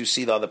your eyes, you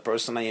see the other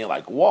person, and you're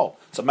like, whoa,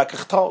 it's a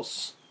mekach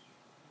tos.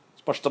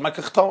 It's much the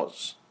mekach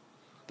tos.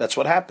 That's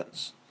what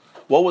happens.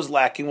 What was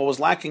lacking? What was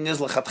lacking is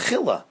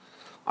lechatchila.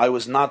 I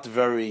was not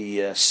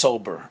very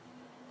sober.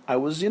 I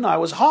was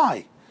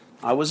high.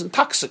 I was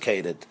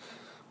intoxicated.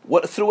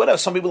 Through whatever.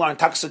 Some people are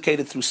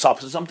intoxicated through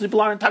substance. Some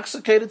people are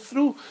intoxicated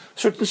through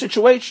certain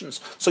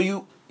situations. So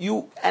you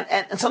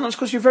sometimes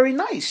because you're very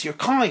nice, you're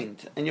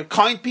kind, and your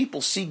kind people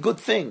see good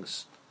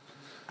things.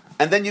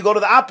 And then you go to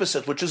the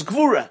opposite, which is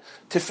gvura.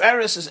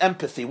 Tiferes is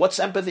empathy. What's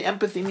empathy?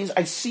 Empathy means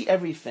I see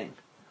everything,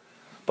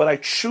 but I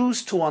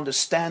choose to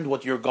understand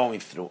what you're going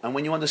through. And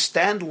when you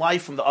understand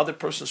life from the other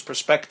person's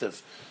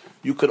perspective,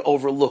 you could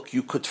overlook,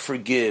 you could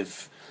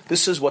forgive.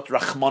 This is what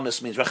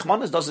Rachmanis means.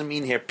 Rachmanis doesn't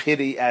mean here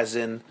pity as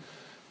in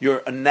you're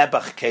a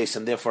Nebuch case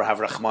and therefore have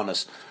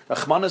Rachmanis.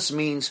 Rachmanis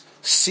means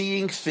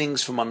seeing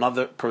things from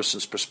another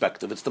person's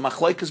perspective. It's the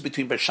machlokes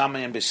between Beis Shammai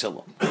and Beis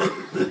Hillel.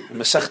 In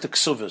Masechta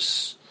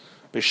Ksuvos,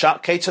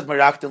 Keitzad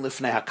Meraktin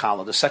Lifnei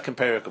HaKala, the second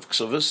parak of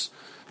Ksuvos,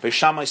 Beis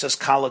Shammai says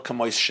Kala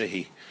Kamois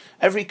Shehi.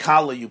 Every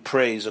Kala you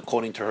praise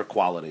according to her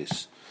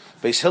qualities.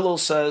 Beis Hillel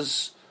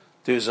says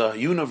there's a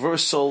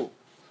universal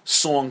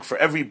song for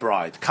every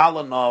bride,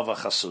 Kala Nava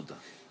Chasuda.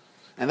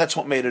 And that's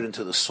what made it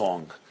into the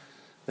song.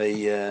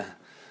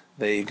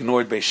 They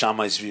ignored Beis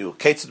Shammai's view.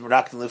 Keitzad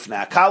Meraktin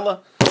Lifnei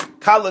HaKala,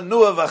 Kala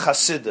Nuava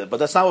Chasida. But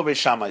that's not what Beis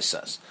Shammai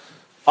says.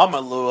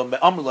 Amalu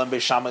and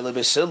Beis Shammai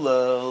leBeis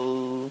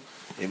Hillel.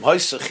 Im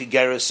Hoysach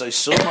Higeres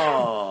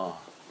Oisuma.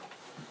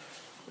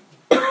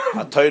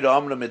 HaTorah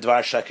Amra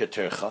Midvar Sheker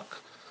Terchak.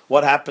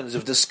 What happens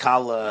if this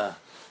Kala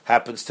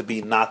happens to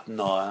be not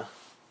Noah?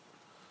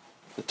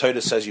 The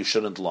Torah says you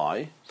shouldn't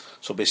lie.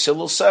 So Beis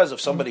Hillel says if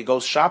somebody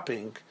goes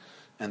shopping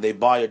and they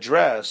buy a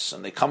dress,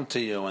 and they come to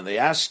you, and they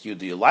ask you,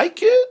 do you like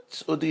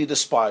it, or do you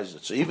despise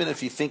it? So even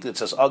if you think it's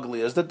as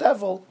ugly as the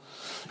devil,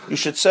 you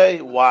should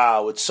say,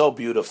 wow, it's so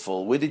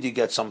beautiful. Where did you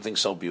get something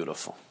so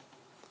beautiful?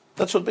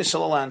 That's what Beis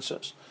Hillel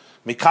answers.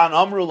 Mikan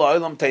amru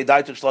la'olam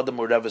teidaitu shladam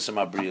urevis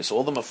imabriya. So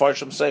all the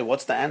Mefarshim say,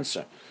 what's the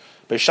answer?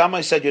 Beis Shammai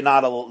said, you're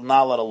not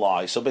allowed to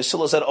lie. So Beis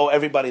Hillel said, oh,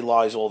 everybody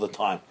lies all the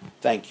time.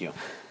 Thank you.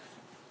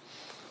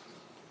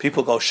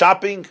 People go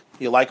shopping,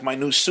 you like my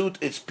new suit,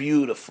 it's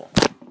beautiful.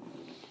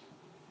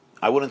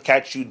 I wouldn't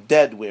catch you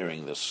dead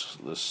wearing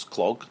this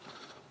cloak,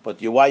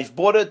 but your wife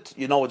bought it,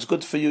 you know it's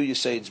good for you, you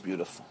say it's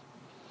beautiful.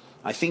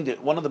 I think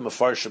that one of the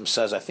Mefarshim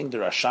says, I think the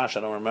Rashash,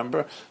 I don't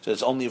remember,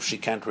 says only if she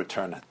can't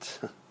return it.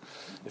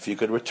 If you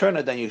could return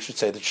it, then you should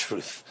say the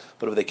truth.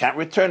 But if they can't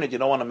return it, you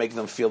don't want to make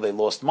them feel they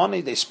lost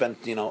money, they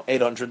spent,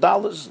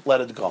 $800,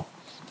 let it go.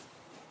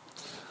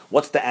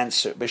 What's the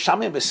answer? Beis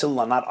Shammai and Beis Hillel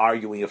are not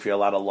arguing if you're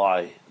allowed to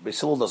lie. Beis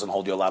Hillel doesn't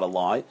hold you allowed to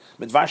lie.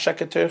 Midvar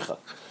sheketercha.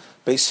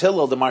 Beis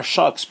Hillel, the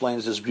Marsha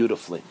explains this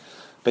beautifully.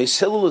 Beis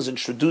Hillel is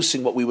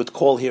introducing what we would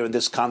call here in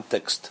this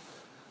context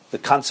the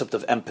concept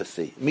of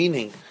empathy.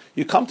 Meaning,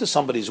 you come to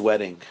somebody's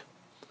wedding,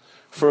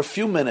 for a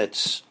few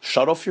minutes,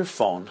 shut off your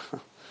phone,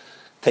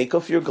 take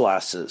off your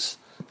glasses,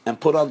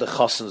 and put on the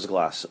chassan's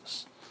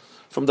glasses.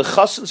 From the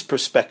chassan's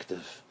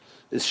perspective,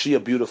 is she a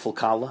beautiful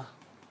kala?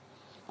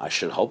 I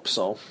should hope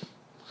so.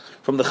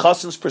 From the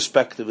chassan's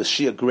perspective, is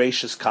she a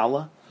gracious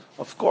kala?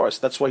 Of course,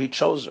 that's why he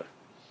chose her.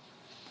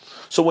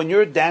 So when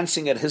you're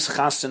dancing at his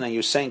chassan and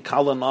you're saying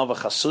kala nava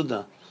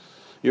chasuda,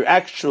 you're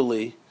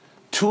actually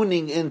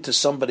tuning into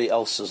somebody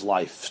else's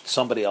life,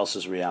 somebody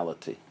else's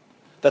reality.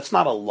 That's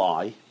not a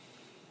lie.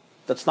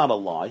 That's not a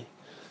lie.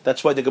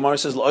 That's why the Gemara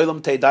says,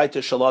 "L'olam teidaita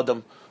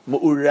shaladam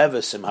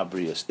mu'urevesim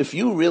habriyas." If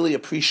you really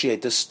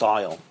appreciate this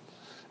style,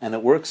 and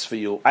it works for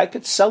you, I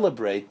could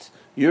celebrate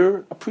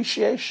your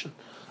appreciation.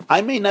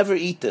 I may never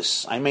eat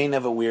this. I may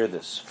never wear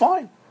this.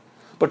 Fine.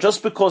 But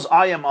just because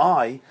I am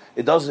I,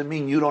 it doesn't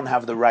mean you don't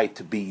have the right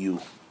to be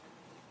you.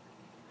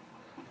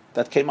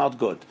 That came out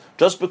good.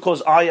 Just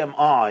because I am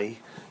I,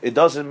 it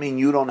doesn't mean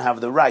you don't have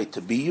the right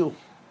to be you.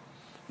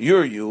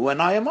 You're you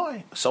and I am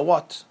I. So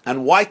what?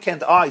 And why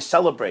can't I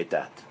celebrate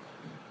that?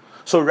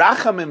 So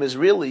rachamim is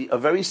really a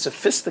very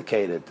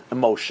sophisticated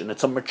emotion.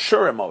 It's a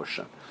mature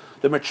emotion.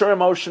 The mature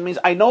emotion means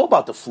I know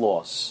about the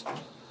flaws,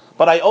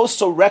 but I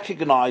also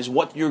recognize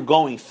what you're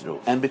going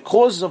through. And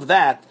because of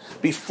that,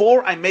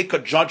 before I make a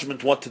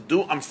judgment what to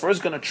do, I'm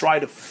first going to try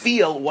to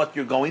feel what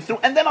you're going through,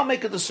 and then I'll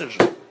make a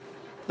decision.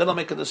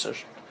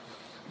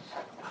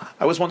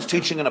 I was once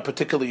teaching in a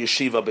particular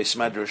yeshiva, Beis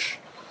Medrash.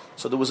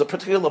 So there was a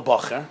particular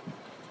bacher.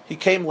 He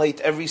came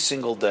late every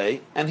single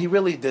day, and he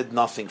really did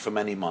nothing for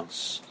many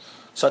months.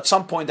 So at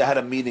some point, I had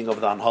a meeting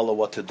of the Anhala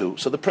what to do.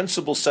 So the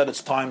principal said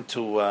it's time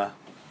to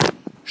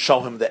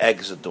show him the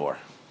exit door.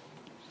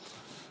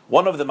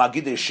 One of the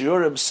Magidei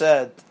Shiurim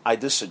said, I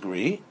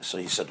disagree. So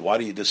he said, why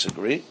do you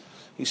disagree?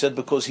 He said,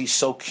 because he's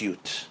so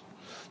cute.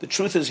 The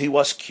truth is, he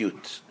was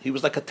cute. He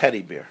was like a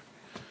teddy bear.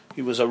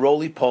 He was a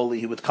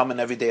roly-poly. He would come in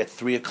every day at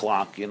 3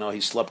 o'clock.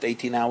 He slept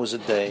 18 hours a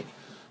day.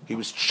 He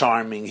was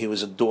charming. He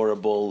was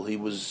adorable. He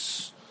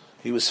was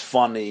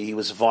funny. He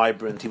was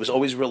vibrant. He was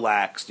always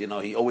relaxed.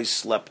 He always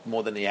slept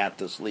more than he had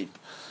to sleep.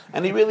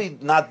 And he really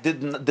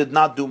did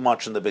not do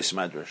much in the Beis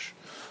Medrash.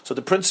 So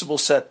the principal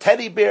said,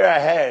 teddy bear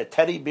ahead,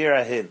 teddy bear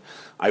ahead.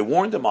 I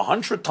warned him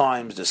 100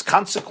 times. There's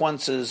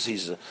consequences.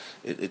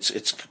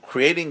 It's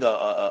creating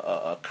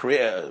a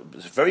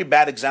very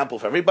bad example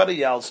for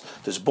everybody else.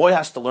 This boy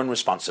has to learn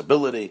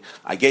responsibility.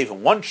 I gave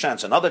him 1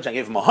 chance, another chance. I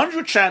gave him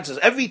 100 chances.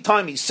 Every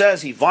time he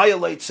says he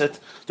violates it,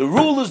 the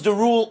rule is the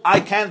rule.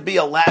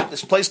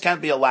 This place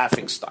can't be a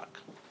laughing stock.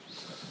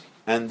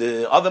 And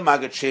the other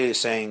Magaché is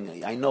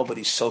saying, I know, but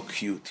he's so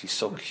cute. He's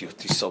so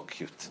cute. He's so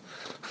cute.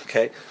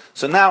 Okay?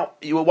 So now,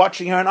 you were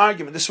watching here an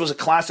argument. This was a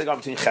classic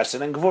argument between Chesed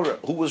and Gvura.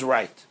 Who was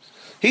right?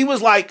 He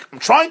was like, I'm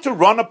trying to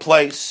run a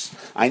place.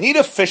 I need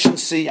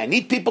efficiency. I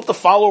need people to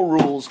follow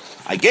rules.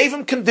 I gave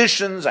him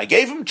conditions. I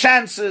gave him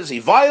chances. He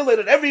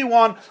violated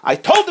everyone. I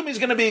told him he's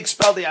going to be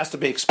expelled. He has to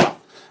be expelled.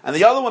 And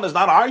the other one is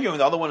not arguing.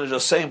 The other one is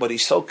just saying, but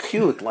he's so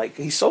cute. Like,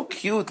 he's so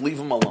cute. Leave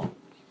him alone.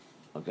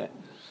 Okay?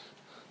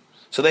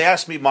 So they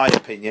asked me my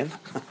opinion.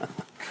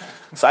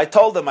 So I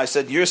told them, I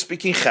said, you're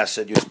speaking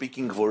chesed, you're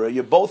speaking gvura,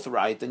 you're both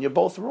right and you're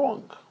both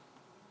wrong.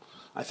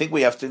 I think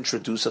we have to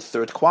introduce a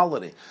third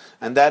quality.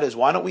 And that is,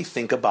 why don't we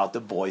think about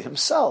the boy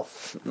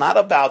himself? Not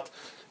about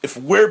if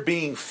we're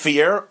being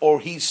fair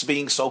or he's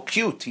being so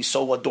cute. He's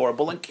so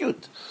adorable and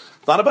cute.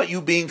 It's not about you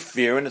being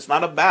fair, and it's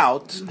not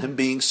about him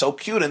being so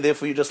cute and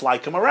therefore you just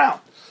like him around.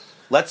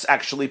 Let's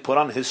actually put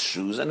on his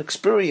shoes and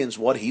experience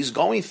what he's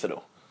going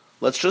through.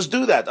 Let's just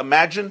do that.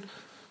 Imagine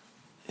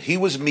he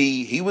was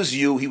me, he was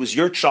you, he was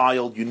your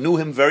child, you knew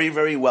him very,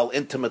 very well,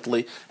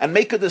 intimately, and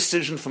make a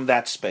decision from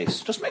that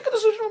space. Just make a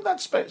decision from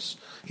that space.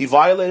 He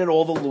violated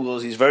all the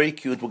rules, he's very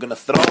cute, we're going to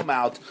throw him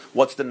out.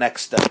 What's the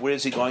next step? Where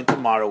is he going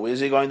tomorrow? Where is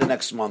he going the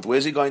next month? Where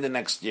is he going the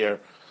next year?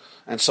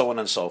 And so on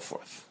and so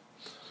forth.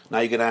 Now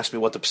you're going to ask me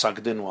what the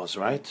Psak Din was,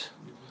 right?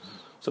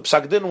 So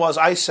Psak Din was,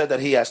 I said that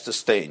he has to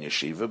stay in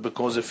yeshiva,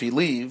 because if he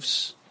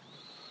leaves,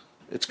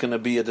 it's going to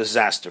be a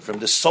disaster. From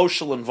the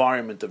social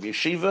environment of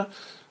yeshiva,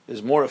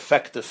 is more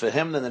effective for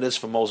him than it is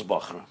for most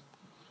Bachra.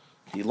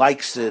 He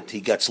likes it, he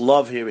gets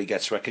love here, he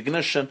gets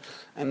recognition,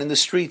 and in the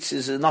streets,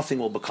 nothing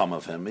will become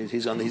of him.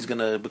 He's going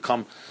to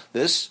become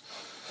this.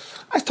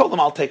 I told him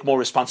I'll take more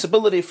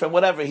responsibility for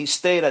whatever. He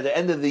stayed. At the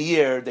end of the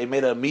year, they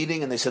made a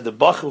meeting, and they said the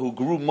Bachra who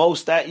grew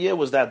most that year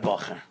was that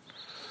Bachra.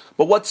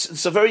 But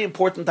it's a very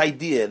important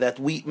idea that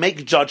we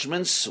make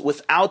judgments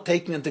without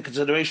taking into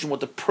consideration what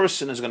the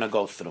person is going to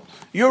go through.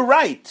 You're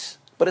right,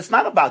 but it's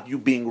not about you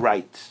being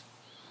right.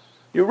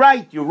 You're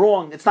right, you're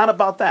wrong. It's not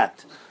about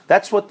that.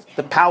 That's what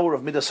the power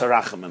of Midas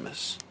HaRachamim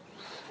is.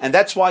 And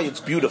that's why it's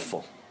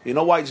beautiful. You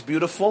know why it's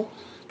beautiful?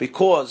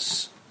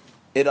 Because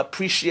it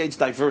appreciates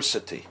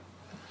diversity.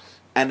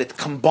 And it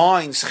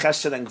combines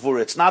Chesed and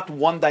Gvura. It's not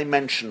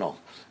one-dimensional.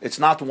 It's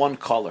not one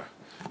color.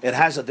 It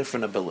has a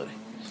different ability.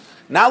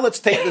 Now let's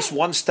take this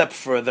one step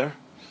further,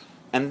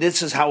 and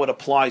this is how it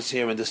applies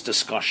here in this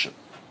discussion.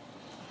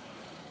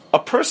 A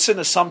person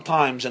is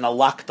sometimes in a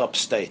locked-up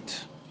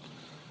state.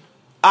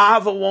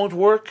 Ahava won't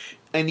work,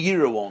 and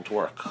Yira won't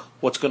work.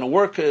 What's going to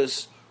work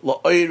is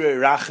La'oire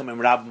Rachamim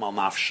Rabim Al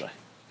Nafshay.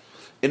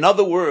 In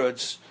other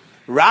words,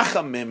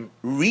 Rachamim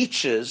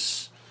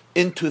reaches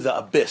into the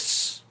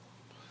abyss,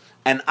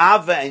 and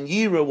Ava and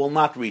Yira will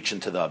not reach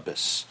into the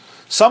abyss.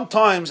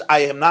 Sometimes I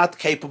am not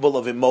capable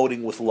of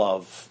emoting with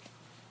love.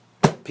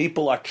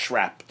 People are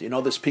trapped. You know,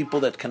 there's people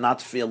that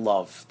cannot feel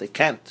love. They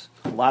can't.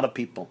 A lot of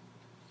people.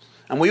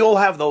 And we all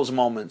have those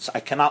moments. I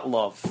cannot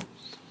love.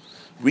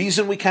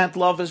 Reason we can't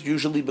love is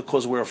usually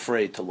because we're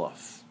afraid to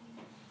love.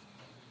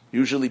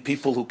 Usually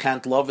people who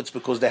can't love, it's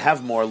because they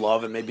have more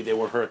love and maybe they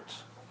were hurt.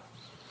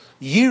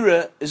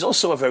 Yira is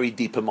also a very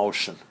deep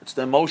emotion. It's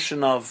the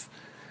emotion of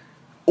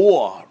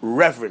awe,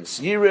 reverence.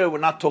 Yira, we're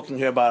not talking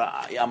here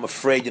about, I'm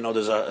afraid, you know,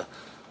 there's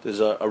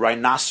a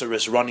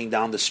rhinoceros running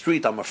down the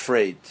street, I'm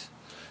afraid.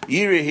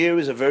 Yira here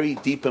is a very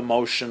deep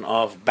emotion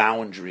of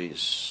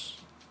boundaries,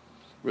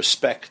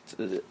 respect.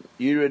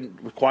 Yira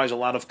requires a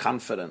lot of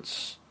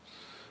confidence,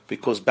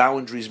 because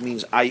boundaries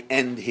means I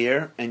end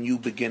here and you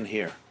begin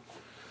here.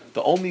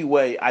 The only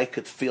way I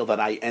could feel that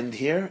I end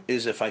here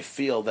is if I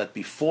feel that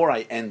before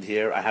I end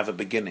here, I have a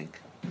beginning.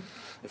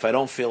 If I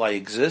don't feel I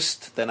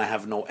exist, then I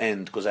have no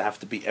end, because I have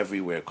to be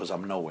everywhere, because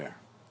I'm nowhere.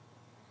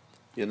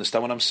 You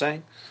understand what I'm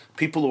saying?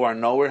 People who are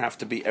nowhere have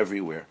to be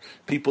everywhere.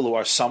 People who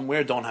are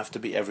somewhere don't have to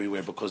be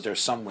everywhere, because they're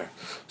somewhere.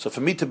 So for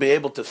me to be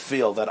able to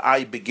feel that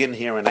I begin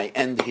here and I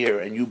end here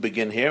and you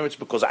begin here, it's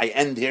because I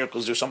end here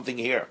because there's something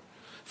here.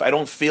 If I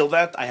don't feel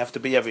that, I have to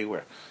be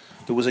everywhere.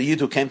 There was a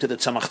Yid who came to the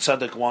Tzemach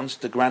Tzedek once,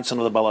 the grandson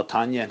of the Baal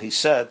HaTanya, and he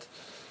said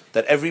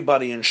that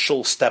everybody in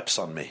Shul steps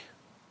on me.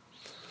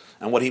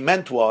 And what he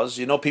meant was,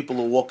 you know, people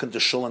who walk into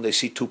Shul and they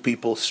see two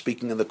people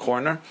speaking in the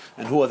corner,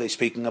 and who are they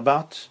speaking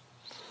about?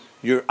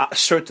 You're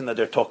certain that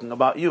they're talking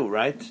about you,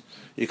 right?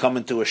 You come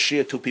into a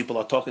shiur, two people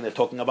are talking, they're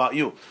talking about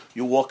you.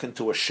 You walk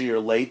into a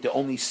shiur late, the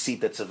only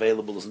seat that's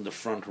available is in the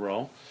front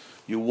row.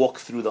 You walk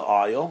through the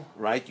aisle,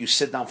 right? You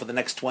sit down for the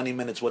next 20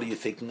 minutes, what are you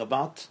thinking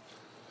about?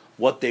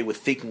 What they were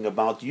thinking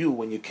about you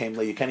when you came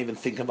late. You can't even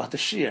think about the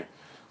shiur,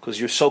 because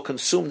you're so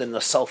consumed in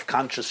a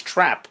self-conscious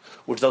trap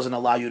which doesn't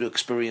allow you to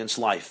experience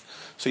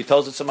life. So he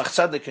tells the Tzemach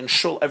Tzedek, in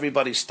Shul,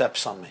 everybody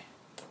steps on me.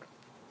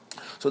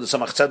 So the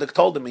Tzemach Tzedek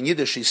told him, in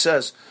Yiddish, he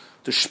says,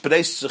 Du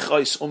spreist sich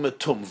aus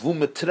umetum, wo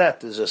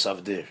metret is es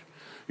auf dir.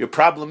 Your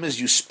problem is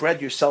you spread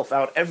yourself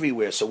out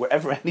everywhere, so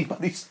wherever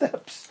anybody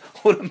steps,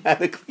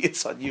 automatically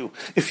it's on you.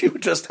 If you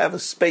just have a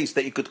space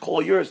that you could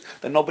call yours,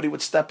 then nobody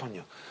would step on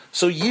you.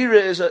 So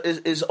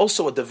Yira is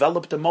also a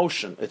developed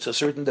emotion. It's a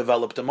certain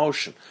developed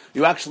emotion.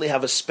 You actually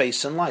have a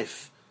space in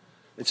life.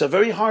 It's a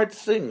very hard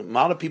thing. A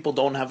lot of people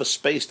don't have a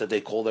space that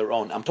they call their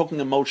own. I'm talking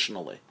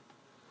emotionally.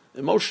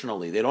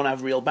 Emotionally, they don't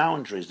have real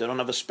boundaries. They don't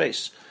have a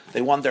space.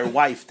 They want their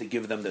wife to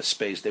give them the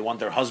space. They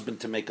want their husband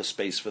to make a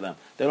space for them.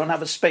 They don't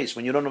have a space.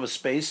 When you don't have a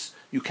space,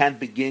 you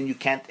can't begin, you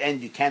can't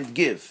end, you can't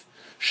give.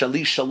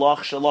 Shali,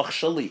 shalach, shalach,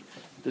 shali.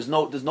 There's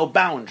no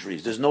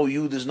boundaries. There's no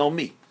you, there's no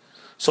me.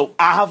 So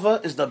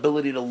ahava is the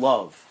ability to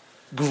love.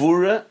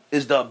 Gvura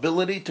is the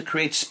ability to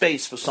create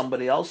space for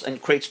somebody else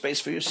and create space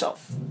for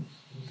yourself.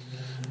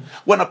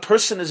 When a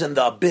person is in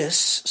the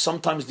abyss,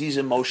 sometimes these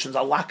emotions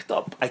are locked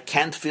up. I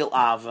can't feel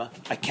ahava.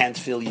 I can't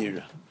feel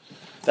yira.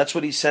 That's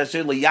what he says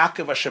here.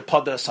 L'Yaakov asher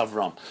padas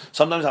Avram.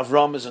 Sometimes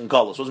Avram is in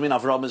galus. What does it mean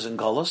Avram is in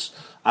galus?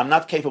 I'm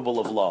not capable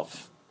of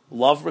love.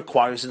 Love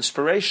requires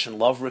inspiration.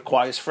 Love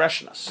requires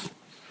freshness.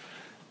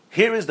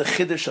 Here is the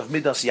chiddush of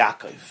Midas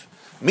Yaakov.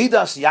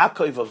 Midas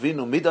Yaakov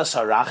Avinu, Midas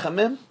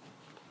HaRachamim,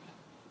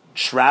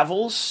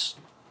 travels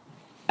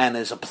and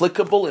is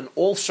applicable in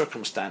all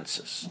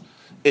circumstances.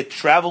 It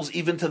travels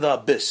even to the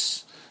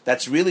abyss.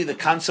 That's really the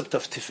concept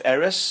of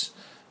Tiferes.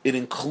 It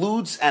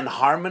includes and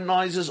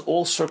harmonizes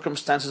all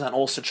circumstances and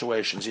all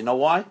situations. You know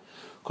why?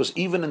 Because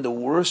even in the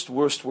worst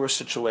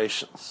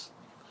situations,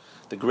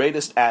 the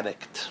greatest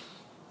addict,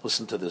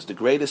 listen to this, the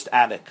greatest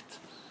addict,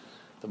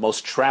 the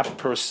most trapped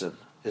person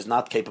is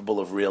not capable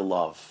of real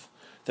love.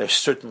 They're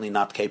certainly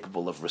not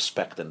capable of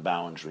respect and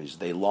boundaries.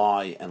 They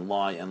lie and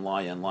lie and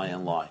lie and lie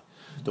and lie.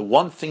 The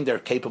one thing they're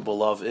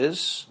capable of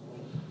is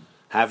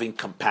having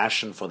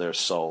compassion for their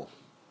soul.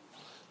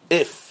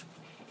 If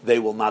they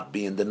will not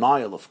be in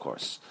denial, of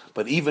course.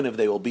 But even if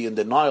they will be in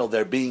denial,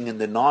 they're being in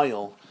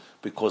denial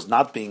because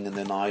not being in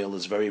denial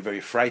is very, very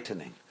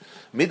frightening.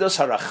 Midas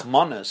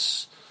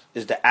HaRachmanis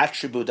is the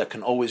attribute that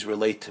can always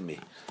relate to me.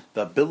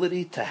 The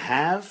ability to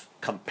have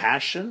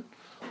compassion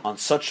on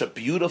such a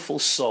beautiful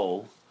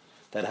soul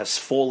that has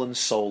fallen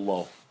so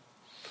low.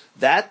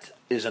 That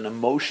is an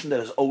emotion that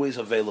is always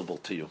available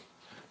to you.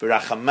 I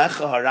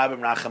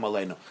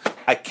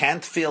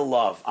can't feel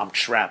love, I'm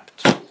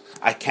trapped.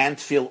 I can't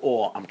feel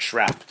awe, I'm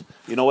trapped.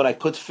 You know what I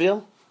could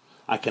feel?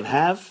 I can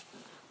have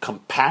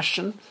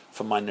compassion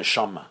for my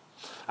neshama.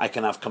 I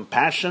can have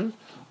compassion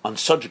on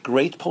such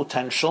great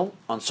potential,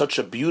 on such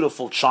a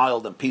beautiful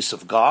child and piece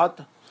of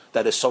God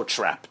that is so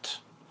trapped.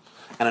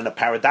 And in a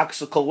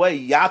paradoxical way,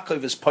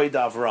 Yaakov is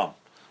Poida Avram.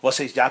 What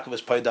says Yaakov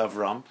is Poida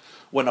Avram?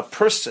 When a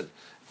person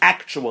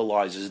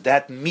actualizes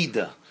that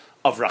midah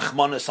of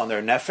Rachmanis on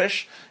their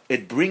nefesh,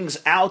 it brings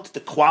out the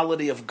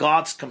quality of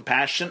God's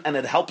compassion and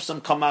it helps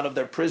them come out of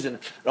their prison.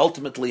 It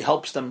ultimately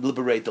helps them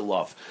liberate the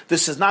love.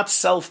 This is not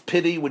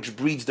self-pity which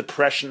breeds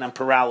depression and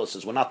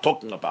paralysis. We're not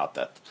talking about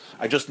that.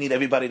 I just need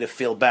everybody to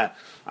feel bad.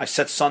 I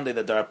said Sunday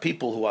that there are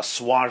people who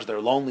assuage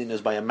their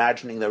loneliness by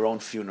imagining their own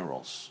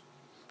funerals.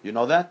 You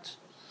know that?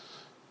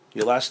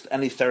 You'll ask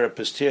any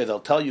therapist here, they'll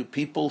tell you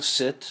people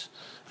sit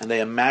and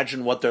they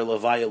imagine what their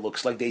levaya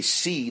looks like. They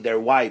see their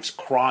wives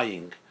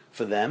crying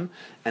for them,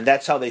 and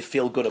that's how they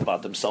feel good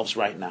about themselves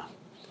right now.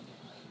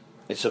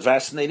 It's a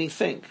fascinating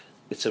thing.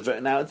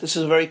 Now, this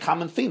is a very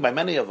common thing by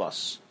many of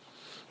us.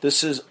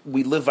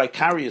 We live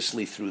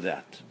vicariously through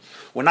that.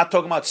 We're not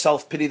talking about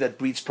self-pity that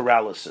breeds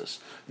paralysis,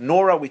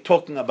 nor are we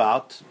talking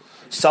about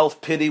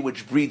self-pity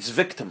which breeds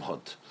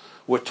victimhood.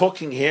 We're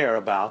talking here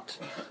about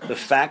the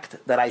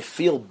fact that I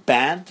feel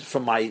bad for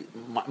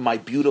my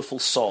beautiful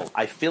soul.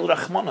 I feel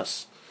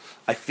rachmanas.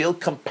 I feel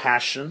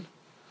compassion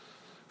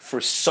for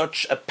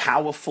such a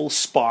powerful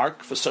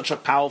spark, for such a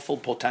powerful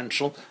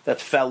potential that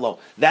fell low.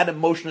 That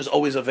emotion is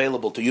always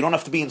available to you. You don't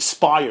have to be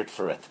inspired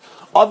for it.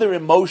 Other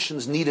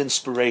emotions need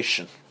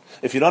inspiration.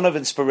 If you don't have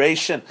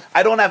inspiration,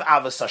 I don't have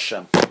Avos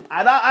Hashem.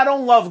 I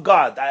don't love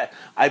God.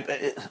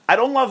 I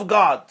don't love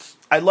God.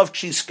 I love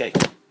cheesecake.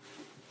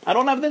 I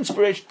don't have the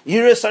inspiration.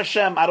 Yiras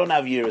Hashem. I don't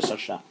have Yiras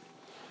Hashem.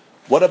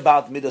 What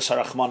about Midas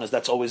HaRachmanas?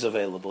 That's always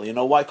available. You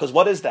know why? Because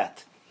what is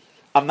that?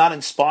 I'm not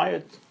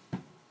inspired.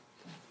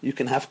 You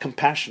can have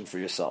compassion for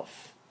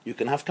yourself. You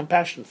can have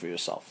compassion for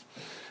yourself.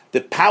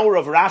 The power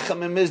of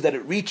Rachamim is that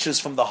it reaches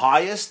from the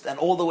highest and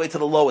all the way to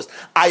the lowest.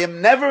 I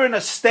am never in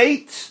a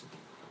state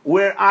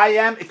where I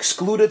am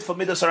excluded from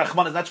Midas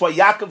HaRachmanas. That's why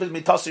Yaakov is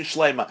Mitasi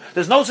Shlema.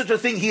 There's no such a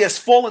thing. He has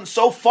fallen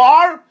so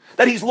far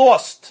that he's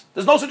lost.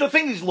 There's no such a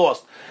thing he's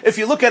lost. If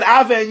you look at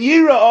Ava and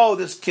Yira,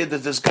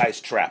 this guy's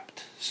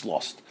trapped. He's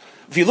lost.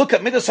 If you look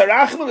at Midas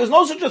HaRachmanim, there's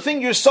no such a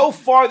thing. You're so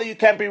far that you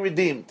can't be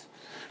redeemed.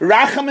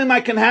 Rachamim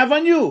I can have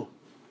on you.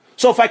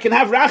 So if I can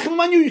have Rachamim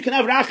on you, you can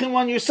have Rachamim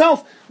on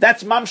yourself.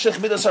 That's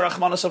Mamshech Midas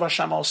HaRachmanas of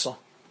Hashem also.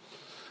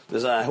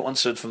 I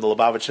once heard from the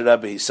Lubavitcher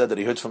Rebbe, he said that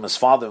he heard from his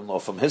father-in-law,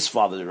 from his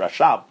father, the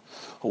Rashab,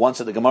 who once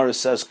said, the Gemara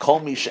says, Kol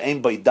mi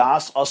she'ein by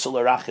das, asur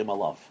l'rachim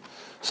alav.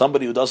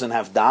 Somebody who doesn't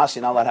have das,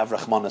 you're not allowed to have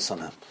Rachmanas on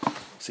him.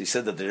 So he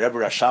said that the Rebbe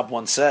Rashab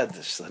once said,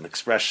 this is an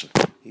expression,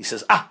 he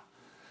says,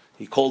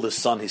 he called his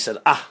son, he said,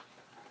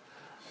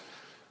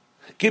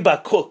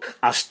 Giba Cook,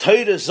 as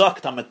Teire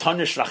sagt, am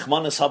etonish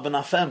Rachmanas haben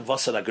afem,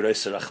 was a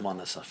größer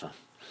Rachmanas afem.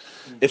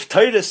 If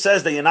Torah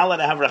says that you're not allowed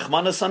to have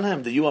Rachmanas on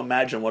him, do you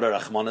imagine what a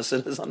Rachmanas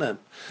it is on him?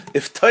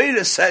 If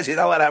Torah says you're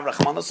not allowed to have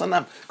Rachmanas on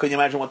him, can you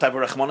imagine what type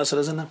of Rachmanas it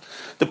is on him?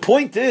 The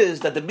point is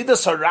that the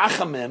Midas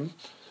HaRachamim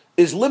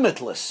is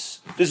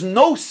limitless. There's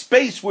no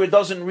space where it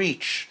doesn't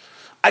reach.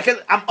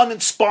 I'm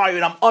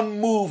uninspired, I'm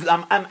unmoved,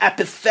 I'm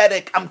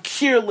apathetic, I'm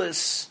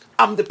careless,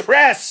 I'm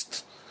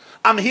depressed,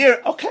 I'm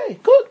here. Okay,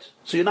 good.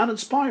 So you're not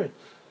inspired.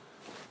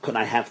 Can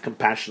I have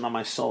compassion on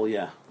my soul?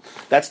 Yeah.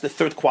 That's the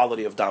third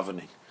quality of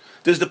davening.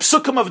 There's the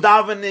psukim of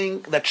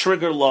davening that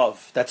trigger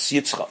love. That's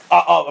Yitzchak.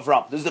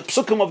 Avram. There's the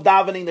psukim of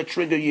davening that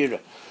trigger Yira.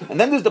 And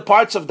then there's the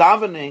parts of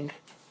davening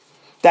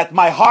that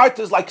my heart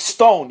is like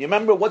stone. You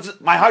remember,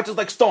 my heart is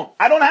like stone.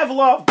 I don't have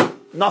love.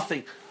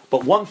 Nothing.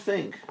 But one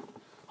thing.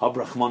 Hab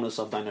rachmanas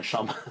of deine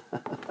neshama.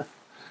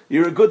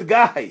 You're a good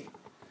guy.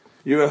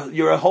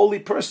 You're a holy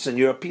person.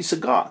 You're a piece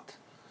of God.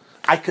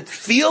 I could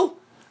feel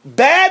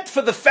bad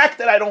for the fact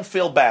that I don't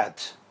feel bad.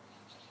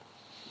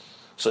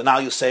 So now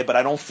you say, but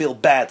I don't feel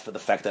bad for the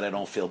fact that I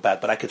don't feel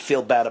bad, but I could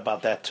feel bad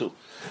about that too.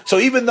 So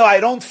even though I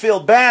don't feel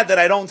bad, that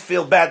I don't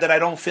feel bad, that I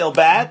don't feel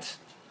bad,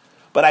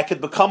 but I could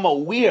become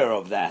aware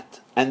of that.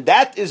 And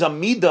that is a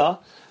midah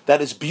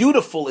that is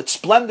beautiful, it's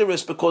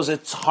splendorous because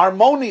it's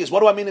harmonious.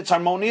 What do I mean it's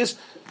harmonious?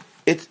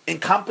 It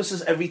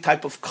encompasses every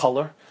type of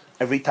color,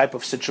 every type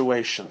of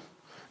situation.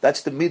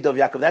 That's the midah of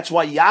Yaakov. That's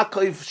why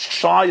Yaakov's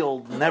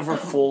child never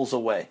falls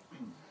away.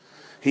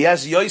 He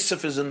has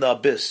Yosef is in the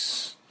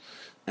abyss.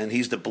 And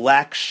he's the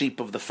black sheep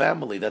of the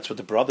family. That's what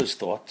the brothers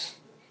thought,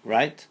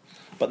 right?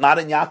 But not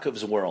in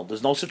Yaakov's world.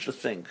 There's no such a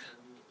thing.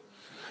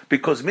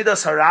 Because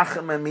Midas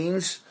HaRachamim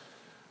means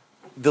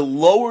the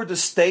lower the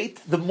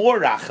state, the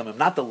more Rachamim,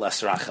 not the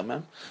less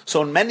Rachamim.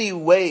 So in many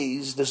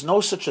ways, there's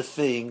no such a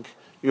thing.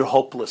 You're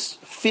hopeless.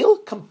 Feel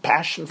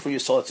compassion for your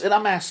soul. That's it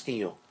I'm asking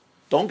you.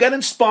 Don't get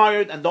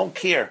inspired and don't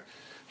care.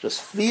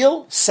 Just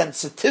feel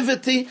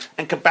sensitivity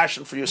and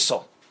compassion for your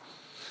soul.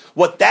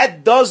 What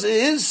that does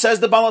is, says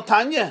the Baal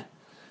HaTanya,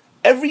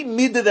 every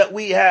midah that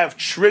we have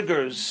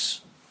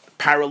triggers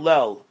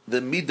parallel the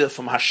midah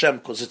from Hashem,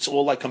 because it's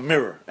all like a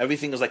mirror.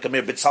 Everything is like a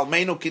mirror.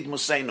 B'tzalmeinu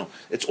kidmuseinu.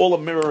 It's all a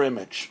mirror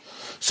image.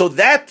 So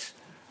that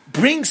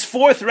brings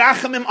forth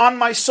rachamim on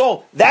my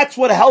soul. That's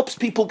what helps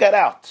people get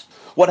out.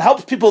 What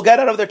helps people get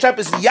out of their trap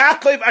is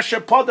Yaakov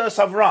asher podas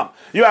Avram.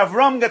 Your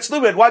Avram gets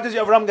liberated. Why does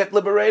your Avram get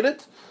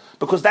liberated?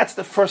 Because that's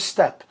the first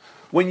step.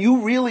 When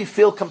you really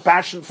feel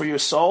compassion for your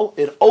soul,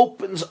 it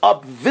opens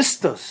up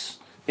vistas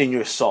in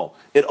your soul.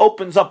 It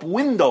opens up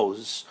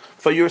windows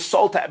for your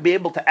soul to be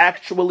able to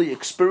actually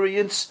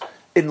experience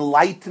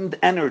enlightened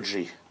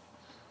energy.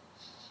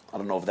 I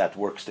don't know if that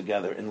works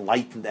together.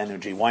 Enlightened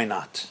energy. Why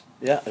not?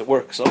 Yeah, it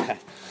works. Okay.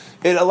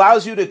 It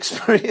allows you to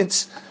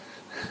experience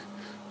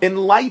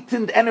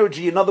enlightened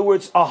energy. In other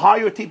words, a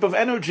higher type of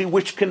energy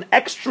which can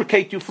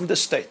extricate you from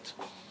this state.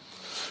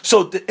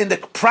 So in the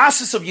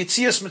process of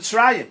Yetzias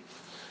Mitzrayim,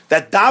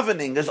 that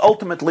davening is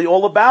ultimately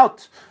all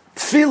about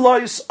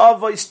Tfilos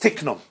Avos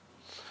Tiknum.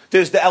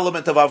 There's the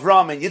element of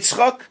Avram and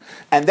Yitzchak,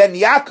 and then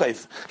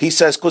Yaakov. He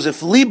says, because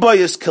if Liba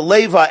is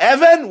Keleva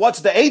Even,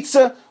 what's the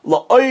Eitzah?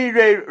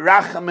 La'oire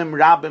Rachamim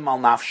Rabim Al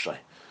Nafshay.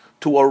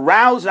 To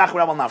arouse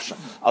Rachamim Al Nafshay.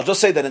 I'll just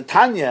say that in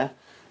Tanya,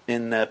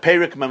 in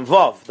Perik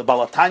Memvav, the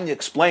Baal HaTanya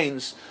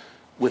explains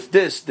with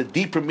this the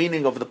deeper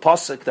meaning of the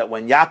pasuk that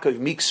when Yaakov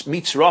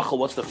meets Rachel,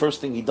 what's the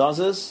first thing he does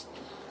is?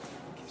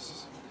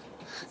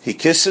 He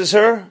kisses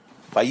her.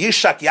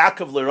 Vayishak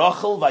Yaakov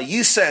leRachel,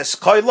 vayises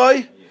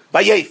koiloi,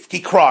 vayef. He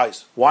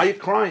cries. Why are you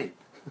crying?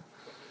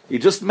 You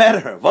just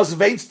met her. Was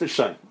weinst du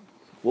schon?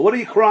 Well, what are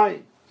you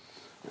crying?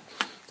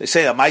 They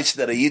say a mitzvah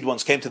that a Yid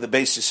once came to the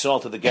Beis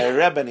Yisrael, to the Ger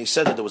Rebbe, and he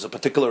said that there was a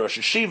particular Rosh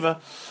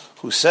Hashiva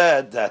who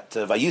said that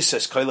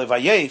vayises koiloi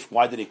vayef.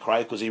 Why did he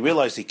cry? Because he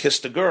realized he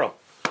kissed a girl.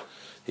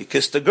 He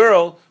kissed a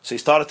girl, so he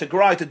started to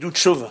cry to do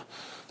tshuva.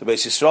 The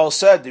Beis Yisrael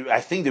said,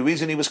 I think the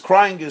reason he was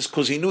crying is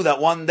because he knew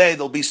that one day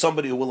there'll be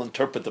somebody who will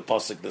interpret the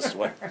pasuk this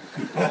way.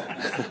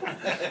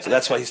 So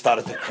that's why he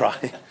started to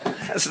cry.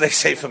 That's what they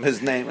say from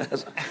his name.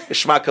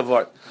 Ishma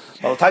Kavart.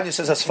 Well, Tanya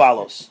says as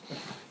follows.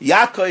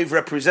 Yaakov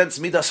represents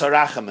Midas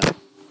HaRachamim.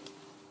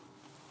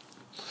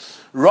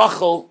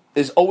 Rachel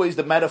is always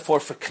the metaphor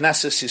for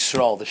Knesset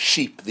Yisrael, the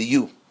sheep, the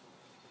ewe.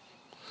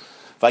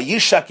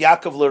 Vayishak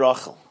Yaakov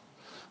leRachel.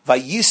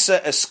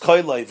 Vayisa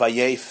eskoiloi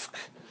vayefk.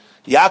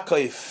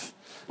 Yaakov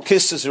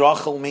kisses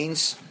Rachel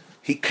means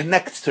he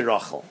connects to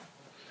Rachel.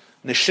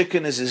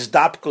 Neshikin is his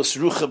dapkos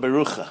rucha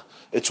berucha.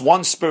 It's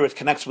one spirit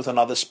connects with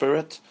another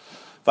spirit.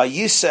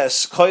 Vayisa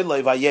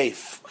eskoiloi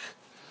vayefk.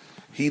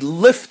 He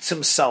lifts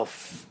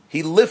himself.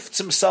 He lifts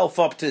himself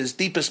up to his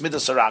deepest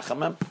midas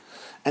harachamim,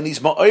 and he's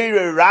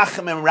ma'orer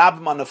rachamim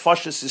rabim on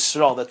nefashos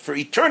Yisrael, that for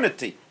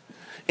eternity,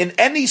 in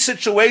any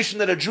situation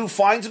that a Jew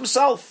finds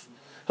himself,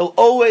 he'll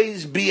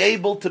always be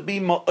able to be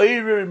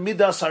ma'orer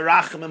midas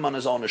harachamim on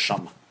his own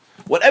neshama.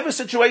 Whatever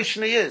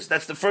situation he is,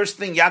 that's the first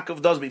thing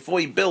Yaakov does before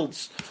he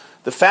builds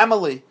the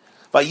family.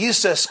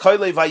 Vayises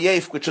koilei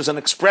vayef, which is an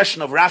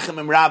expression of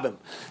rachamim rabim.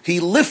 He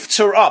lifts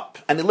her up,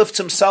 and he lifts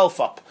himself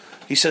up.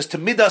 He says to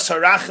midas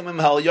harachamim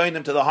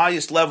ha'elyonim, to the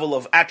highest level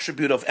of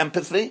attribute of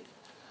empathy.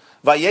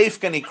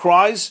 Vayef, and he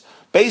cries,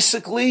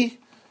 basically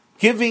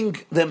giving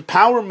the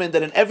empowerment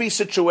that in every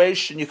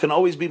situation you can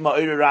always be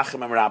ma'orer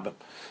rachamim rabim.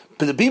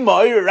 But to be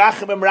ma'orer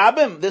rachamim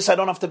rabim, this I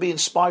don't have to be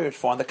inspired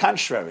for. On the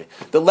contrary,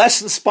 the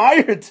less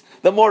inspired,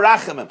 the more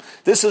rachamim.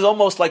 This is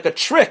almost like a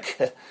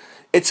trick.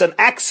 It's an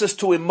access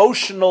to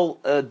emotional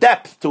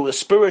depth, to a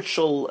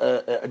spiritual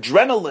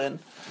adrenaline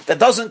that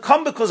doesn't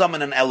come because I'm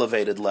in an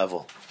elevated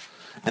level.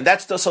 And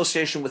that's the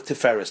association with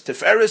Tiferes.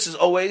 Tiferes is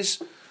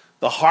always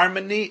the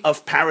harmony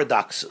of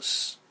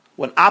paradoxes.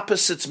 When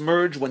opposites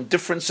merge, when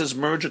differences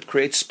merge, it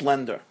creates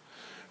splendor.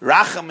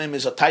 Rachamim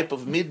is a type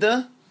of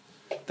midah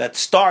that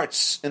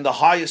starts in the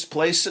highest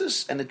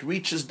places and it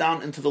reaches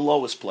down into the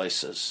lowest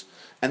places.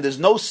 And there's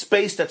no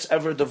space that's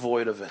ever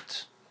devoid of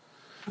it.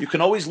 You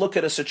can always look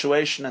at a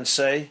situation and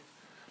say,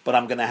 but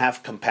I'm going to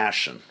have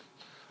compassion.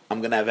 I'm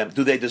going to have...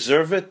 Do they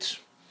deserve it?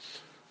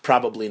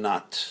 Probably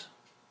not.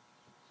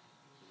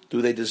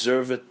 Do they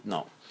deserve it?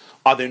 No.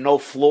 Are there no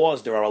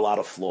flaws? There are a lot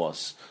of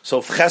flaws. So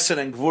if Chesed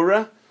and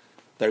Gvura,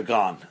 they're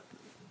gone.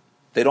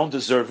 They don't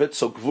deserve it,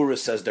 so Gvura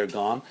says they're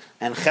gone.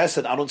 And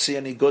Chesed, I don't see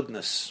any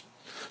goodness.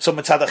 So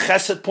mitzad a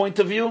Chesed point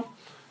of view,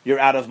 you're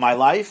out of my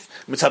life.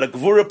 Mitzad a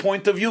Gvura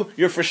point of view,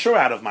 you're for sure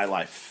out of my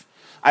life.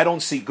 I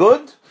don't see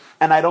good,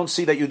 and I don't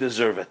see that you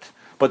deserve it.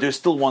 But there's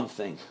still one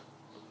thing,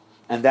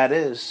 and that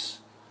is,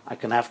 I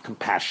can have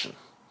compassion.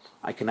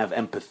 I can have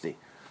empathy.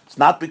 It's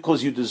not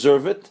because you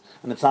deserve it,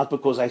 and it's not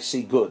because I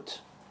see good.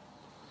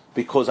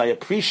 Because I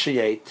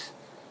appreciate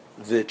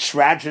the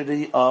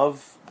tragedy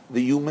of the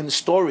human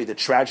story, the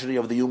tragedy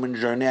of the human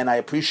journey, and I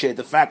appreciate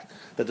the fact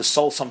that the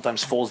soul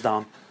sometimes falls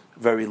down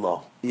very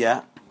low.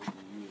 Yeah?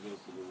 You use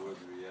also the word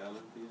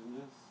reality in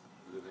this?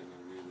 Living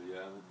in real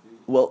reality?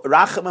 Well,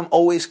 Rachamim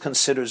always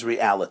considers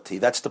reality.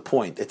 That's the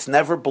point. It's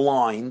never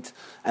blind,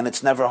 and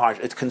it's never harsh.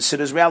 It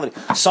considers reality.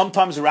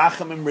 Sometimes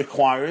Rachamim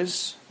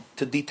requires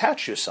to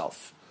detach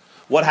yourself.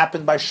 What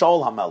happened by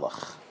Shaul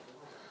HaMelech?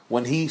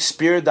 When he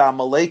speared the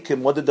Amalekim,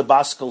 what did the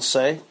Baskel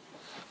say?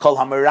 Kol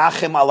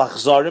hamerachim al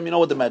achzarim. You know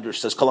what the Medrash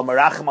says? Kol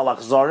hamerachim al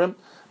achzarim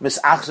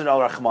misachzir al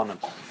rachmanim.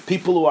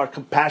 People who are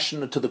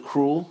compassionate to the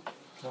cruel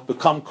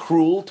become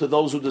cruel to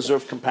those who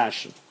deserve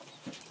compassion.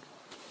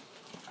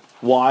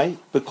 Why?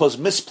 Because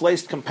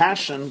misplaced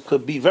compassion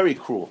could be very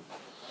cruel.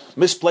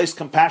 Misplaced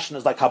compassion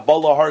is like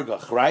Habala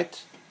Hargach,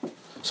 right?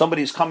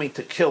 Somebody is coming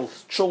to kill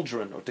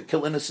children or to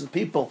kill innocent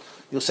people.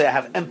 You'll say, I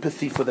have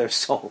empathy for their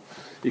soul.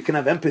 You can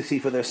have empathy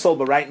for their soul,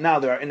 but right now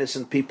there are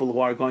innocent people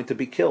who are going to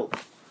be killed.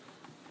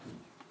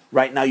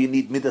 Right now you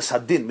need Midas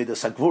Hadin,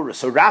 Midas Hagvura.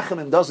 So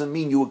Rachamim doesn't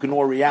mean you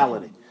ignore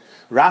reality.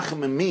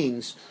 Rachamim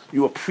means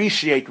you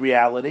appreciate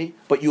reality,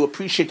 but you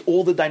appreciate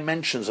all the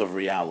dimensions of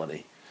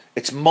reality.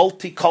 It's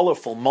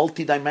multicolorful,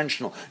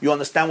 multidimensional. You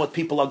understand what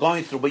people are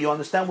going through, but you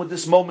understand what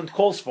this moment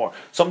calls for.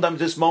 Sometimes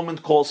this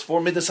moment calls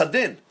for Midas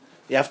Hadin.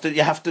 You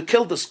have to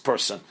kill this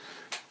person.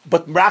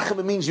 But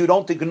Rachamim means you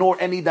don't ignore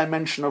any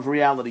dimension of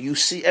reality. You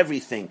see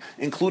everything,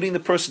 including the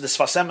person. The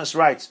Sfas Emes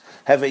writes,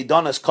 Hevei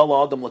donas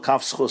kol adam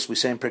l'kaf schus, we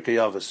say in Pirkei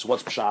Avos.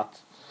 What's Pshat?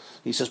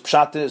 He says,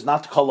 Pshat is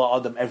not kol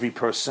adam, every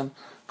person.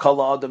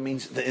 Kol adam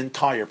means the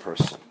entire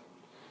person.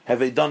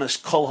 Hevei donas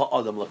kol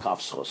adam l'kaf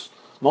schus.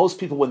 Most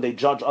people, when they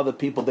judge other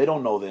people, they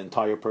don't know the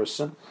entire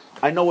person.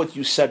 I know what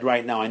you said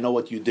right now. I know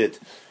what you did.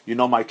 You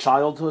know my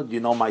childhood. You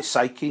know my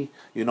psyche.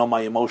 You know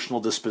my emotional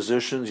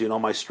dispositions. You know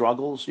my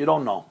struggles. You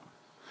don't know.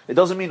 It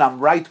doesn't mean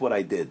I'm right what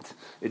I did.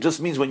 It just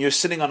means when you're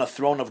sitting on a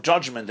throne of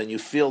judgment and you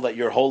feel that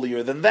you're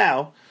holier than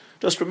thou,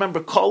 just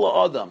remember,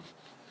 Kol Adam.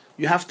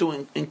 You have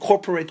to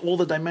incorporate all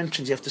the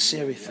dimensions. You have to see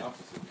everything.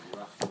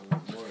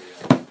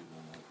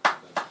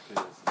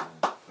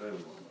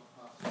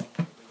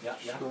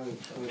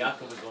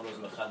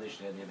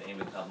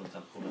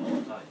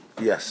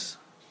 Yes.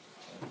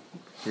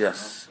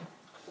 Yes.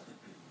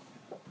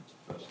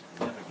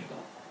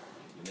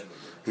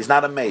 He's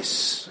not a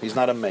mace. He's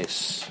not a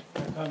mace.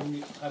 How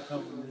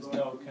come there's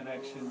no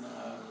connection,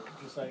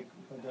 just like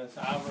for this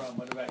Avram?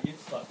 What about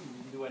Yitzchak? Did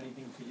you do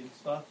anything for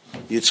Yitzchak?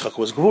 Yitzchak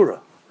was Gvura.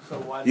 So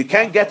why You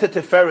can't get to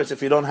Tiferes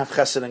if you don't have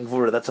Chesed and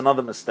Gvura. That's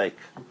another mistake.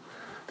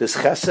 There's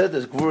Chesed,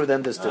 there's Gvura,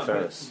 then there's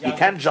Tiferes. You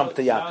can't jump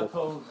to Yaakov.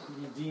 Yaakov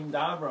redeemed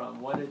Avram.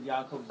 What did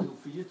Yaakov do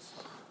for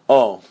Yitzchak?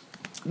 Oh,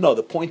 no,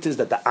 the point is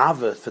that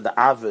for the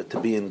Ava to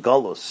be in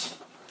Galus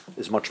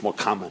is much more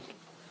common.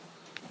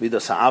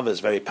 Midas Ha'ava is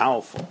very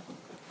powerful.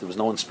 There was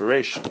no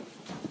inspiration.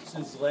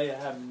 Since Leah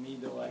had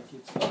Midah like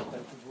Yitzchak,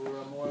 like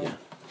Gvura more, Yeah.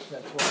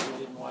 that's why we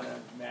didn't want to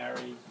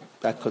marry.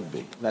 That could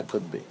be.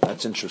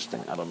 That's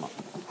interesting. I don't know.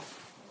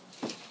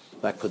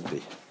 That could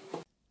be.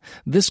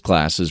 This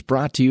class is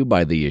brought to you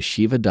by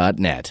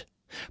theyeshiva.net.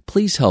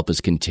 Please help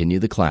us continue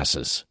the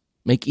classes.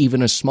 Make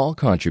even a small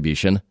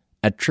contribution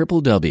at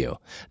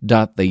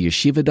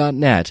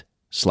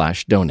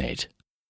www.theyeshiva.net/donate.